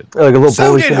syndicate, like a little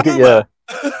bully syndicate. Yeah.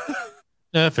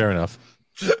 Yeah, fair enough.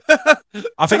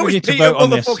 I think we need to vote on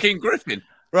this. Fucking Griffin.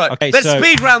 Right. Okay, let's so,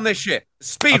 speed round this shit.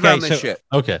 Shit.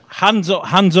 Okay. Hands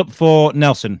up for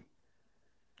Nelson.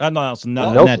 Not Nelson.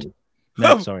 Nelson.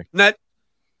 Ned. Sorry. Ned.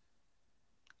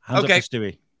 Hands up for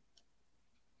Stewie.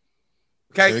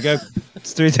 Okay. There we go.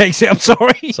 Stewie takes it. I'm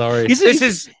sorry. Sorry.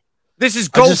 This is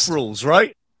golf rules,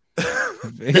 right?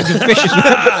 He's a vicious.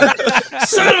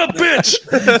 Son of a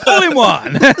bitch! All in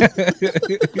one.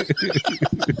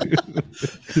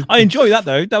 I enjoy that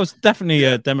though. That was definitely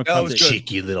a democratic. was good.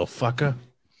 Cheeky little fucker.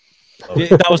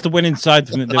 That was the winning side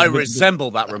for me. I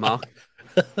resemble that remark.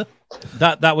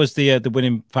 That was the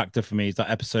winning factor for me. Is that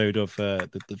episode of the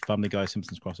Family Guy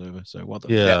Simpsons crossover? So well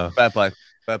done. Yeah. Fair play.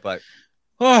 Fair play.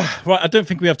 Oh, right. I don't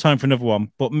think we have time for another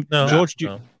one. But No. George,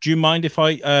 do you mind if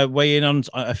I weigh in on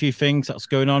a few things that's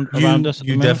going on around us? At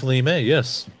the You moment? definitely may.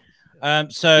 Yes.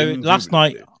 So last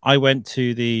night I went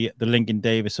to the Lincoln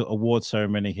Davis award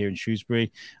ceremony here in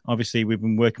Shrewsbury. Obviously, we've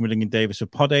been working with Lincoln Davis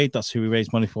with Pod Aid. That's who we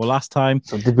raised money for last time.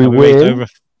 So did we raised win?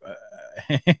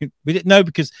 we didn't know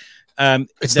because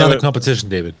It's not a competition,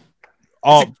 David.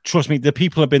 Oh, trust me, the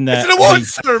people have been there. It's an award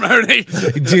ceremony.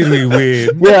 Did we win?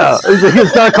 Yeah,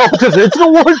 it's not a competition. It's an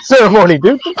award ceremony,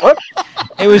 dude. What?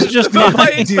 It was just Not by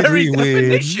nice. its very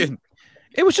definition.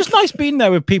 It was just nice being there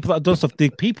with people that have done stuff.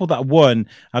 The people that won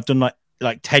have done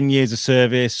like 10 years of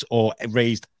service or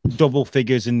raised double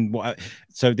figures and what.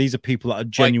 So these are people that are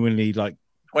genuinely like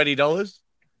 $20.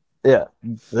 Yeah,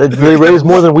 did they raise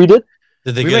more than we did?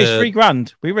 Did they we get raised a,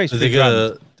 $3,000. We raised did they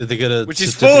 $3,000. Did they get a Which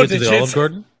is certificate 4 to the digits. Olive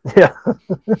Garden? Yeah.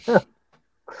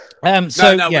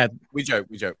 So No, yeah. we joke.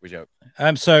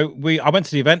 So I went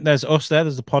to the event. There's us there.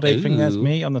 There's the Pod Aid thing. There's Ooh.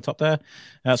 me on the top there.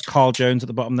 That's Carl Jones at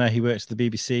the bottom there. He works at the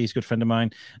BBC. He's a good friend of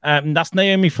mine. That's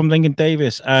Naomi from Lincoln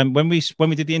Davis. When we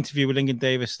did the interview with Lincoln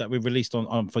Davis that we released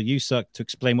on for USUC to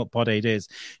explain what Pod Aid is,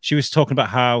 she was talking about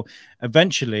how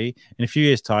eventually, in a few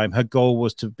years' time, her goal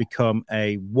was to become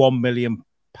a £1 million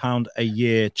a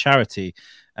year charity.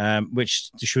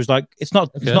 Which she was like, it's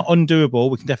not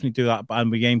undoable. We can definitely do that, and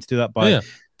we aim to do that by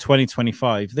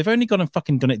 2025. They've only gone and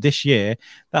fucking done it this year.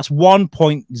 That's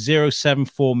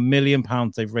 £1.074 million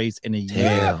they've raised in a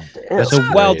year. Damn.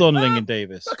 So well done, Lincoln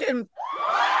Davis.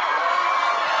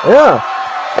 Yeah.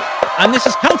 And this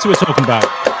is cancer we're talking about.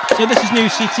 So this is new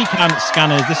CT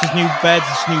scanners. This is new beds.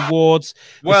 This is new wards.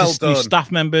 Well this is new done. staff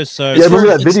members. So Yeah, remember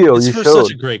that video It's you for showed?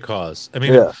 such a great cause. I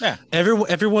mean, Yeah.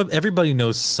 everybody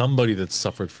knows somebody that's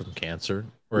suffered from cancer,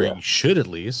 or you should at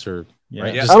least, or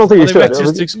right. Yeah. Just I don't think you all the should.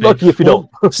 statistics, Lucky if you don't.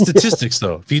 Statistics,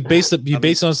 though, if you base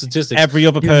it on statistics, every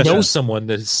other you person, know someone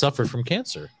that has suffered from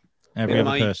cancer. every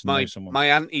other person knows someone. My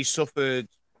auntie suffered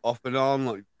off and on.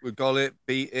 Like we got it,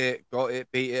 beat it.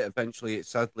 Eventually, it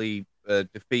sadly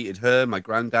defeated her. My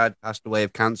granddad passed away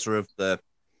of cancer of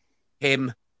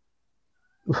him.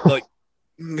 Like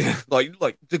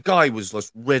the guy was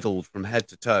just riddled from head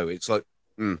to toe. It's like,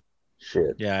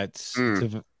 Shit. Yeah,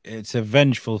 it's a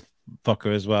vengeful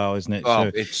fucker as well, isn't it? oh,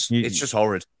 So it's just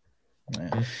horrid.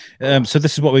 Yeah. So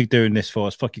this is what we're doing this for.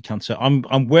 It's fuck your cancer.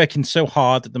 I'm working so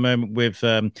hard at the moment with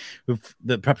the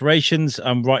preparations.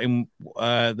 I'm writing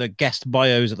the guest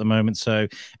bios at the moment. So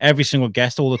every single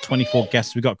guest, all the 24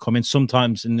 guests we got coming,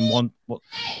 sometimes in one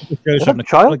shows having a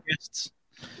couple of guests.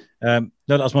 No,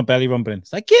 that was my belly rumbling.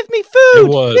 It's like, give me food. It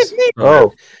was. Give me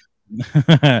Oh,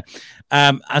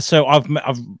 and so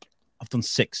I've done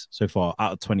 6 so far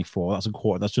out of 24. That's a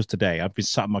quarter. That's just today. I've been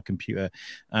sat at my computer.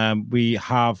 We've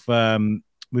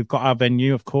got our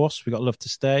venue, of course. We got Love to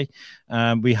Stay.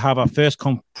 We have our first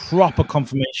proper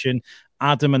confirmation.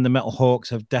 Adam and the Metal Hawks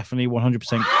have definitely 100%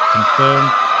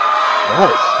 confirmed.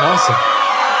 nice. Awesome.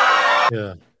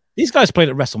 Yeah. These guys played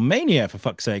at WrestleMania, for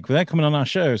fuck's sake. They're coming on our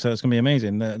show, so it's going to be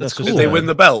amazing. That's cool. Did they win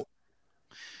the belt?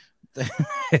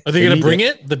 Are they going to bring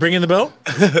it? They're bringing the belt?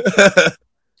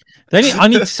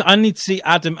 I need to see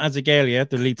Adam Azagalia,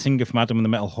 the lead singer from Adam and the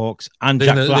Metal Hawks, and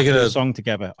Jack Black do a song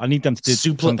together. I need them to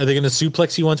do. Are they going to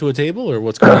suplex you onto a table, or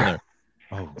what's going on there?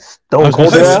 Stone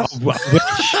Cold ass. But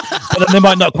then they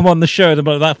might not come on the show.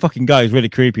 But that fucking guy is really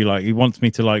creepy. Like he wants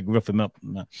me to like rough him up.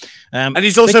 And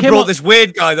he's also brought this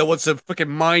weird guy that wants to fucking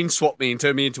mind swap me and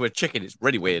turn me into a chicken. It's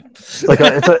really weird.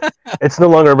 It's no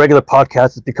longer a regular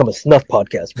podcast. It's become a snuff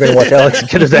podcast. We're gonna watch Alex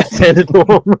get his ass handed to him.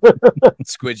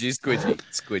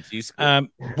 Squidgy.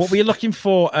 What we're looking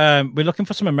for, we're looking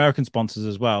for some American sponsors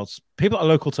as well. People that are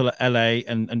local to LA,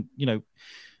 and you know.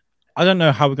 I don't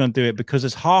know how we're going to do it because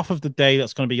there's half of the day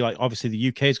that's going to be like, obviously the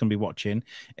UK is going to be watching.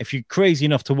 If you're crazy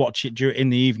enough to watch it in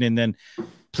the evening, then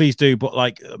please do. But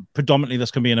like predominantly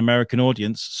that's going to be an American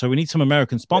audience. So we need some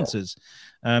American sponsors.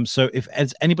 Yeah. So if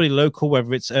there's anybody local,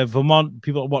 whether it's Vermont,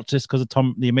 people that watch this because of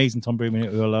the amazing Tom Bruno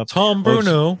who I love. Tom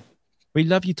Bruno. We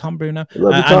love you, Tom Bruno.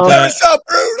 Love you, Tom. Where's Tom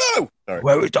Bruno? Sorry.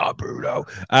 Where is Tom Bruno?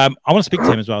 I want to speak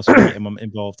to him as well, so we'll get him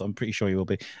involved. I'm pretty sure he will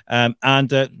be. And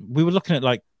we were looking at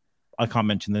like, I can't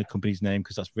mention the company's name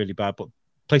because that's really bad, but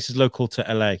places local to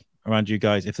LA, around you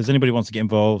guys. If there's anybody who wants to get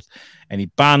involved, any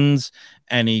bands,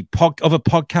 any other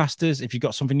podcasters, if you've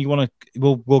got something you want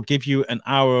to, we'll give you an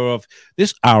hour of.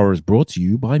 This hour is brought to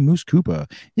you by Moose Cooper.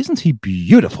 Isn't he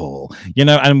beautiful?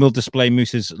 And we'll display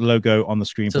Moose's logo on the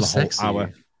screen for the whole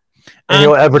hour. And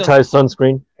you'll advertise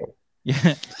sunscreen.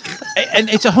 Yeah, and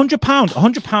it's £100.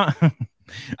 £100.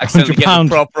 Accidentally get the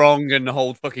prop wrong and the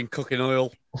whole fucking cooking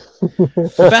oil.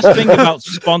 The best thing about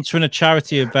sponsoring a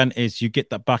charity event is you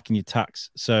get that back in your tax,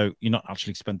 so you're not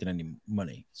actually spending any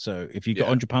money. So if you've got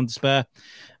 £100 to spare,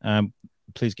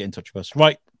 please get in touch with us.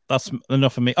 Right, that's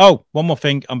enough for me. Oh, one more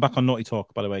thing. I'm back on Naughty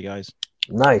Talk, by the way, guys.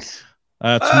 Nice.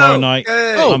 Tomorrow night,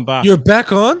 I'm back. You're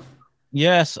back on?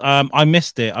 Yes, I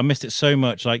missed it. I missed it so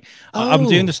much. Like I'm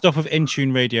doing the stuff with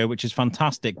Intune Radio, which is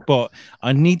fantastic, but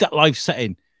I need that live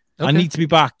setting. Okay. I need to be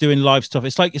back doing live stuff.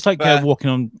 It's like walking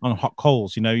on hot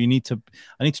coals. I need to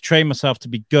train myself to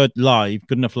be good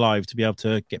enough live to be able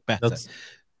to get better.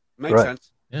 Makes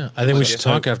sense. Yeah, I think we should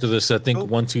talk after this. I think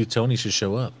One Tooth Tony should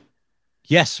show up.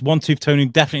 Yes, One Tooth Tony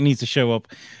definitely needs to show up.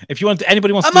 If you want,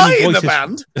 anybody wants to do any voices, in the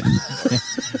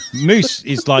band? Moose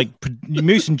is like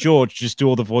Moose and George just do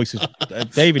all the voices.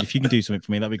 David, if you can do something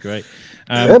for me, that'd be great.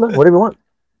 Yeah, man, whatever you want.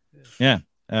 Yeah.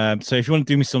 So if you want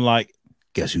to do me some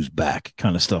guess who's back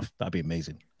kind of stuff, that'd be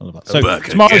amazing. I love that. So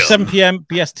tomorrow 7 p.m.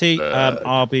 BST,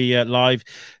 I'll be live.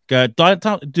 Do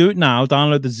it now.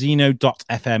 Download the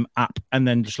Zeno.fm app and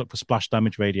then just look for Splash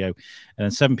Damage Radio. And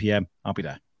then 7 p.m. I'll be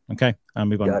there. Okay, and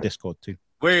move on to Discord too.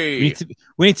 We need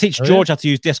to teach George how to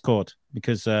use Discord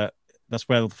because that's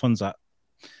where all the fun's at.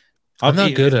 I'm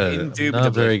not good at it. I'm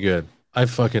not very good. I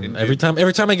fucking every time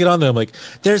I get on there, I'm like,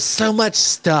 there's so much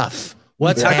stuff.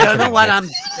 What's I don't know what I'm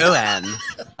doing.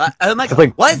 Oh my god,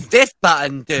 like, what does this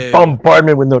button do?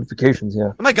 Bombardment with notifications.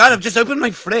 Yeah. Oh my god, I've just opened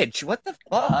my fridge. What the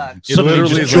fuck?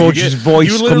 Suddenly, George's voice.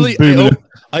 You literally,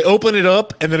 I open it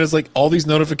up, and then it's like all these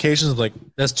notifications. Like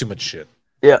that's too much shit.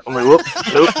 Yeah, I'm like, nope.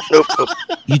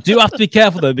 You do have to be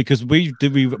careful though, because we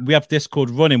have Discord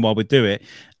running while we do it.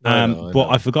 But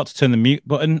I forgot to turn the mute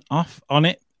button off on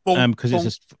it. Because it's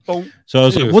just so I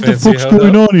was like, what the fuck's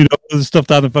going on? There's stuff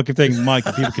down the fucking thing. Mike,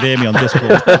 people could hear me on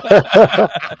Discord.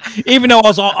 Even though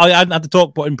I hadn't had the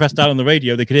talk button pressed down on the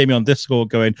radio, they could hear me on Discord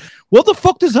going, what the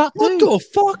fuck does that do? What the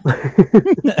fuck?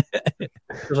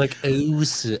 They're like, oh,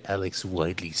 Sir Alex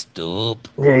Whiteley, stop.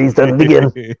 Yeah, he's done it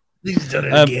again. He's done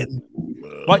it again.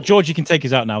 Right, George, you can take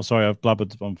us out now. Sorry, I've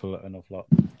blabbered on for an awful lot.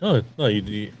 Oh, no,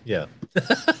 yeah. This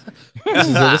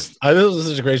is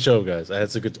such a great show, guys. I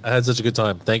had such a good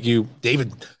time. Thank you,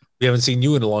 David. We haven't seen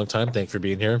you in a long time. Thanks for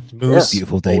being here. Moose,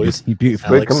 beautiful, David. You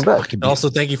beautiful. Alex, come back. And also,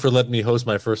 thank you for letting me host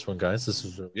my first one, guys. This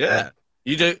is really fun.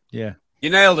 You do. Yeah, you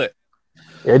nailed it.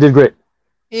 Yeah, I did great.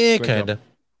 Yeah, kind of.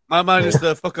 My mind is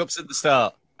the fuck ups at the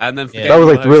start, and then that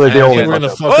was like really the only.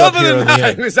 Other than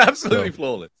that, it was absolutely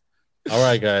flawless. All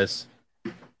right, guys.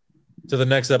 To the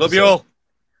next episode. Love you all.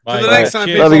 Bye. To the next time.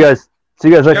 Love you guys. See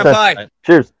you guys next time. Bye.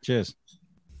 Cheers. Cheers.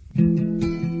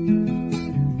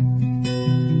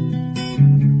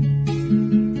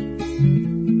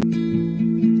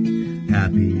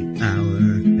 Happy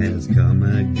hour has come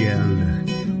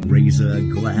again. Raise a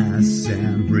glass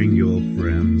and bring your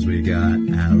friends. We got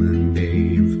Alan,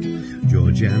 Dave,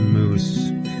 George, and Moose.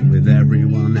 With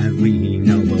everyone that we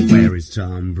know, but where is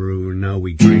Tom Bruno?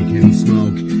 We drink and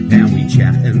smoke, and we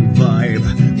chat and vibe.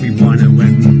 We want to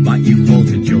invite you all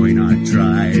to join our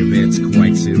tribe. It's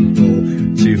quite simple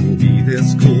to be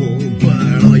this cool,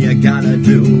 but all you gotta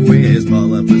do is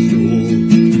pull up a stool.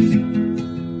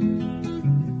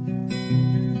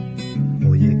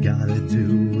 All you gotta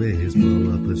do is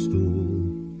pull up a stool.